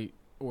where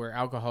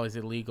alcohol is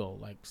illegal,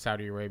 like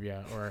Saudi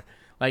Arabia, or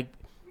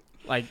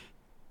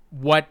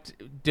what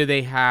do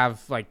they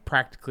have?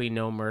 Practically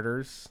no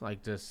murders,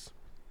 just.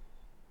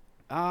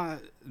 Or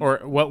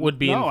what would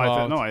be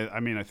involved?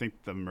 I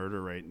think the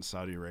murder rate in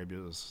Saudi Arabia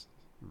is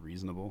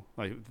reasonable.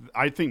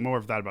 I think more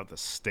of that about the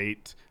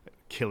state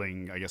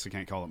killing. I guess I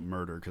can't call it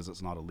murder because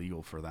it's not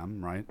illegal for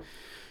them, right?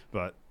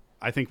 But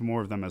I think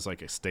more of them as a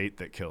state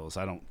that kills.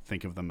 I don't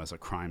think of them as a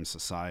crime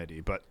society.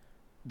 But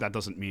that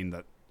doesn't mean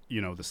that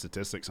the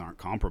statistics aren't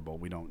comparable.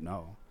 We don't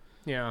know.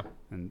 Yeah.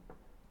 And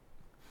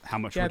how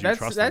much would you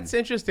trust that's them?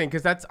 interesting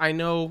because I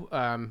know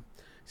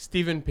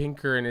Steven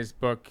Pinker in his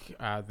book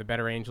The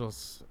Better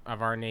Angels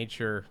of Our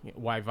Nature,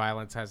 Why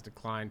Violence Has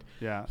Declined.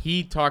 Yeah.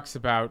 He talks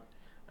about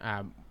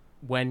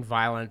when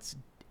violence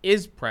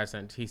is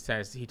present. He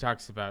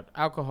talks about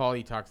alcohol,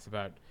 he talks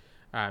about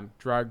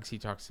drugs. He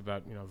talks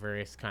about,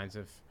 various kinds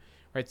of,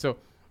 right? So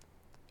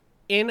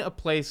in a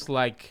place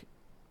like,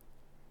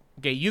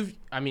 okay,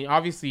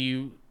 obviously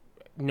you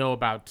know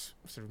about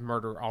sort of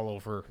murder all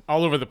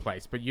over the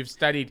place, but you've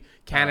studied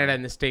Canada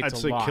and the States I'd a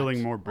say lot.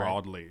 killing more right?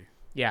 broadly.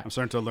 Yeah. I'm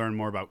starting to learn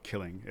more about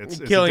killing. It's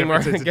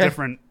a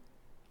different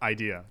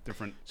idea.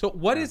 Different. So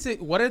what is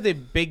it? What are the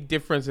big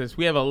differences?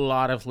 We have a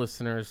lot of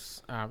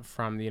listeners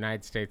from the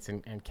United States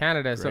and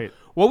Canada. Great. So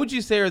what would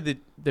you say are the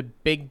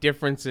big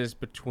differences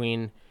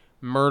between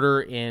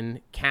murder in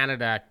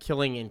Canada,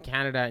 killing in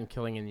Canada, and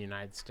killing in the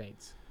United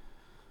States?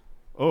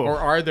 Oh. Or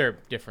are there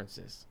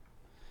differences?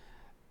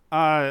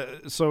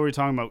 So we're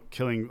talking about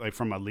killing like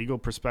from a legal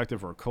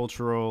perspective or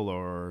cultural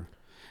or...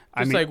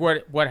 Like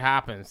what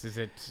happens? Is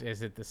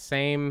it the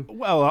same?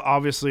 Well,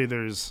 obviously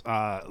there's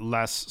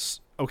less...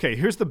 Okay,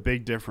 here's the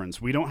big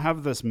difference. We don't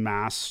have this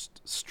mass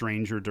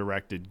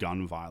stranger-directed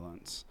gun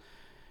violence.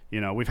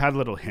 We've had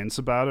little hints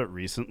about it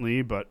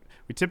recently, but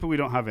we typically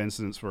don't have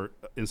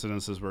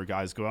incidences where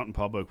guys go out in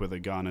public with a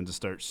gun and just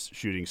start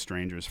shooting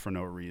strangers for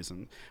no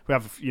reason. We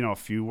have, a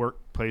few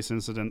workplace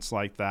incidents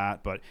like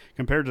that, but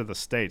compared to the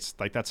States,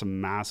 like that's a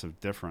massive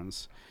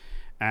difference.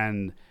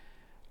 And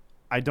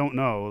I don't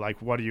know,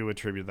 like, what do you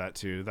attribute that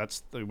to?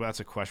 That's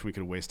a question we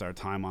could waste our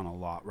time on a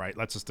lot, right?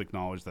 Let's just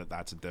acknowledge that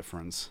that's a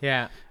difference.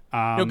 Yeah.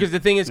 No, because the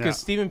thing is,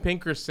 Steven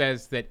Pinker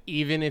says that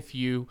even if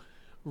you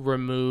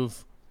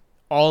remove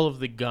all of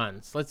the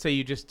guns, let's say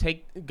you just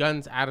take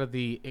guns out of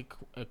the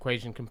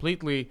equation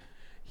completely,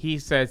 he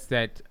says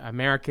that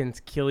Americans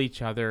kill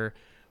each other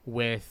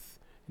with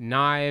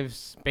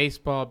knives,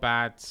 baseball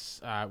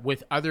bats,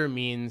 with other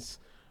means,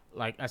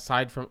 like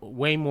aside from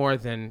way more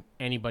than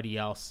anybody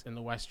else in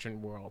the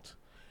Western world.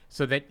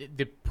 So that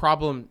the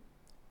problem,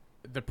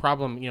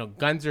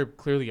 guns are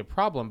clearly a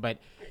problem, but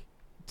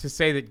to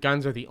say that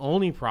guns are the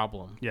only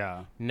problem,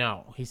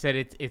 no. He said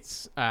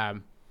it's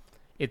a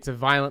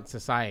violent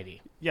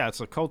society. Yeah,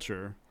 it's a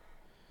culture,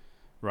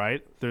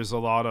 right? There's a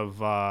lot of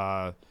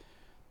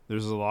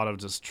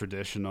just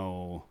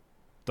traditional,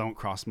 don't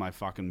cross my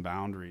fucking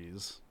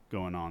boundaries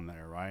going on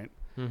there, right?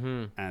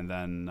 Mm-hmm. And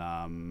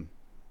then,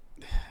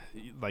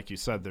 like you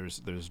said,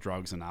 there's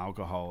drugs and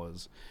alcohol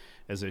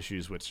as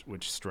issues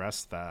which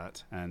stress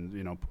that,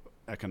 and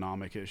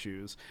economic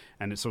issues,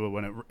 and so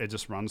when it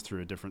just runs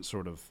through a different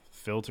sort of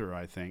filter,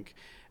 I think,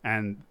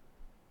 and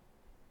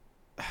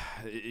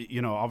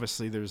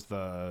obviously there's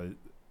the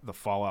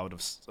fallout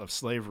of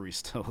slavery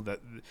still that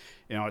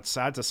it's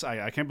sad to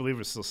say. I can't believe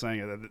we're still saying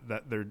it,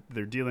 that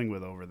they're dealing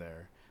with over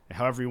there.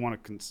 However you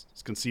want to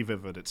conceive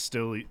of it, it's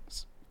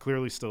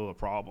clearly still a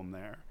problem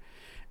there.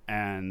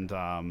 And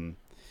I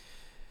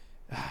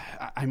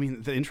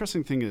mean, the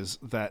interesting thing is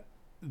that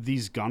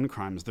these gun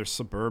crimes, they're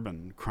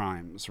suburban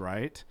crimes,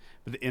 right?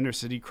 But the inner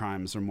city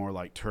crimes are more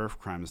like turf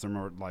crimes. They're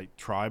more like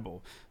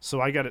tribal. So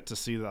I get it to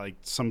see that, like,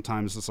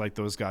 sometimes it's like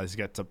those guys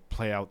get to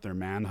play out their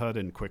manhood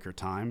in quicker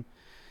time.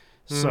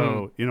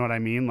 So, you know what I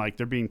mean? Like,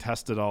 they're being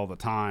tested all the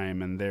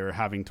time and they're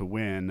having to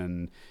win,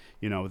 and,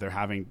 they're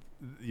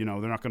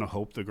not going to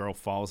hope the girl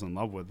falls in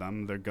love with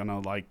them. They're going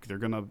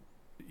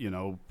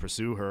to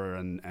pursue her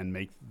and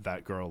make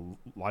that girl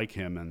like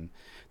him. And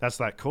that's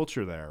that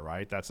culture there,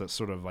 right? That's a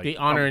sort of like the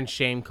honor and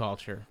shame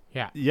culture.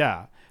 Yeah.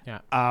 Yeah. Yeah.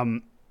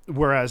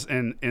 Whereas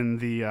in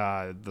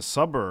the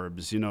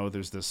suburbs,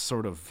 there's this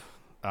sort of,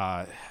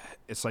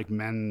 it's like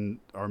men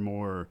are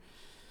more,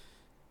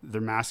 their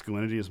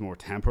masculinity is more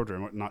tempered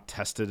or not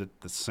tested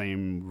at the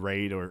same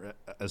rate or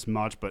as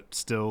much, but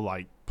still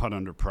like put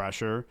under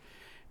pressure.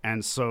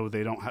 And so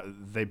they don't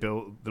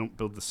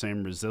build the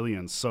same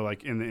resilience. So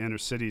like in the inner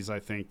cities, I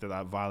think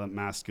that violent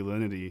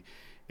masculinity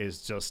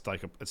is just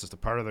like it's just a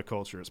part of the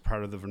culture. It's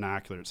part of the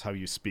vernacular. It's how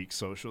you speak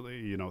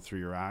socially, through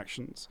your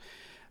actions.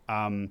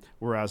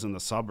 Whereas in the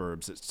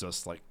suburbs, it's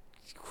just like,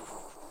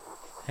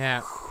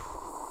 yeah,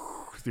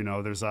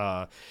 there's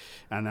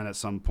and then at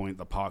some point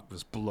the puck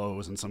just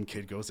blows and some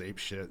kid goes ape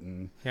shit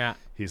and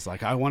he's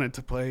like, I wanted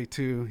to play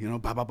too,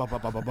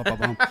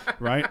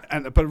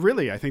 right? But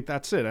really, I think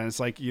that's it. And it's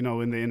like,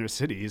 in the inner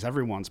cities,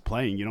 everyone's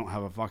playing. You don't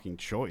have a fucking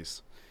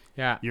choice.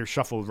 Yeah, you're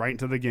shuffled right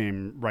into the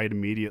game right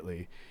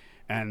immediately,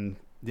 and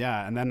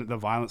then the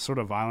violence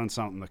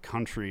out in the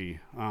country.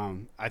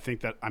 I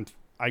think that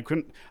I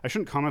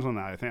shouldn't comment on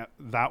that. I think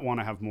that one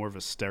I have more of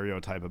a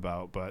stereotype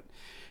about, but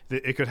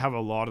it could have a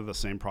lot of the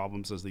same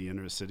problems as the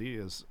inner city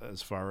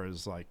as far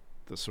as like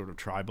the sort of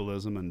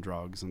tribalism and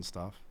drugs and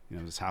stuff.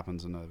 This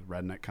happens in a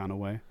redneck kind of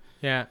way.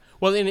 Yeah.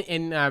 Well,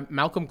 in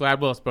Malcolm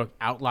Gladwell's book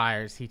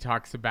Outliers, he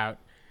talks about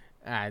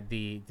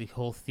the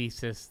whole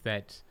thesis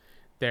that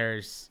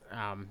there's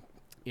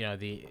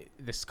the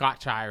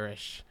Scotch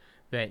Irish,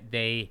 that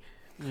they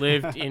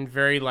lived in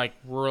very like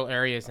rural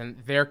areas, and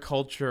their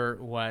culture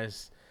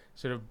was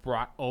sort of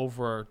brought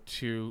over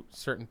to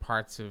certain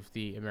parts of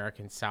the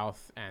American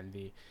South, and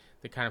the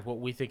kind of what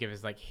we think of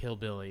as like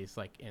hillbillies,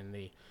 like in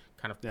the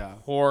kind of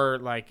poor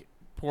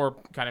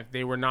kind of,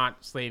 they were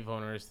not slave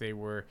owners, they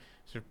were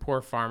sort of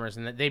poor farmers,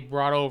 and that they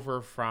brought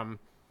over from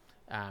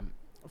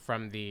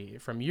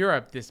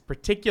Europe this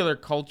particular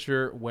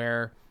culture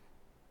where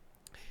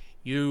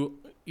you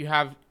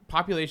have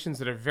populations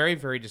that are very,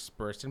 very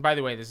dispersed. And by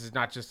the way, this is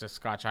not just a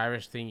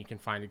Scotch-Irish thing. You can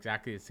find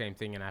exactly the same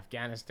thing in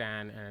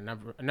Afghanistan and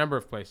a number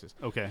of places.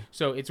 Okay.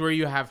 So it's where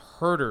you have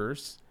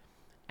herders,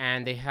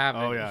 and they have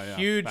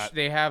huge.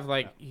 They have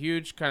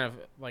huge kind of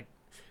like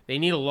they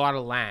need a lot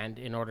of land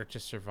in order to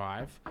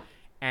survive,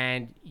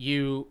 and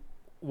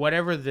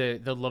whatever the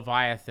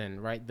Leviathan,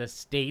 right? The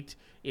state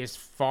is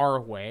far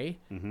away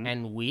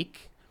and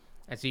weak,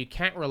 and so you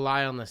can't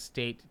rely on the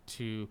state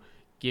to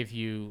give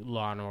you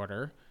law and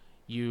order.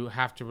 You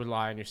have to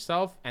rely on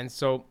yourself. And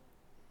so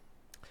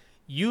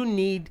you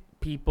need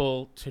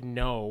people to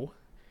know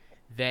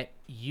that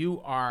you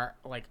are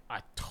like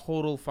a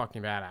total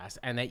fucking badass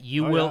and that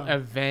you will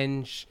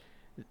avenge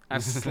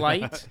a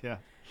slight.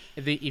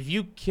 If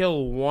you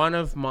kill one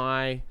of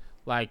my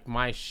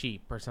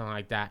sheep or something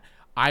like that,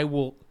 I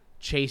will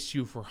chase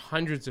you for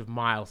hundreds of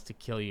miles to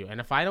kill you.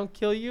 And if I don't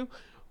kill you,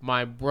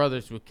 my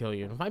brothers will kill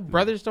you. And if my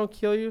brothers don't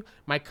kill you,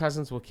 my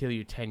cousins will kill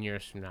you 10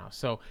 years from now.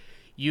 So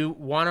you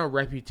want a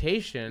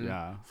reputation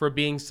for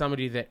being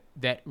somebody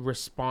that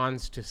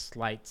responds to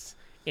slights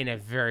in a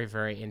very,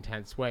 very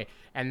intense way.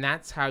 And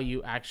that's how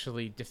you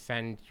actually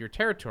defend your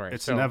territory.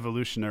 It's an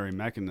evolutionary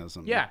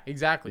mechanism. Yeah,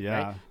 exactly.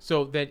 Yeah. Right?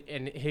 So that,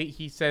 and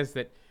he says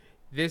that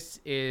this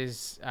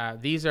is,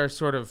 these are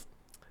sort of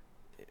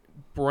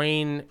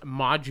brain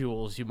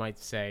modules, you might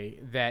say,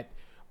 that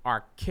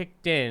are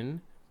kicked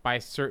in by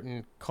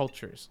certain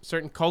cultures.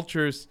 Certain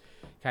cultures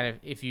kind of,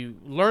 if you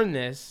learn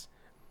this,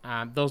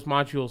 those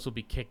modules will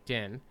be kicked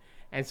in.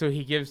 And so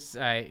he gives,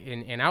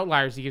 in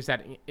Outliers, he gives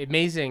that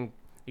amazing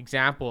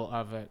example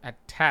of a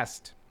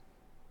test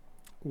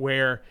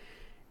where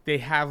they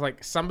have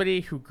like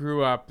somebody who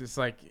grew up, this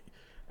like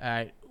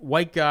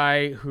white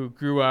guy who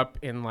grew up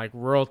in like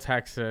rural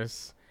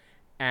Texas,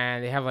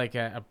 and they have like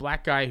a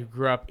black guy who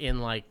grew up in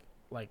like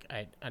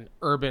an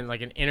urban,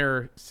 like an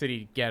inner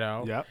city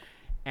ghetto. Yep.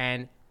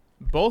 And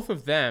both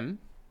of them,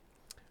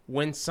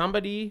 when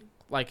somebody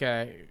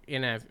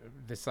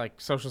this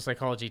like social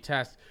psychology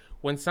test,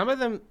 when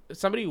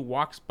somebody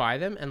walks by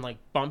them and like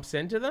bumps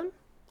into them,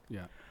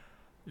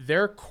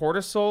 their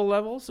cortisol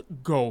levels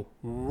go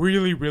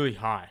really, really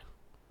high.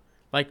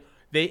 Like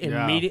they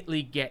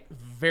immediately get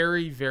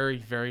very, very,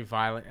 very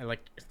violent and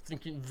like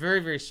thinking very,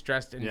 very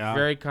stressed and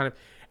very kind of,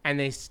 and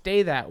they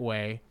stay that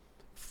way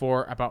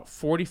for about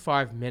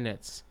 45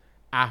 minutes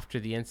after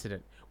the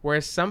incident.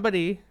 Whereas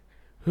somebody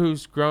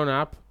who's grown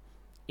up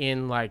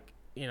in like,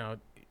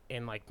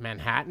 in like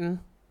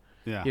Manhattan,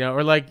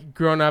 or like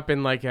grown up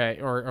in like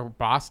or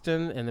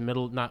Boston in the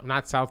middle,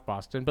 not South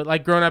Boston, but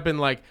like grown up in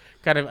like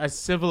kind of a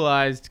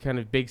civilized kind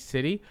of big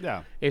city.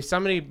 Yeah. If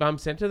somebody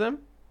bumps into them,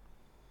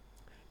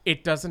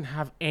 it doesn't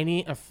have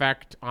any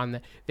effect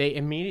on they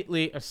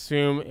immediately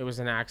assume it was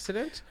an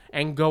accident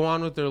and go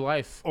on with their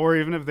life. Or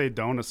even if they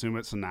don't assume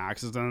it's an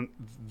accident,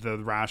 the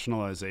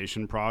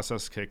rationalization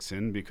process kicks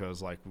in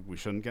because like we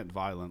shouldn't get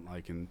violent,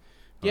 like in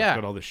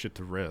got all this shit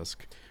to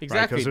risk.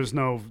 Exactly. Because there's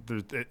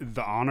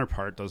the honor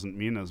part doesn't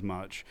mean as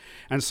much.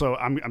 And so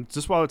I'm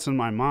just while it's in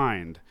my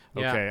mind,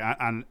 okay,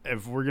 and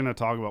if we're going to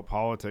talk about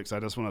politics,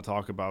 I just want to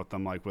talk about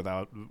them like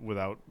without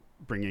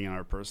bringing in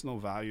our personal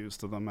values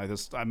to them.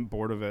 I'm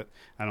bored of it.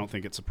 I don't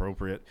think it's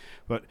appropriate.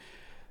 But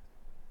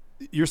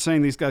you're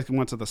saying these guys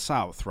went to the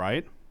South,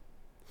 right?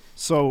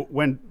 So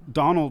when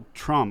Donald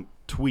Trump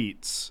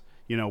tweets,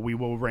 we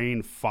will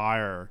rain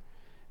fire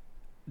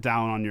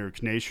down on your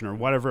nation, or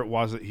whatever it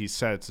was that he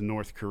said to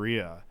North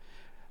Korea,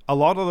 a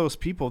lot of those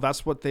people,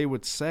 that's what they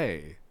would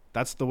say.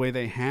 That's the way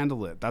they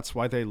handle it. That's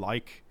why they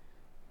like,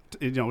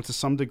 to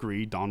some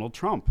degree, Donald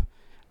Trump.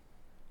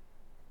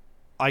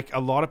 Like a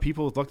lot of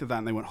people looked at that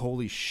and they went,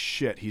 "Holy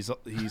shit, he's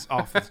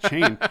off the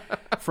chain."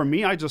 For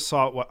me, I just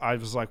saw what I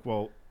was like,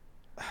 well,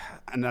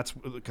 and that's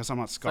because I'm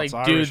not Scots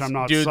Irish, I'm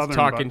not dudes Southern,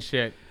 talking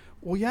shit.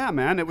 Well, yeah,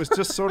 man. It was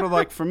just sort of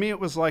like, for me, it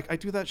was like, I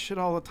do that shit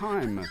all the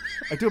time.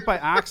 I do it by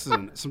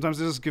accident.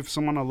 Sometimes I just give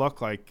someone a look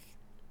like,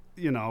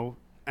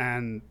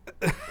 and...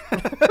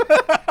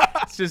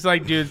 It's just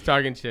like dudes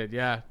talking shit,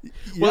 yeah.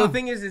 Well, the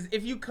thing is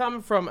if you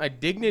come from a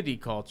dignity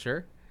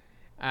culture,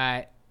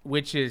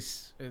 which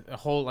is a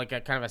whole, like a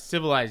kind of a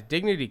civilized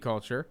dignity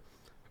culture,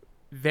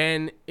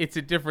 then it's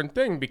a different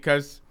thing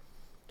because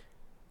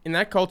in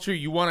that culture,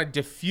 you want to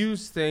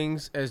diffuse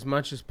things as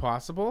much as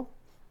possible.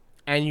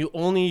 And you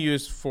only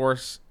use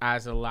force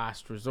as a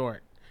last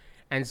resort.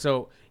 And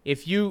so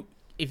if you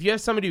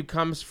have somebody who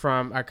comes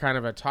from a kind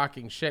of a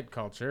talking shit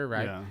culture,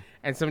 right? Yeah.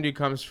 And somebody who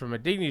comes from a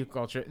dignity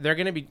culture, they're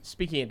going to be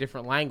speaking a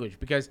different language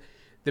because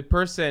the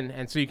person,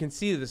 and so you can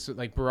see this with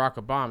like Barack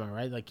Obama,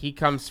 right? Like he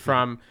comes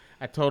from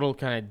a total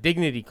kind of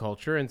dignity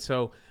culture. And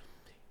so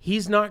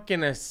he's not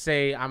going to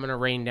say, I'm going to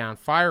rain down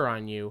fire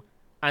on you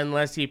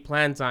unless he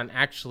plans on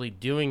actually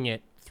doing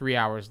it 3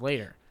 hours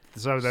later.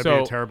 So that'd be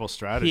a terrible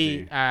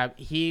strategy.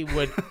 He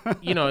would,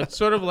 it's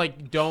sort of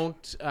like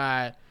don't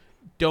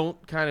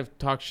kind of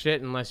talk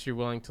shit unless you're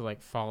willing to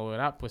like follow it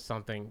up with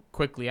something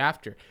quickly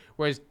after.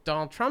 Whereas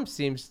Donald Trump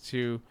seems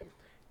to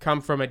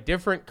come from a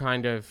different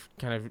kind of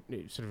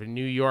sort of a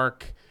New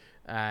York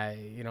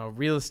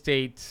real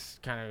estate,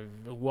 kind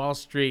of Wall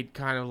Street,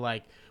 kind of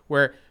like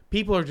where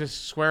people are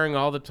just swearing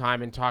all the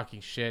time and talking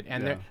shit.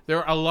 And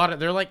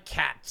they're like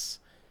cats.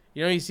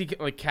 You see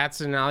like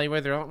cats in an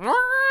alleyway. They're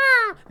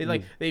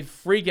like, they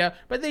freak out,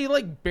 but they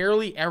like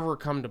barely ever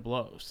come to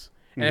blows.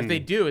 And if they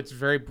do, it's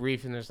very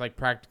brief and there's like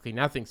practically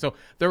nothing. So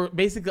there are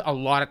basically a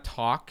lot of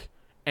talk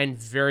and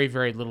very,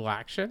 very little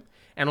action.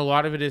 And a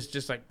lot of it is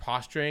just like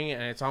posturing.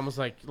 And it's almost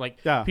like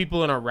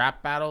people in a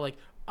rap battle, like,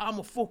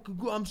 I'm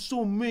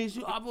so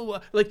amazing.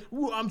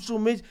 I'm so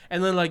amazing.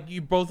 And then like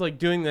you both like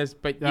doing this,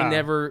 but you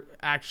never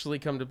actually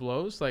come to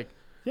blows. Like,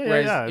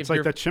 yeah. It's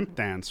like the chimp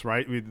dance,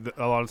 right?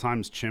 A lot of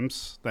times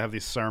chimps, they have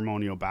these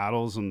ceremonial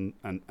battles and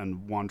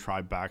one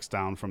tribe backs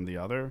down from the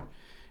other.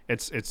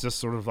 It's just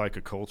sort of like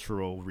a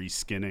cultural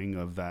reskinning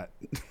of that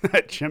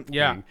chimp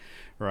thing,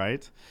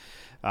 right?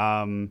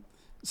 But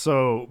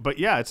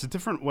yeah, it's a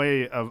different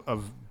way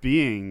of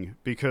being,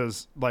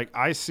 because like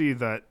I see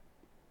that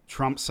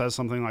Trump says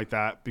something like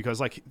that because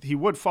like he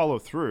would follow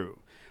through,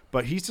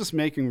 but he's just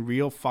making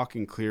real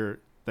fucking clear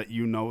that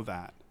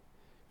that.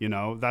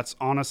 That's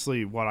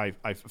honestly what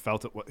I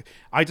felt it was.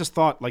 I just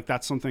thought like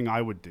that's something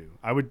I would do.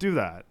 I would do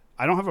that.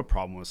 I don't have a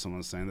problem with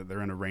someone saying that they're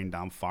going to rain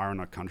down fire on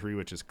a country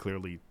which is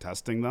clearly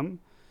testing them.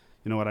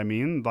 You know what I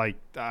mean? Like,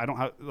 I don't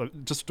have,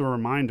 just a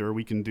reminder,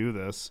 we can do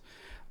this.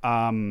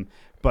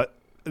 But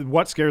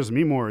what scares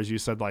me more is you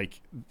said like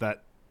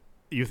that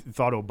you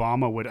thought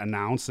Obama would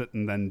announce it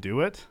and then do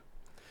it.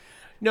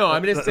 No,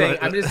 I'm just saying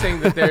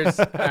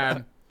that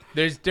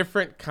there's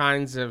different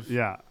kinds of,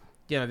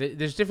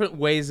 there's different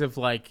ways of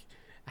like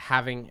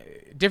having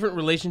different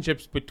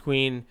relationships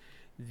between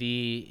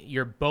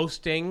your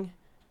boasting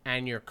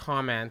and your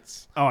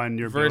comments and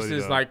your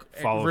versus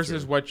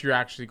what you're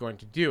actually going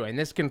to do. And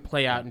this can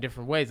play out in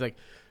different ways. Like,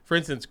 for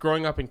instance,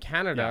 growing up in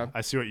Canada,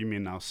 I see what you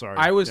mean now. Sorry.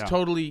 I was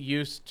totally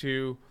used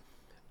to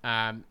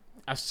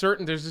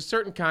there's a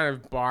certain kind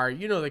of bar,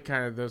 the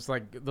kind of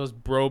those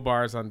bro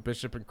bars on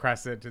Bishop and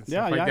Crescent and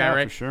stuff like that,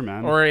 right? For sure,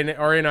 man. Or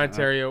in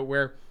Ontario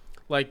where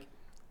like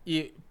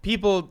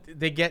people,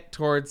 they get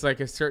towards like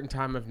a certain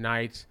time of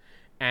night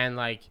and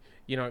like,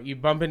 you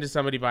bump into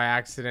somebody by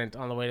accident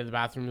on the way to the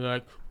bathroom. They're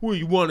like, "Well,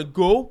 you want to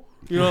go?"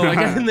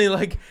 and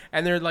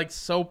they're like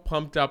so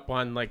pumped up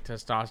on like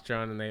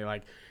testosterone, and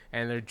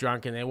they're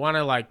drunk and they want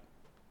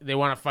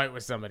to fight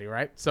with somebody,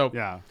 right? So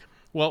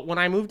well, when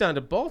I moved down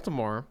to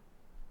Baltimore,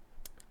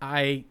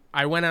 I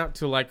went out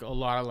to like a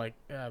lot of like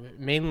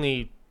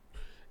mainly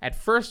at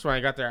first when I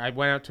got there, I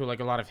went out to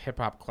like a lot of hip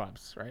hop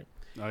clubs, right?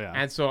 Oh yeah.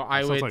 And so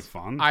sounds like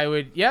fun. It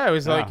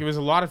was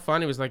a lot of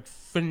fun. It was like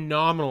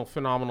phenomenal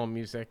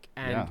music.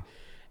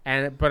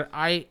 But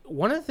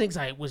one of the things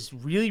I was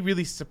really,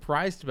 really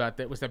surprised about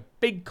that was a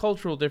big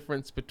cultural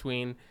difference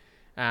between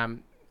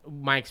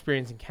my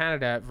experience in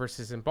Canada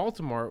versus in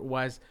Baltimore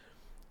was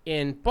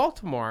in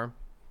Baltimore,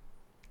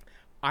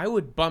 I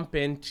would bump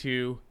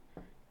into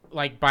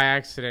like by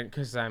accident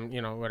because I'm,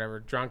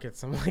 drunk at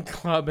some like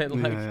club at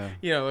like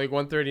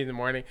 1:30 in the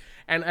morning,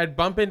 and I'd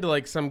bump into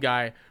like some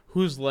guy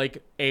who's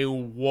like a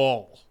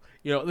wall.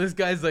 This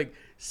guy's like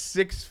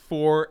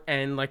 6'4"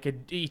 and like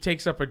he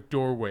takes up a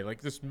doorway, like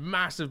this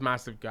massive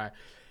guy.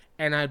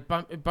 And I'd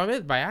bump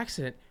it by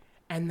accident,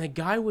 and the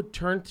guy would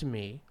turn to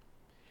me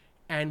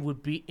and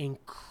would be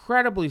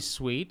incredibly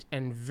sweet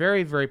and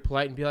very, very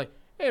polite and be like,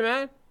 "Hey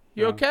man,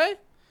 you okay?"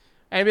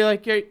 And I'd be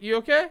like, "You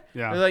okay?"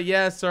 Yeah. They're like,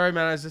 "Yeah, sorry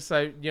man, I was just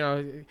like,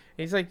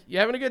 he's like, "You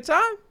having a good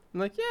time?" I'm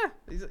like, "Yeah."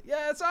 He's like,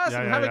 "Yeah, it's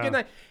awesome. Have a good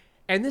night."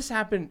 And this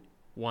happened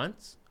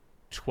once,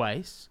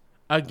 twice,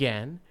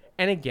 again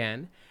and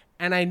again.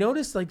 And I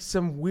noticed like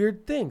some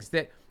weird things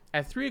that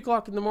at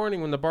 3:00 in the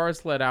morning when the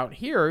bars let out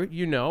here,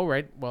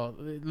 right? Well,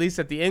 at least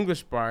at the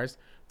English bars,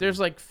 there's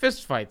like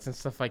fist fights and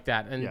stuff like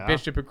that. And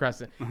Bishop and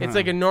Crescent, it's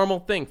like a normal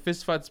thing.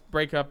 Fist fights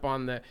break out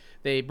on the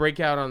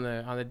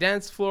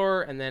dance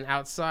floor and then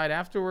outside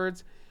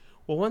afterwards.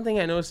 Well, one thing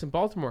I noticed in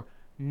Baltimore,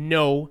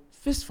 no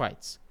fist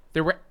fights.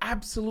 There were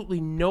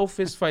absolutely no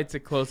fist fights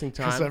at closing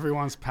time. Because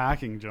everyone's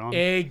packing, John.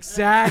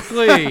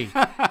 Exactly.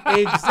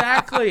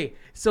 Exactly.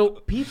 So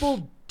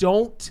people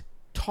don't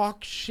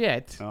talk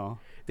shit. Oh.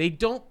 They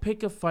don't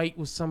pick a fight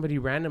with somebody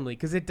randomly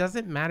because it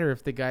doesn't matter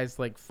if the guy's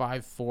like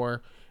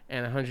 5'4"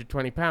 and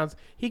 120 pounds.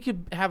 He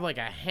could have like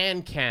a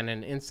hand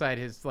cannon inside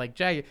his like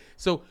jacket.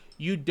 So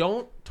you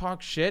don't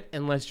talk shit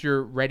unless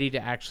you're ready to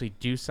actually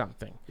do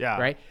something. Yeah.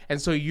 Right.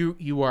 And so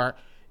you are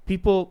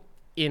people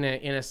in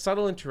a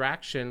subtle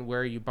interaction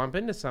where you bump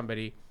into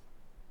somebody,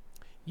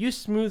 you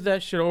smooth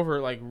that shit over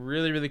like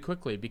really, really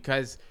quickly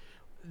because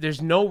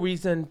there's no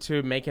reason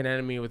to make an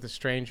enemy with a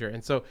stranger.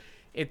 And so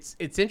it's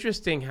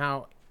interesting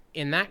how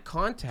in that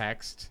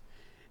context,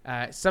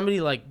 somebody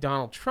like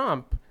Donald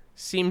Trump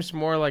seems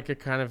more like a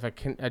kind of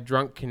a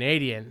drunk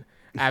Canadian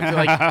after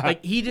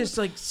like he just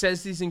like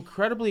says these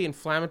incredibly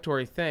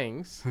inflammatory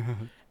things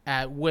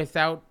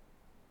without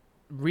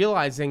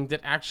realizing that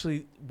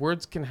actually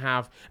words can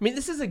have. I mean,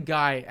 this is a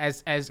guy,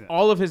 as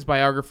all of his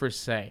biographers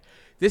say,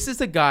 this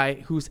is a guy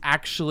who's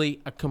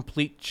actually a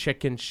complete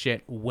chicken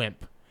shit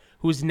wimp,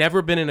 who's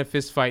never been in a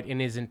fist fight in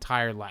his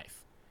entire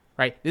life,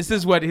 right? This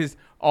is what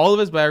all of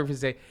his biographies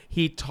say.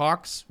 He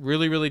talks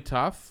really, really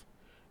tough,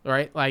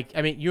 right? Like,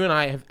 I mean, you and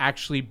I have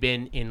actually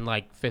been in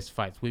like fist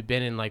fights. We've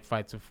been in like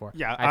fights before.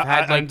 Yeah, I've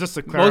had like just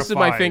to clarify, most of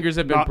my fingers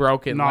have been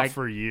broken. Not like,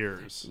 for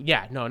years.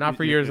 Yeah, no, not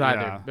for years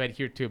either, but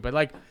here too. But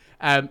like,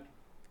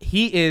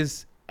 he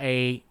is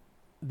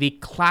the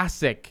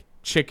classic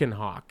chicken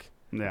hawk.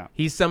 Yeah,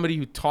 he's somebody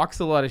who talks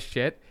a lot of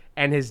shit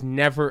and has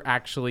never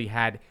actually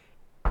had.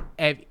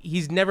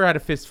 He's never had a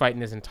fist fight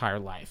in his entire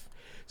life.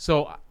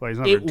 So he's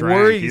never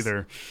drank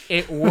either.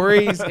 It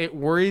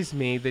worries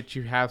me that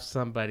you have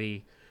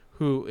somebody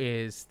who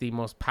is the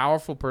most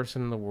powerful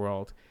person in the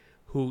world,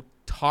 who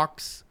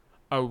talks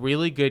a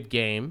really good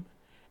game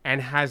and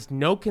has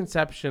no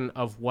conception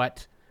of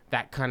what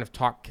that kind of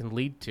talk can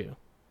lead to.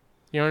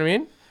 You know what I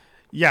mean?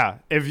 Yeah,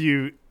 if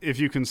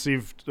you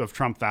conceive of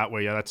Trump that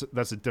way, yeah,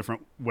 that's a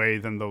different way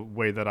than the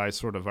way that I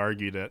sort of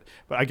argued it.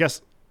 But I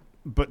guess,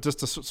 just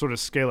to sort of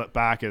scale it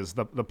back, is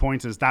the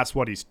point is that's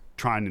what he's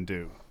trying to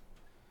do,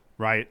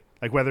 right?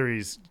 Like whether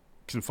he's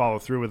can follow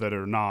through with it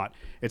or not,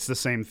 it's the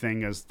same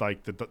thing as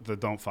like the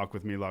 "Don't fuck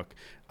with me" look.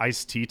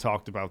 Ice-T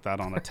talked about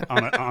that on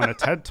a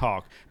TED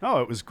talk.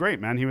 No, it was great,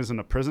 man. He was in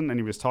a prison and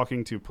he was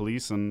talking to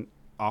police and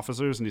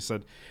officers, and he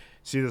said,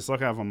 "See this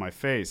look I have on my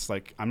face?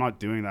 Like, I'm not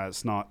doing that.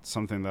 It's not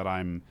something that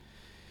I'm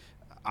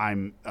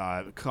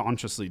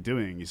consciously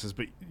doing." He says,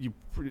 "But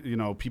you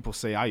know, people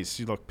say Ice,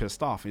 you look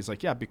pissed off." He's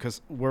like, "Yeah,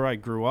 because where I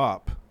grew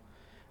up,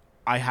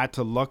 I had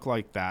to look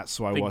like that,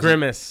 so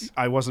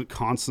I wasn't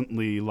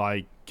constantly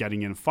like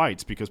getting in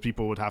fights because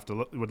people would have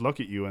to would look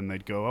at you and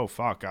they'd go, oh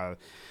fuck,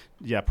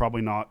 yeah,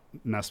 probably not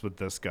mess with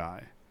this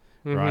guy,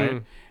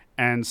 right?"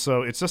 And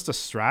so it's just a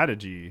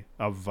strategy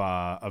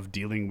of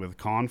dealing with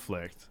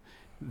conflict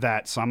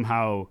that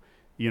somehow,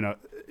 you know,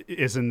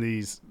 is in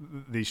these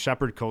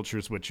shepherd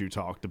cultures which you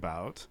talked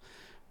about,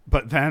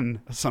 but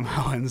then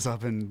somehow ends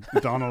up in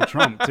Donald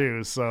Trump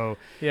too. So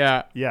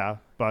yeah,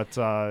 but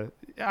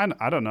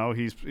I don't know.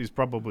 He's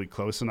probably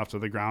close enough to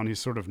the ground. He's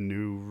sort of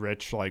new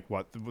rich, like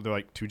what they're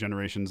like 2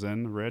 generations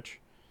in rich.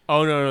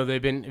 Oh no,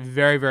 they've been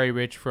very, very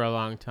rich for a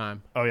long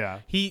time. Oh yeah,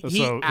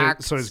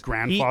 so his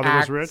grandfather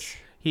was rich.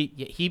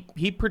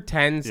 He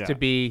pretends to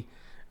be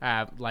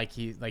like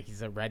he's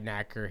a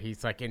redneck, or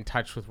he's like in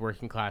touch with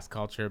working class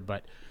culture,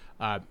 but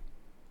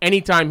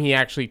anytime he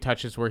actually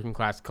touches working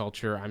class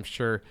culture, I'm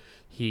sure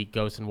he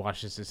goes and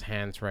washes his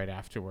hands right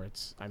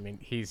afterwards. I mean,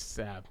 he's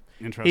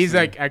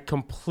like a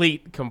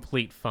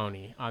complete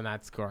phony on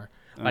that score.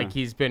 Like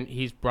he's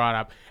brought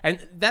up,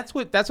 and that's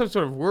what sort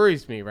of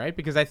worries me, right?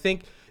 Because I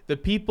think the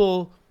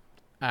people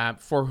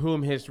for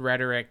whom his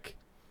rhetoric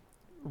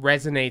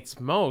resonates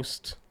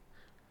most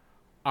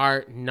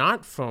are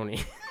not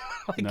phony.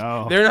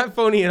 No, they're not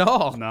phony at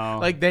all. No,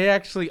 like they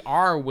actually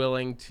are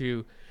willing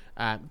to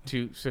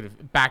sort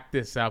of back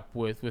this up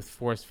with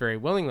force very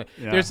willingly.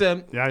 Yeah. There's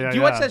do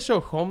you watch that show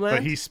Homeland?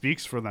 But he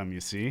speaks for them, you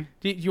see.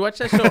 Do you watch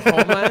that show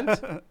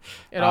Homeland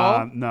at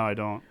all? No, I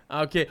don't.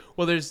 Okay,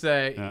 well there's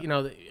you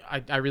know,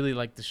 I really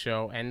like the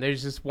show, and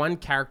there's this one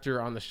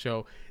character on the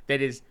show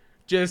that is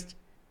just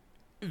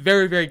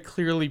very, very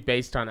clearly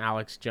based on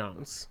Alex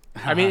Jones.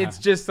 I mean, it's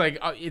just like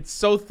it's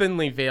so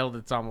thinly veiled,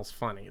 it's almost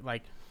funny.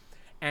 Like,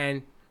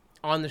 and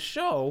on the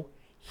show,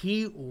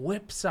 he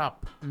whips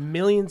up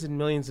millions and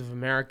millions of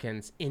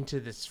Americans into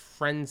this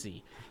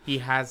frenzy. He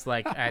has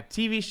like a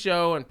TV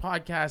show and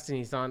podcast, and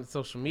he's on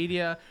social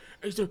media.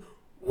 He's like,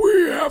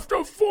 "We have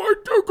to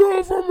fight the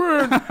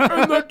government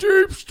and the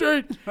deep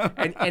state."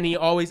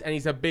 And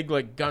he's a big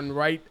like gun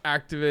right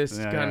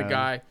activist kind of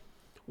guy.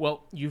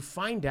 Well, you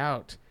find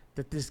out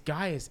that this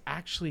guy is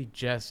actually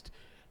just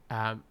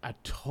a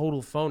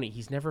total phony.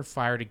 He's never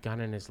fired a gun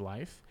in his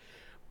life,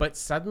 but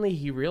suddenly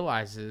he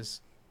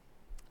realizes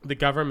the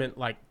government,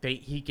 like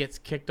he gets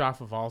kicked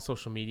off of all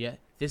social media.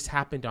 This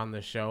happened on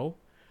the show,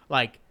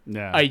 like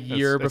a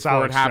year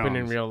before it happened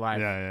in real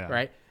life,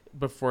 right?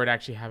 Before it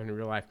actually happened in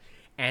real life.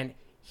 And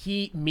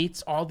he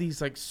meets all these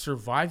like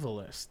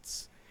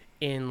survivalists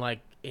in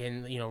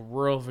you know,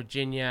 rural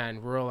Virginia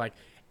and rural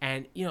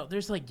and you know,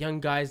 there's like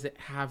young guys that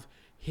have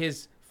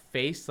his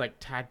face like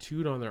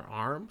tattooed on their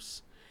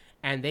arms,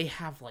 and they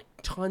have like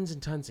tons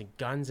and tons of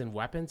guns and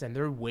weapons, and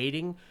they're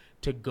waiting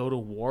to go to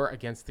war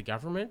against the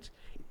government.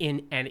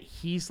 And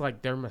he's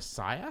like their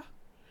messiah.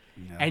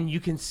 Yeah. And you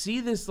can see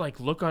this like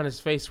look on his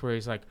face where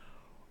he's like,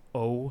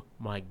 oh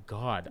my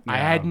God,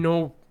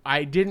 yeah.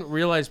 I didn't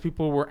realize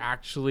people were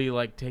actually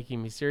like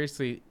taking me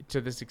seriously to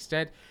this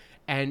extent.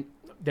 And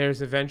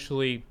there's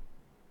eventually,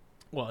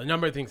 well, a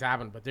number of things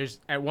happen, but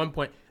at one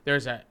point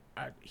there's a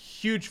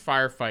huge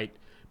firefight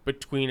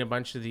between a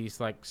bunch of these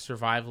like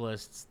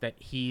survivalists that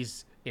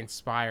he's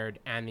inspired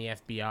and the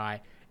FBI,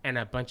 and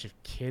a bunch of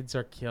kids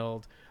are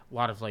killed. A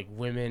lot of like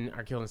women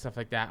are killed and stuff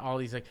like that. All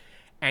these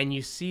and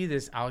you see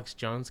this Alex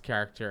Jones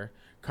character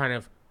kind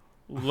of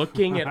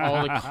looking at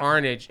all the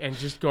carnage and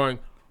just going,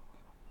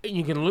 and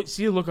you can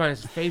see the look on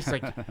his face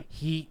like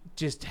he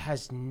just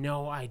has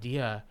no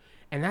idea.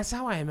 And that's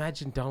how I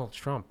imagine Donald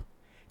Trump,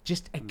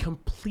 just a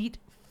complete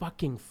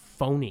fucking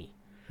phony.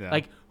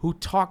 like who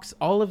talks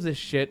all of this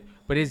shit,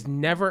 but has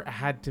never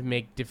had to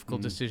make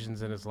difficult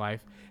decisions in his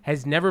life,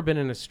 has never been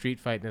in a street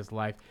fight in his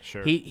life.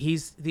 Sure.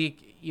 He's the,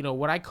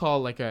 what I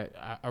call like a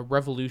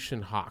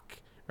revolution hawk,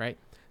 right?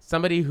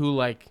 Somebody who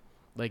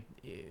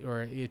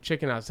or a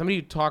chicken out, somebody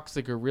who talks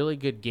like a really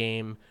good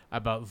game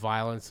about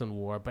violence and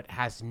war, but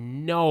has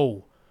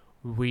no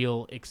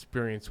real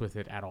experience with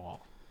it at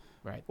all,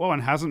 right? Well,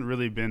 and hasn't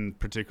really been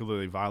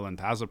particularly violent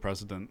as a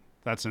president.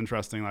 That's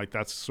interesting. Like,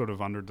 that's sort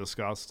of under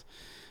discussed.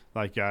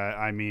 Like,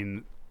 I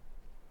mean,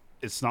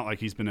 it's not like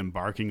he's been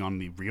embarking on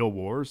the real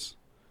wars.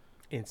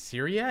 In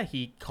Syria,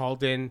 he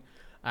called in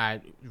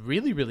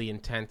really, really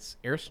intense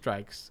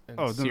airstrikes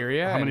in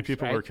Syria. How many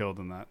people were killed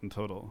in that in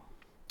total?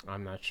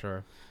 I'm not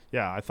sure.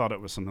 Yeah, I thought it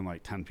was something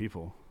like 10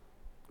 people.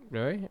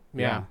 Really?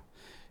 Yeah.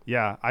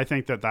 Yeah, I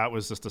think that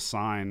was just a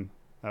sign.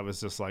 That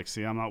was just like,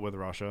 see, I'm not with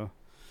Russia.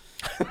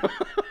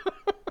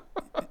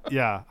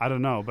 Yeah, I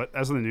don't know. But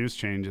as the news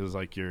changes,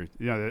 like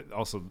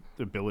also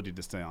the ability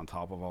to stay on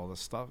top of all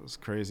this stuff is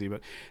crazy.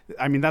 But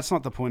I mean, that's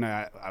not the point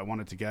I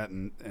wanted to get.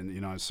 And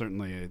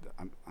certainly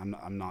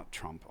I'm not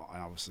Trump. I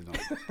obviously don't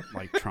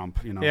like Trump,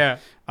 Yeah.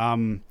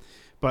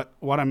 But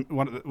what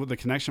the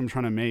connection I'm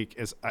trying to make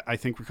is I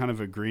think we're kind of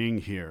agreeing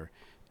here.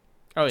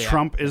 Oh, yeah.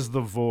 Trump is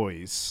the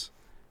voice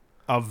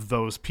of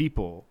those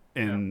people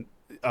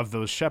of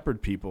those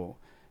shepherd people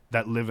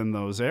that live in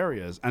those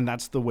areas, and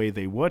that's the way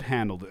they would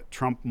handle it.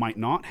 Trump might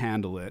not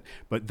handle it,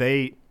 but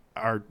they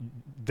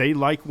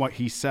like what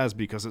he says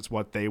because it's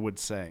what they would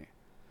say.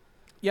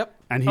 Yep.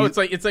 And it's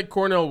like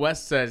Cornel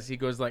West says. He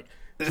goes like,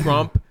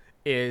 Trump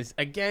is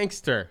a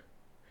gangster.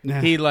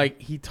 Yeah.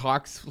 He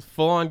talks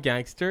full on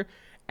gangster,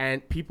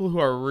 and people who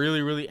are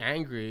really, really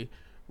angry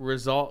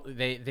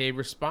they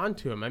respond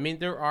to him. I mean,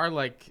 there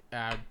are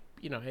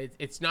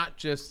it's not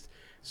just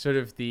sort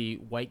of the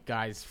white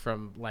guys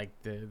from like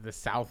the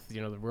South,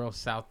 the rural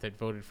South that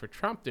voted for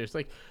Trump. There's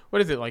like,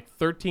 what is it, like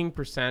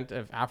 13%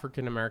 of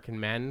African American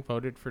men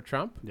voted for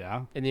Trump?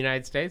 Yeah. In the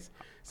United States.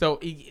 So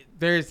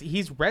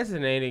he's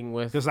resonating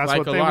with because that's like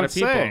what a lot of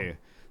people. Say.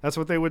 That's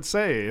what they would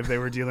say if they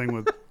were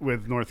dealing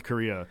with North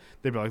Korea.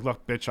 They'd be like,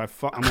 look, bitch,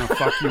 I'm going to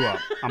fuck you up.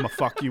 I'm going to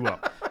fuck you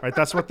up. Right?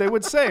 That's what they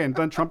would say. And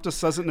then Trump just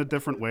says it in a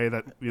different way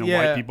that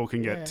white people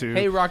can get to.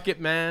 Hey, Rocket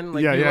Man.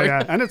 Like,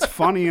 yeah. And it's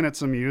funny and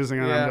it's amusing.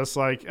 And I'm just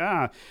like,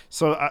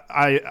 So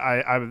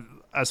I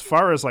as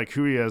far as like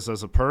who he is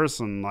as a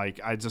person, like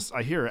I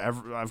hear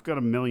I've got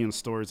a million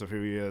stories of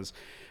who he is.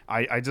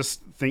 I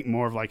just think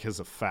more of like his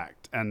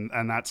effect. And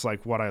that's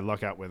like what I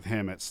look at with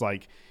him. It's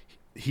like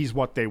he's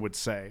what they would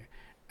say.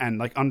 And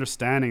like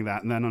understanding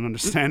that, and then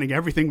understanding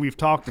everything we've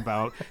talked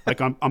about, like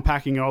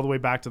unpacking it all the way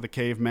back to the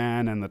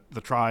caveman and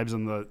the tribes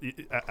and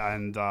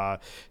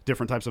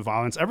different types of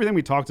violence. Everything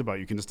we talked about,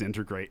 you can just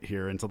integrate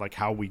here into like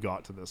how we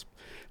got to this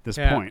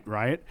point,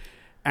 right?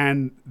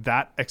 And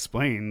that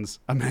explains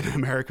an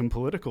American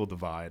political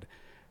divide.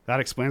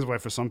 That explains why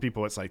for some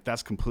people it's like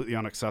that's completely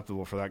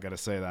unacceptable for that guy to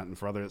say that, and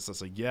for others it's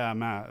just like, yeah,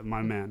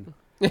 my man.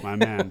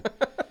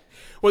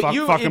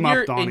 Well, fuck him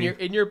up, Donnie.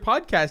 In your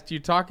podcast, you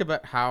talk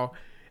about how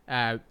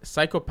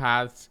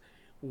psychopaths,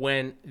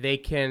 when they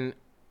can,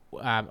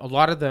 a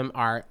lot of them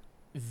are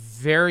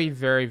very,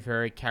 very,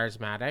 very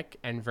charismatic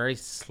and very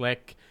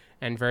slick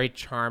and very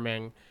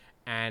charming.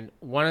 And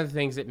one of the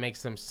things that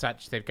makes them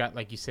they've got,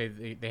 like you say,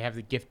 they have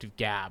the gift of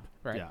gab,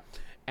 right? Yeah.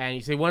 And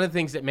you say one of the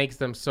things that makes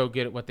them so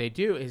good at what they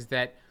do is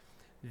that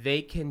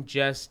they can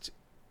just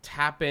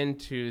tap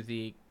into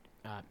the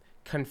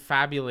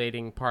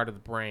confabulating part of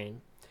the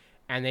brain,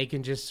 and they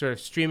can just sort of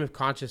stream of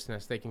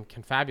consciousness. They can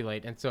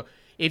confabulate. And so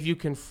if you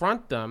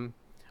confront them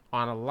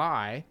on a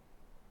lie,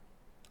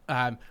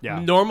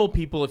 normal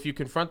people, if you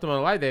confront them on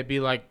a lie, they'd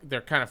be like,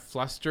 they're kind of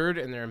flustered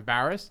and they're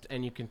embarrassed,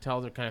 and you can tell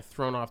they're kind of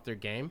thrown off their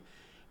game.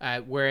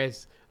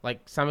 Whereas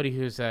like somebody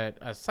who's a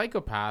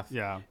psychopath,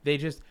 they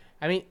just,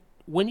 I mean,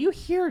 when you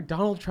hear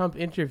Donald Trump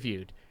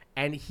interviewed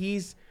and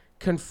he's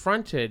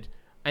confronted,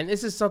 and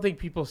this is something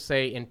people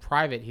say in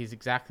private, he's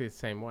exactly the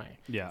same way.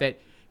 Yeah. That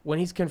when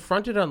he's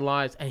confronted on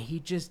lies and he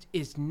just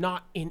is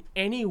not in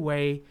any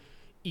way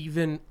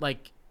even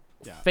like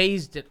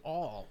phased at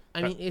all.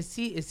 I mean, is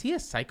he a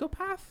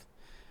psychopath?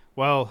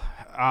 Well,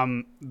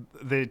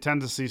 they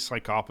tend to see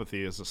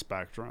psychopathy as a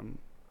spectrum.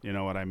 You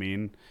know what I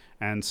mean?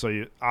 And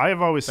so I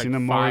have always seen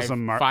him more as a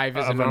normal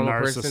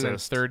narcissist. Person,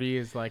 and 30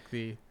 is like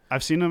the.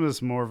 I've seen him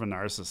as more of a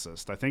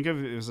narcissist. I think if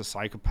he was a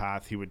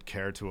psychopath, he would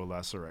care to a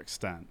lesser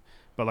extent.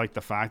 But like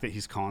the fact that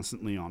he's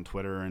constantly on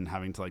Twitter and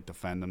having to like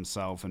defend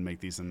himself and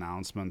make these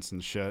announcements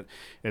and shit,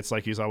 it's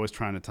like he's always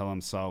trying to tell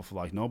himself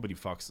like nobody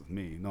fucks with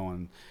me. No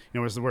one,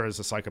 whereas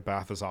a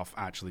psychopath is off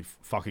actually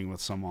fucking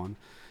with someone,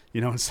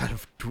 instead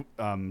of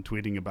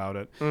tweeting about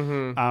it.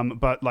 Mm-hmm.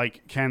 But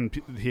like, can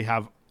he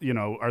have,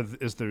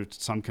 is there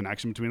some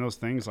connection between those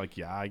things? Like,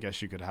 yeah, I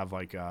guess you could have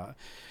like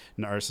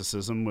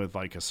narcissism with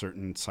like a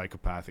certain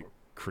psychopathic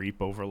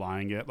creep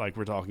overlying it. Like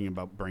we're talking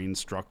about brain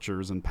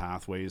structures and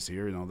pathways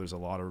here. There's a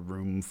lot of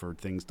room for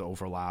things to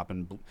overlap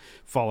and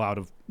fall out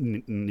of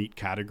neat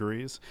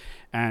categories.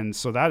 And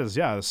so that is,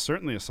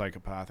 certainly a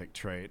psychopathic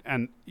trait.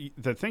 And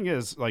the thing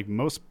is, like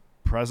most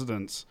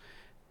presidents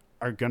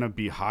are going to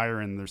be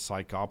higher in their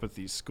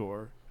psychopathy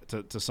score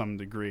to some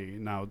degree.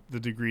 Now, the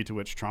degree to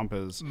which Trump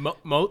is...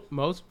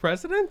 Most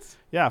presidents?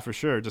 Yeah, for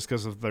sure, just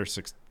because of they're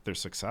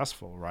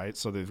successful, right?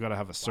 So they've got to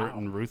have a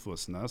certain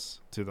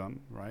ruthlessness to them,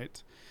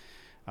 right?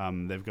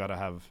 They've got to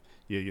have...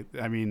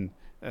 I mean,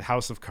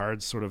 House of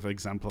Cards sort of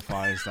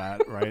exemplifies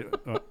that, right?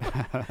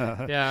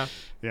 Yeah.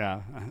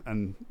 Yeah,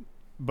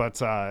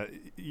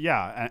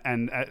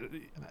 and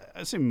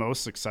I say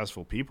most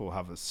successful people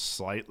have a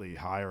slightly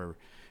higher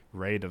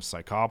rate of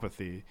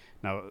psychopathy.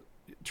 Now,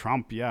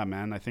 Trump, yeah,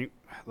 man, I think,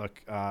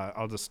 look,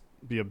 I'll just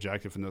be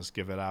objective and just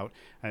give it out.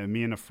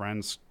 Me and a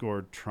friend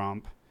scored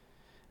Trump,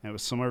 and it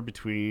was somewhere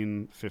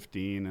between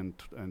 15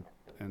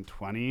 and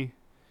 20.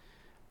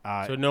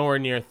 So nowhere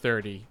near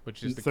 30,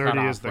 which is the 30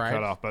 cutoff, is the right?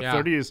 cutoff, but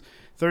yeah.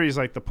 30 is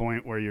like the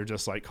point where you're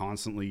just like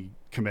constantly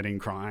committing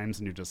crimes,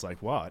 and you're just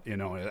like, what,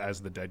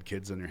 as the dead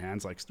kids in your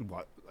hands, like,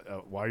 what,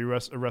 why are you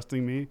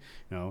arresting me?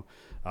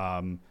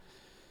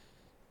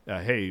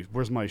 Hey,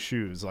 where's my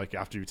shoes? Like,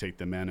 after you take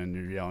them in and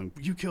you're yelling,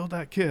 you killed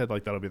that kid,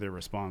 like, that'll be their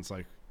response,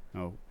 like,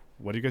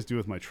 what do you guys do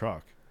with my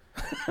truck?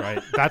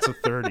 Right? That's a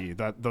 30.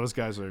 Those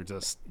guys are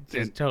just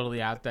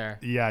totally out there.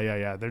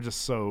 Yeah. They're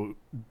just so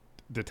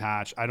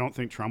detached. I don't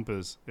think Trump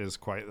is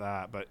quite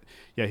that, but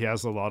yeah, he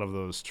has a lot of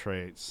those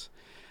traits.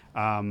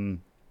 So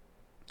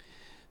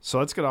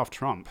let's get off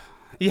Trump.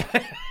 Yeah.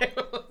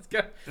 Let's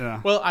go.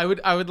 Yeah. Well, I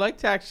would like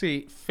to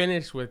actually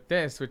finish with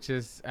this, which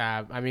is,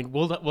 I mean,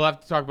 we'll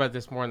have to talk about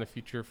this more in the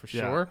future for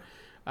sure.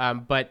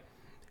 But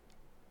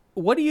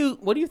what do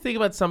you think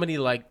about somebody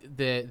like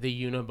the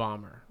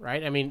Unabomber,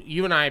 right? I mean,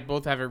 you and I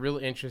both have a real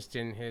interest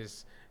in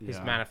his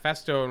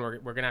manifesto,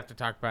 and we're gonna have to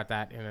talk about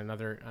that in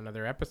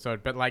another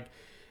episode. But like,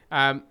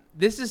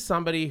 this is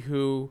somebody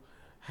who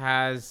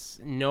has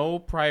no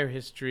prior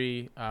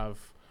history of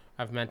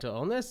mental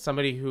illness,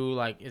 somebody who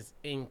like is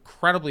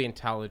incredibly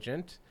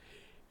intelligent,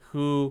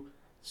 who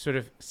sort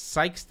of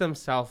psychs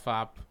themselves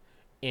up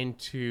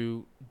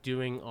into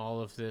doing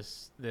all of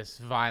this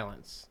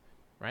violence,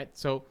 right?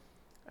 So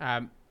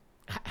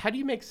how do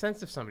you make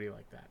sense of somebody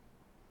like that?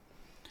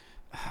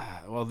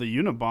 Well, the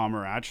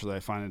Unabomber, actually, I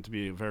find it to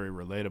be a very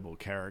relatable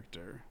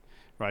character,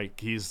 right?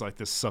 He's like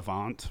this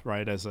savant,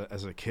 right? As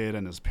a kid,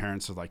 and his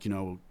parents are like,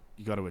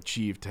 you got to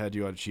achieve, Ted,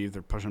 you got to achieve.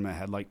 They're pushing him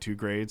ahead like 2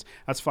 grades.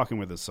 That's fucking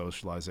with his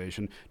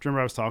socialization. Do you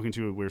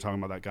remember we were talking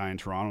about that guy in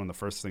Toronto, and the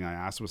first thing I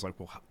asked was like,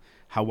 well,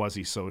 how was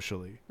he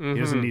socially? Mm-hmm. He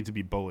doesn't need to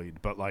be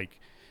bullied, but like,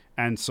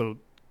 and so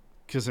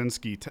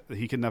Kaczynski,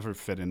 he could never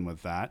fit in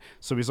with that.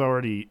 So he's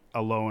already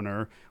a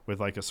loner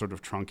with like a sort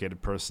of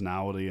truncated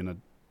personality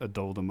and a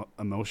dulled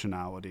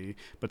emotionality,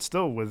 but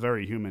still with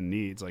very human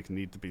needs, like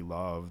need to be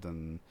loved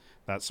and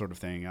that sort of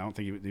thing. I don't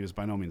think he was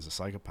by no means a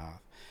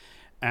psychopath.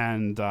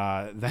 And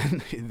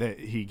then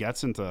he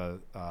gets into,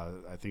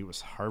 I think it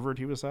was Harvard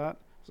he was at.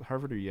 Was it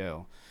Harvard or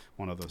Yale?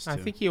 One of those two. I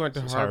think he went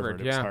to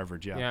Harvard. It was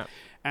Harvard, yeah.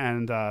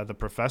 And the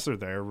professor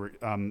there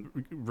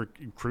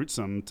recruits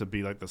him to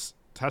be like this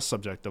test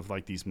subject of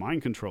like these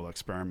mind control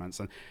experiments.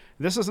 And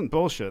this isn't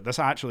bullshit. This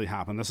actually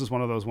happened. This is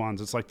one of those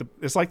ones. It's like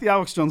the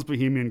Alex Jones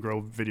Bohemian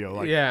Grove video.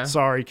 Like,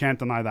 sorry, can't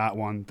deny that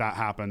one. That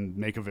happened.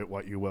 Make of it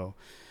what you will.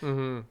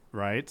 Mm-hmm.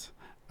 Right?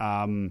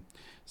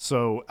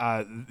 So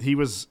he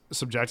was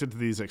subjected to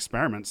these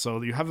experiments.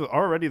 So you have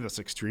already this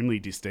extremely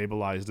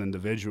destabilized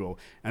individual,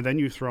 and then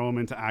you throw him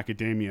into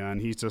academia,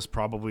 and he's just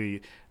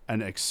probably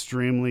an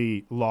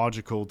extremely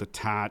logical,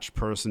 detached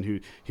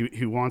person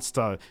who wants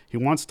to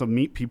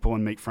meet people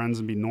and make friends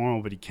and be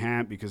normal, but he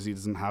can't because he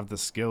doesn't have the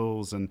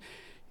skills, and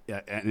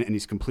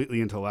he's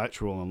completely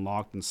intellectual and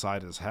locked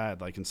inside his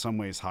head, like in some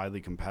ways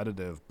highly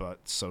competitive,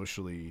 but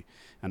socially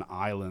an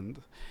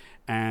island.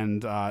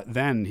 And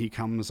then he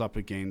comes up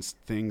against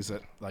things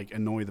that like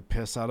annoy the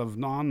piss out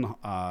of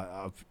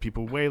of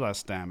people way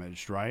less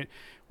damaged, right?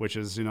 Which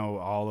is,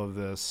 all of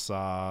this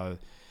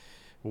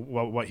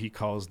what he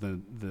calls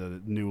the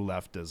new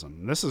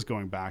leftism. This is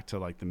going back to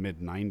like the mid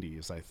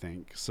 90s, I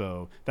think.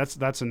 So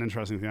that's an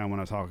interesting thing I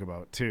want to talk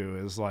about too,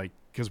 is like,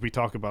 because we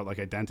talk about like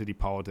identity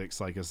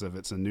politics like as if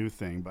it's a new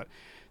thing, but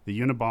the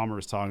Unabomber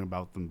is talking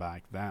about them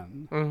back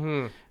then.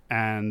 Mm-hmm.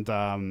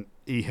 And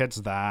he hits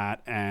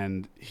that,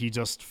 and he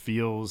just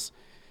feels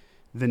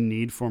the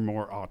need for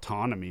more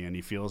autonomy, and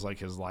he feels like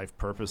his life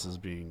purpose is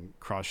being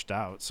crushed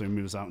out. So he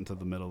moves out into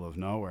the middle of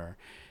nowhere.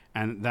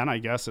 And then I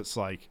guess it's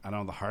like, I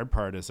don't know, the hard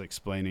part is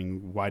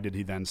explaining why did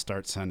he then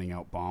start sending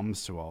out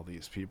bombs to all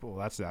these people.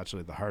 That's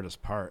actually the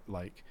hardest part.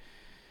 Like,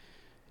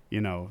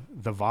 the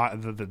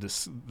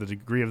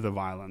degree of the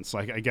violence.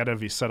 Like, I get if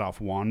he set off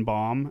one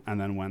bomb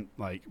and then went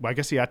like, well, I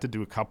guess he had to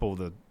do a couple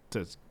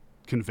to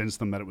convince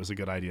them that it was a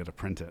good idea to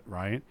print it,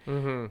 right?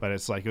 Mm-hmm. But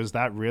it's like, was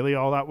that really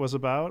all that was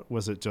about?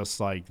 Was it just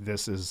like,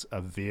 this is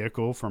a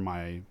vehicle for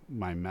my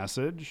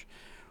message?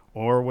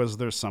 Or was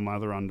there some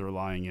other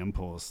underlying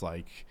impulse,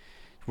 like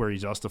where he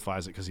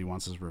justifies it because he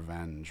wants his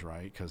revenge,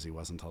 right? Because he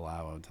wasn't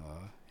allowed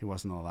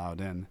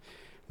in.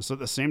 So at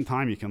the same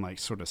time, you can like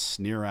sort of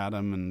sneer at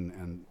him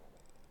and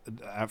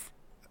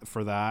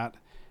for that,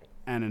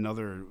 and in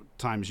other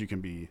times you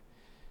can be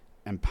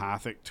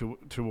empathic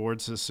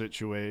towards his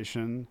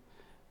situation.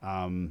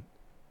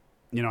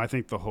 I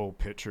think the whole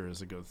picture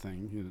is a good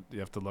thing. You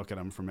have to look at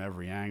him from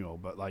every angle.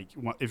 But like,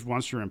 if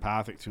once you're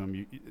empathic to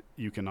him,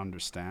 you can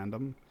understand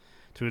him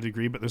to a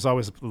degree. But there's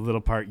always a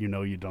little part you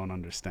don't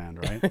understand,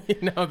 right?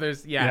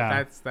 That's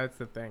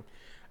the thing.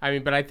 I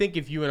mean, but I think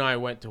if you and I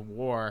went to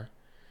war,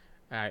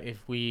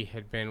 if we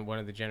had been one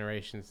of the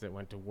generations that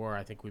went to war,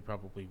 I think we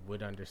probably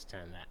would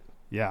understand that.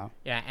 Yeah.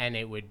 Yeah, and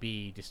it would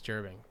be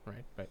disturbing,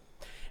 right? But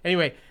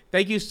anyway,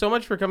 thank you so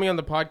much for coming on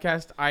the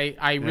podcast.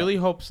 I really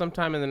hope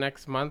sometime in the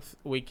next month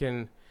we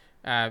can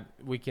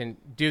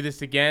do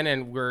this again,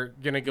 and we're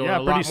gonna go in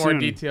a lot more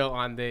detail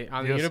on the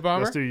Unabomber.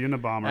 Let's do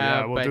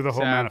Unabomber. We'll do the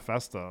whole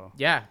manifesto.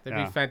 Yeah,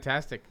 that'd be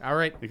fantastic. All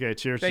right. Okay.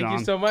 Cheers, Thank John.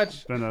 you so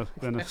much. Been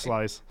a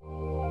slice.